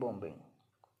in the bombing,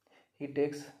 he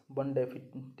takes one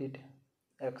definite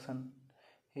action.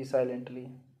 He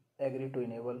silently agreed to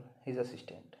enable his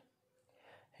assistant,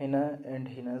 Hina, and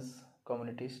Hina's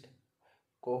communist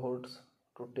cohorts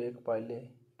to take Pyle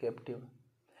captive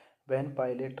when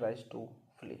Pyle tries to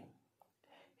flee.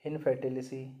 Hin fatally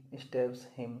stabs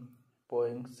him,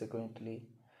 Poing subsequently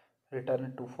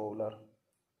returned to Fowler,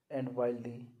 and while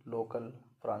the local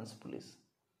France police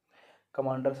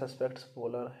commander suspects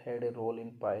Fowler had a role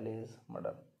in Pyle's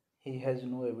murder, he has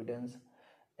no evidence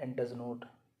and does not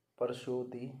pursue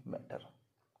the matter.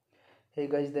 Hey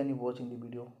guys, then you watching the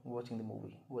video, watching the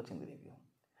movie, watching the review.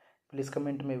 Please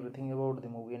comment me everything about the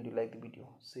movie and you like the video.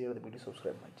 Share the video,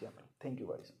 subscribe my channel. Thank you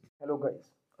guys. Hello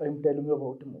guys, I am telling you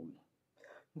about a movie.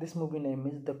 This movie name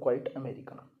is The Quiet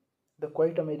American. The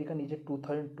Quiet American is a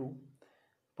 2002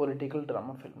 political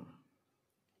drama film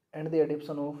and the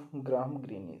adaptation of Graham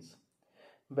Greene's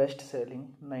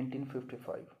best-selling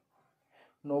 1955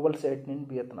 novel set in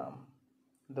Vietnam.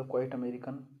 The Quiet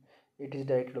American. It is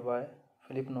directed by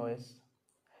Philip Noyce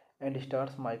and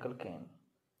stars Michael Caine,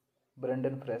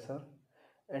 Brendan Fraser,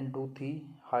 and Dorothy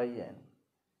Hayen.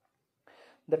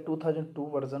 The 2002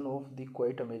 version of The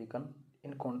Quiet American,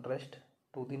 in contrast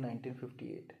to the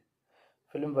 1958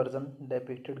 film version,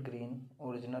 depicted Greene's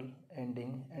original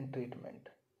ending and treatment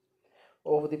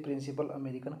of the principal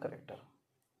American character.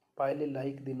 Pyle,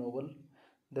 like the novel,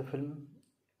 the film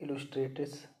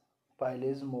illustrates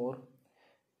Pyle's more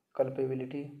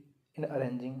culpability in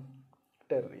arranging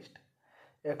terrorist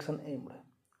action aimed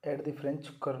at the French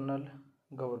colonial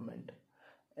government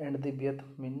and the Viet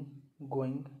Minh,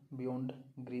 going beyond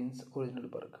Greene's original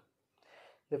work.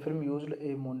 The film used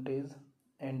a montage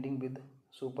ending with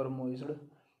superimposed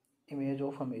image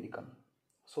of American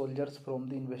soldiers from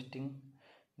the investing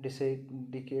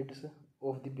decades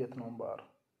of the Vietnam War.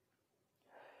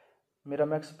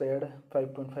 Miramax paid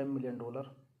 $5.5 million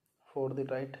for the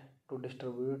right to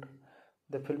distribute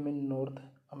the film in North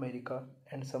America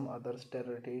and some other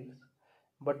territories,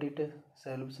 but it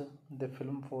shelves the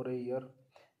film for a year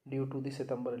due to the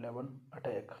September 11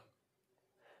 attack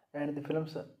and the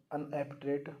film's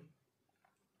unapproved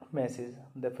message.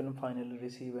 The film finally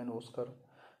received an Oscar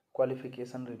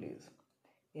qualification release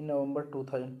in November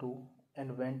 2002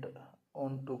 and went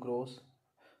on to gross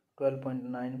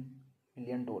 $12.9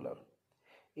 million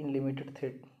in limited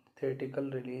theatrical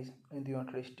release in the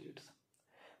United States.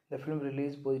 The film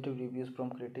released positive reviews from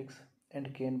critics,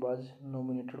 and Caine was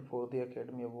nominated for the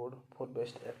Academy Award for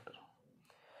Best Actor.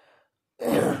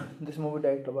 This movie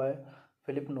directed by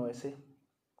Philip Noyce,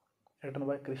 written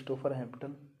by Christopher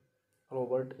Hampton,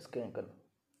 Robert Skanken.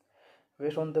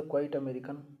 Based on The Quiet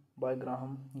American by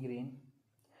Graham Greene.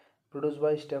 Produced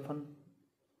by Stephen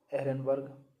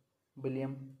Ehrenberg,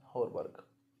 William Horberg.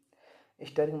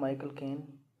 Starring Michael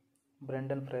Caine,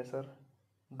 Brendan Fraser,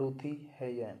 Dorothy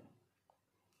Hayen.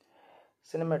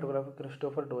 Cinematography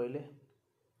Christopher Doyle.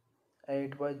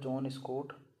 Edit by John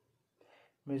Scott.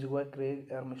 Music by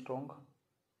Craig Armstrong.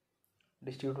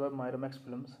 Distributed by Miramax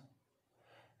Films.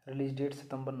 Release date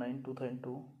September 9,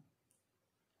 2002.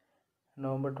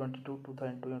 November 22,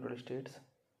 2002 United States.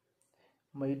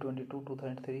 May 22,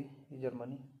 2003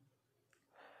 Germany.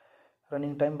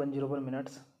 Running time 101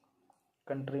 minutes.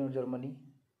 Country Germany,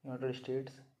 United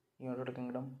States, United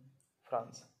Kingdom,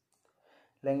 France.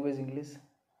 Language English.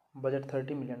 Budget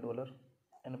 $30 million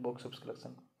and box office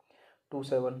collection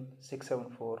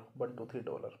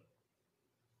 $27,674,123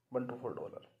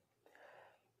 $124.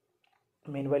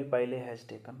 Meanwhile, Pyle has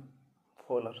taken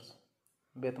Fowler's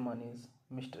Bethany's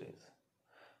mysteries,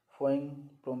 Foying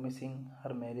promising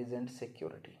her marriage and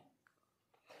security.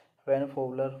 When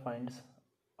Fowler finds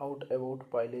out about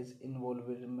Piley's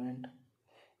involvement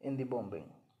in the bombing,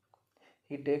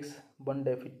 he takes one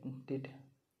definite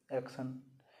action.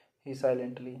 He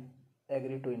silently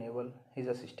agrees to enable his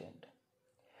assistant,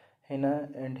 Hina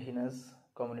and Hina's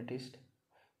communist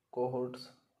cohorts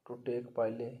to take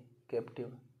Piley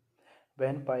captive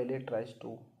when Piley tries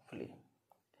to flee.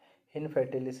 Hin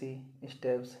fatally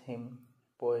stabs him,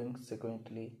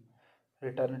 consequently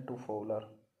return to Fowler,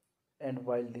 and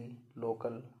while the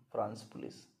local France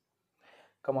police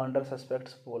commander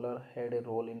suspects Fowler had a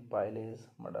role in Piley's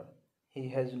murder, he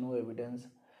has no evidence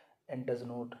and does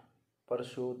not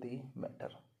pursue the matter.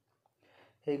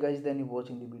 Hey guys, then you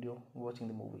watching the video, watching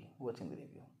the movie, watching the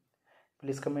review.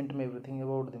 Please comment me everything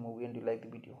about the movie and you like the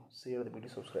video. Share the video,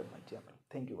 subscribe my channel.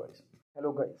 Thank you guys.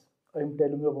 Hello guys, I am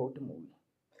telling you about a movie.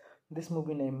 This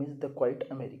movie name is The Quiet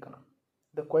American.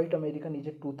 The Quiet American is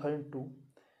a 2002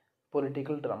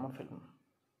 political drama film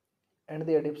and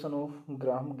the adaptation of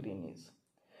Graham Greene's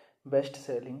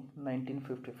best-selling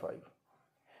 1955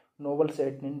 novel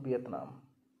set in Vietnam.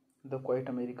 The Quiet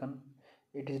American.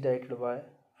 It is directed by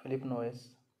Philip Noyce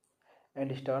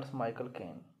and stars Michael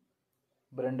Caine,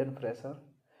 Brendan Fraser,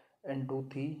 and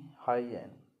Dothy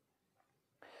Hayen.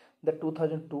 The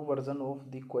 2002 version of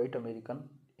The Quiet American,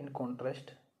 in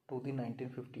contrast to the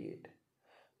 1958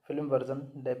 film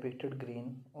version, depicted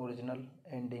Green original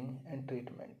ending and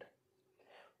treatment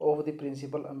of the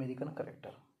principal American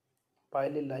character.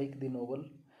 Piley, like the novel,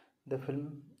 the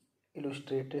film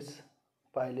illustrates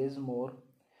Piley's more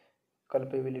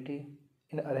culpability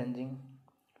in arranging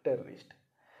terrorist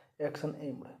action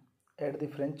aimed at the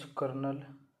French colonial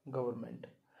government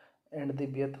and the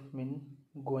Viet Minh,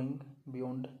 going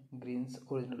beyond Green's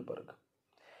original work.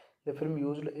 The film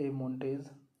used a montage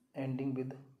ending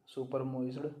with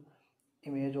superimposed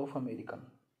image of American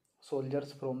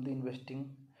soldiers from the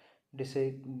investing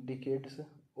decades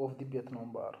of the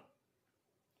Vietnam War.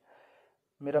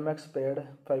 Miramax paid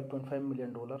 $5.5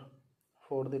 million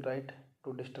for the right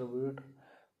to distribute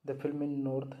the film in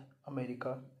North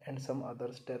America and some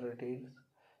other territories,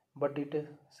 but it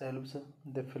shelves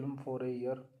the film for a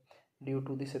year due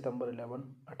to the September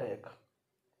 11 attack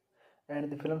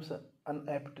and the film's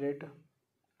unappropriate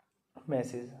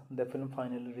message. The film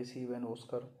finally received an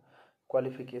Oscar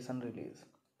qualification release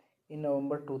in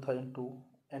November 2002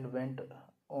 and went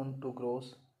on to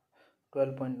gross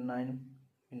 $12.9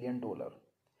 million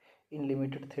in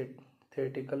limited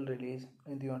theatrical release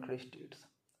in the United States.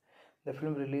 The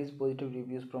film released positive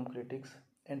reviews from critics,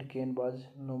 and Caine was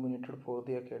nominated for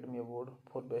the Academy Award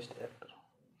for Best Actor.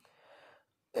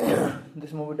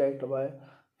 This movie directed by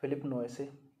Philip Noyce,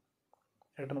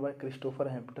 written by Christopher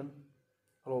Hampton,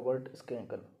 Robert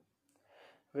Schenkel,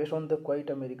 based on The Quiet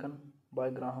American by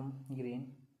Graham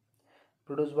Greene,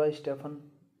 produced by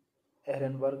Stephen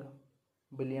Ehrenberg,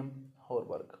 William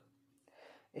Horberg,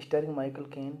 starring Michael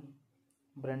Caine,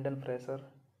 Brendan Fraser,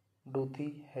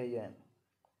 Dothy Hayen.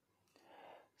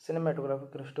 Cinematography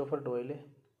Christopher Doyle,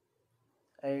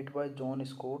 edited by John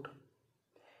Scott,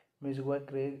 music by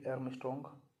Craig Armstrong,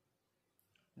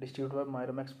 distributed by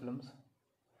Miramax Films,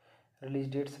 release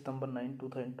date September 9,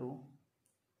 2002,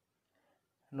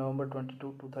 November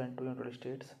 22, 2002 United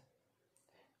States,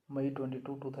 May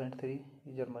 22, 2003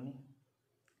 Germany,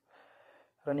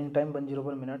 running time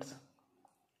 101 minutes,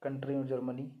 country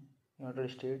Germany,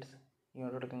 United States,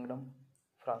 United Kingdom,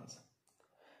 France,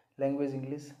 language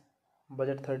English,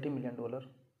 budget $30 million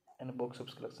and box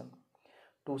office collection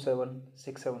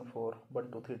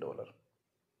 $27,674,123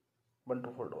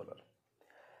 $124.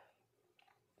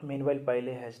 Meanwhile,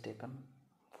 Piley has taken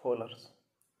Fowler's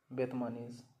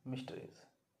Bethany's mysteries,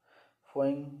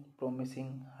 Foying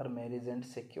promising her marriage and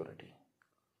security.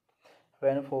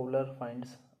 When Fowler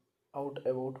finds out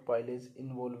about Piley's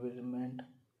involvement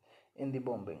in the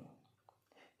bombing,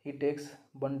 he takes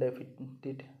one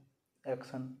definite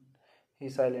action. He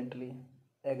silently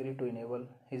agrees to enable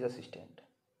his assistant,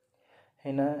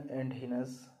 Hina and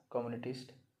Hina's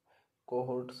communist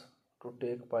cohorts to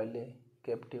take Piley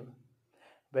captive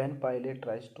when Piley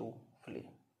tries to flee.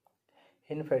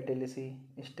 Hin fatally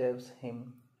stabs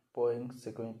him,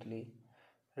 consequently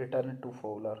return to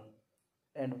Fowler,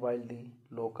 and while the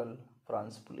local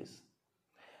France police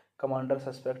commander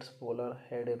suspects Fowler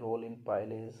had a role in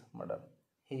Piley's murder,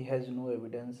 he has no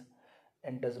evidence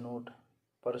and does not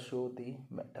pursue the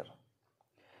matter.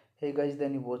 Hey guys,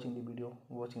 then you watching the video,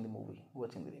 watching the movie,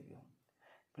 watching the review.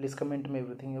 Please comment me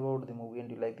everything about the movie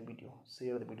and you like the video.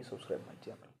 Share the video, subscribe my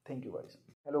channel. Thank you guys.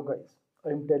 Hello guys, I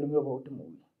am telling you about a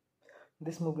movie.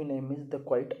 This movie name is The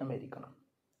Quiet American.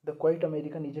 The Quiet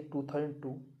American is a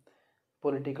 2002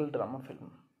 political drama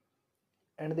film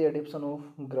and the adaptation of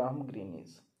Graham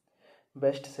Greene's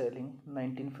best-selling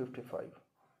 1955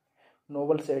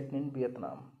 novel set in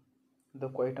Vietnam. The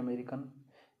Quiet American.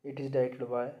 It is directed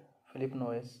by Philip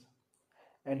Noyce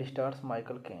and stars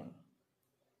Michael Caine,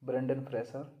 Brendan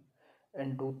Fraser,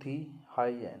 and Duthi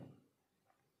Hai-Yan.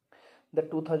 The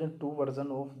 2002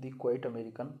 version of The Quiet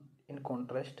American, in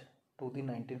contrast to the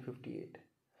 1958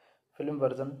 film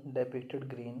version, depicted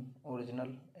green, original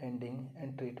ending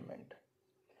and treatment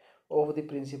of the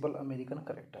principal American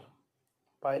character.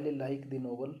 Pyle, like the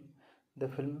novel, the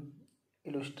film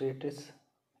illustrates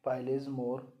Pyle's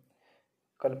more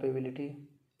culpability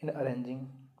in arranging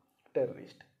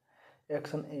terrorist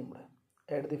action aimed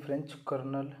at the French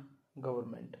colonial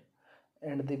government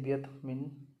and the Viet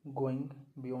Minh, going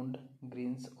beyond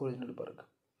Green's original work.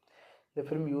 The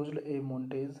film used a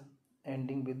montage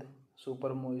ending with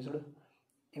superimposed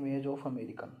image of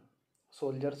American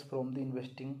soldiers from the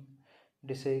investing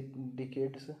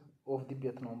decades of the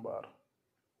Vietnam War.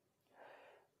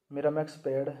 Miramax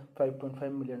paid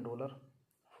 $5.5 million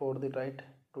for the right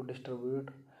to distribute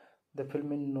the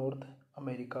film in North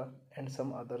America and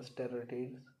some other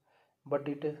territories, but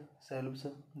it shelves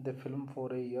the film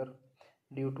for a year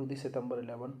due to the September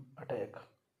 11 attack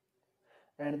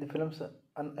and the film's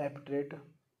unapproved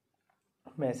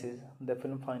message. The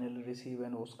film finally received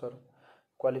an Oscar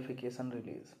qualification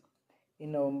release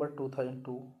in November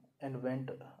 2002 and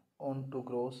went on to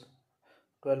gross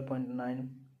 $12.9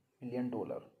 million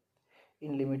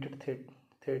in limited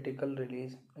theatrical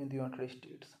release in the United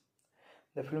States.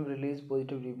 The film released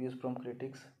positive reviews from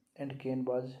critics, and Caine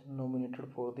was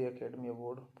nominated for the Academy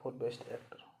Award for Best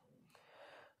Actor.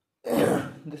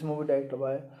 This movie directed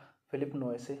by Philip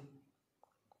Noyce,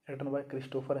 written by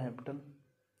Christopher Hampton,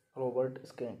 Robert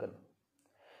Schenkel,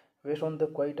 based on The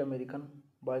Quiet American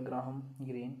by Graham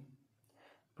Greene,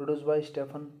 produced by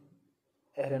Stephen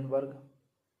Ehrenberg,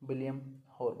 William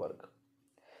Horberg,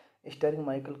 starring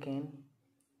Michael Caine,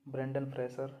 Brendan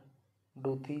Fraser,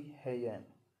 Duthi Hai-Yan.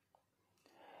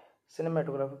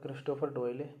 Cinematography Christopher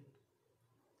Doyle,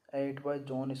 edited by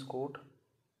John Scott,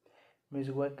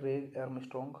 music by Craig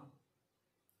Armstrong,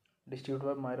 distributed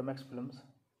by Miramax Films,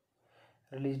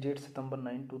 release date September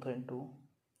 9, 2002,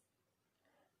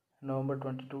 November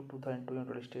 22, 2002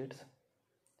 United States,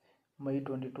 May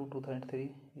 22,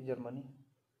 2003 Germany,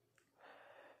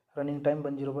 running time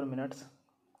 101 minutes,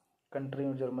 country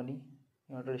Germany,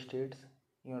 United States,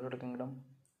 United Kingdom,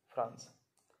 France,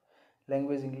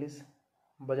 language English,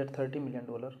 budget $30 million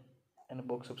and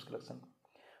box office collection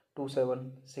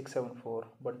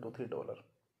 $27,674,123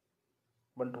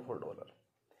 $124.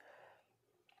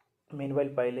 Meanwhile,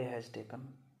 Pyle has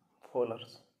taken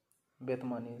Fowler's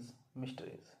Bethany's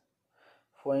mysteries,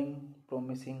 Foying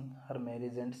promising her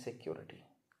marriage and security.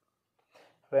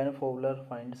 When Fowler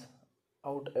finds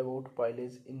out about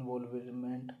Pyle's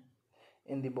involvement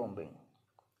in the bombing,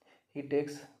 he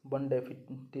takes one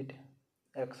definite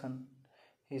action.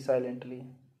 He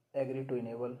silently agreed to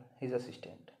enable his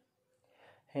assistant,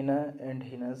 Hina, and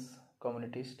Hina's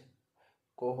communist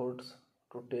cohorts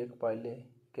to take Pyle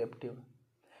captive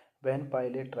when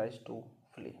Pyle tries to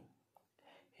flee.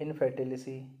 Hin fatally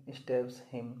stabs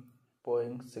him,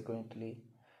 consequently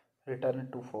return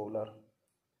to Fowler,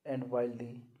 and while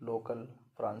the local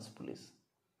France police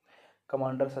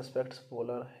commander suspects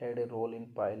Fowler had a role in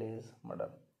Pyle's murder,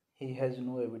 he has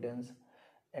no evidence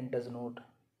and does not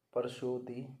pursue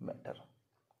the matter.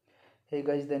 Hey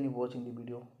guys, then you watching the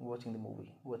video, watching the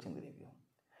movie, watching the review.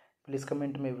 Please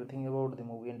comment me everything about the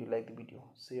movie, and you like the video,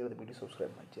 share the video,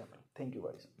 subscribe my channel. Thank you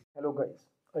guys. Hello guys,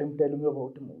 I am telling you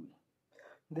about a movie.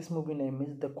 This movie name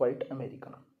is The Quiet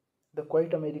American. The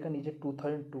Quiet American is a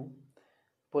 2002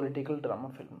 political drama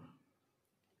film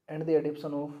and the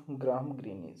adaptation of Graham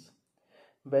Greene's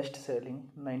best-selling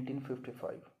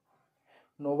 1955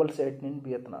 novel set in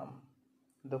Vietnam.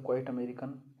 The Quiet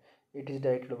American. It is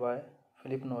directed by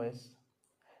Philip Noyce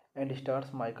and stars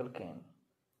Michael Caine,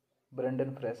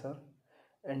 Brendan Fraser,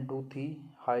 and Duthi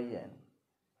Hai-Yan.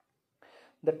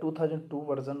 The 2002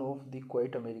 version of The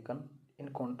Quiet American, in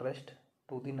contrast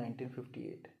to the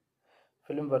 1958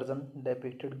 film version,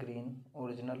 depicted green,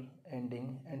 original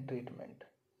ending and treatment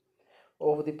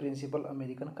of the principal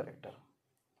American character.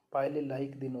 Pyle,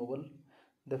 like the novel,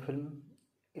 the film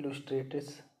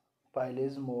illustrates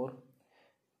Pyle's more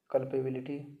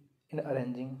culpability in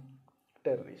arranging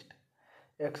terrorist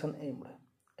action aimed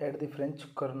at the French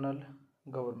colonial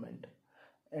government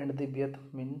and the Viet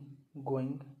Minh,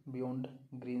 going beyond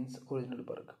Green's original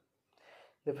work.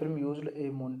 The film used a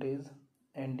montage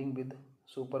ending with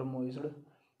superimposed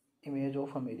image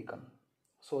of American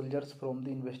soldiers from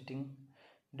the investing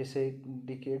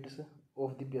decades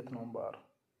of the Vietnam War.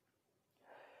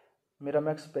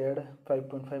 Miramax paid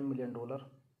 $5.5 million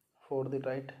for the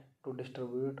right to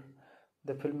distribute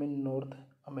the film in North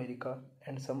America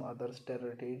and some other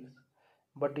territories,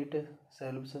 but it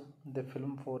shelves the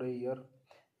film for a year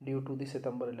due to the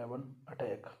September 11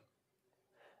 attack.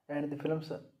 And the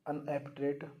film's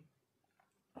unapproved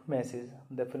message,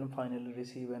 the film finally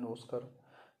received an Oscar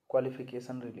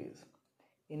qualification release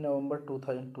in November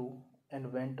 2002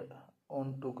 and went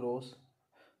on to gross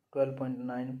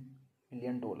 $12.9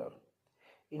 million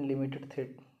in limited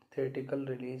theatrical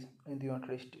release in the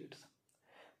United States.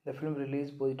 The film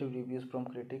released positive reviews from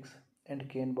critics, and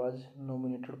Caine was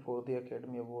nominated for the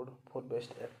Academy Award for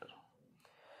Best Actor.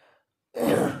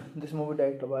 This movie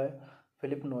directed by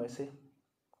Philip Noyce,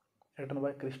 written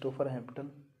by Christopher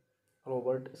Hampton,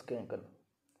 Robert Schenkel,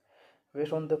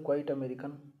 based on The Quiet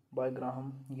American by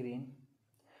Graham Greene,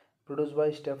 produced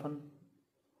by Stephen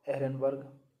Ehrenberg,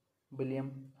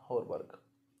 William Horberg,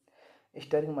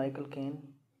 starring Michael Caine,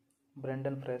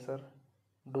 Brendan Fraser,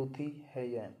 Dorothy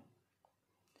Hayan.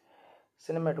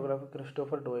 Cinematography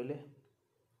Christopher Doyle,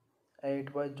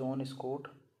 edited by John Scott,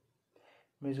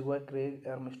 music by Craig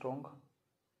Armstrong,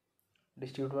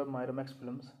 distributed by Miramax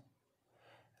Films,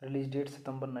 release date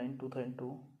September 9,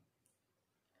 2002,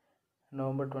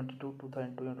 November 22,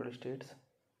 2002 United States,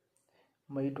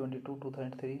 May 22,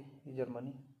 2003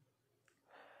 Germany,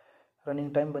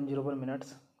 running time 101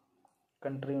 minutes,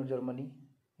 country Germany,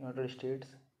 United States,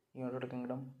 United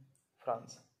Kingdom,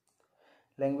 France,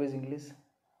 language English,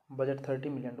 budget $30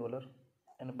 million,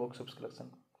 and box office collection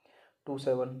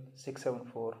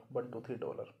 $27674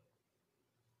 $124.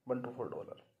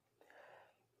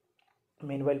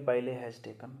 Meanwhile, Pyle has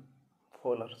taken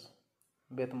Fowler's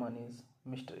Bethany's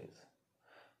mysteries,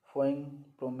 Foying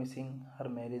promising her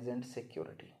marriage and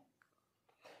security.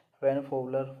 When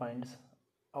Fowler finds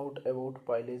out about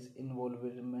Pyle's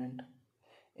involvement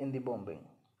in the bombing,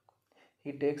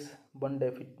 he takes one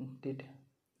definite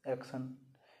action.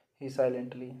 He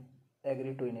silently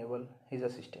agrees to enable his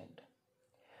assistant,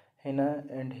 Hina,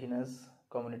 and Hina's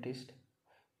communist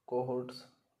cohorts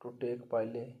to take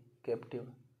Pyle captive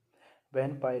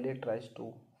when Pyle tries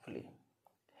to flee.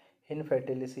 Hin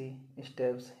fatally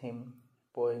stabs him,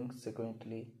 Poing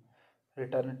subsequently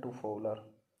returned to Fowler,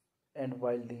 and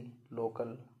while the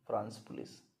local France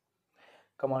police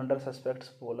commander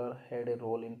suspects Fowler had a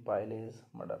role in Pyle's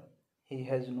murder, he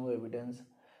has no evidence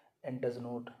and does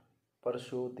not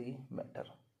pursue the matter.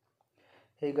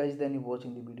 Hey guys, then you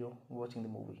watching the video, watching the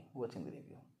movie, watching the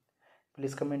review.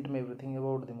 Please comment me everything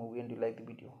about the movie, and you like the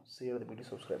video, share the video,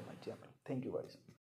 subscribe my channel. Thank you guys.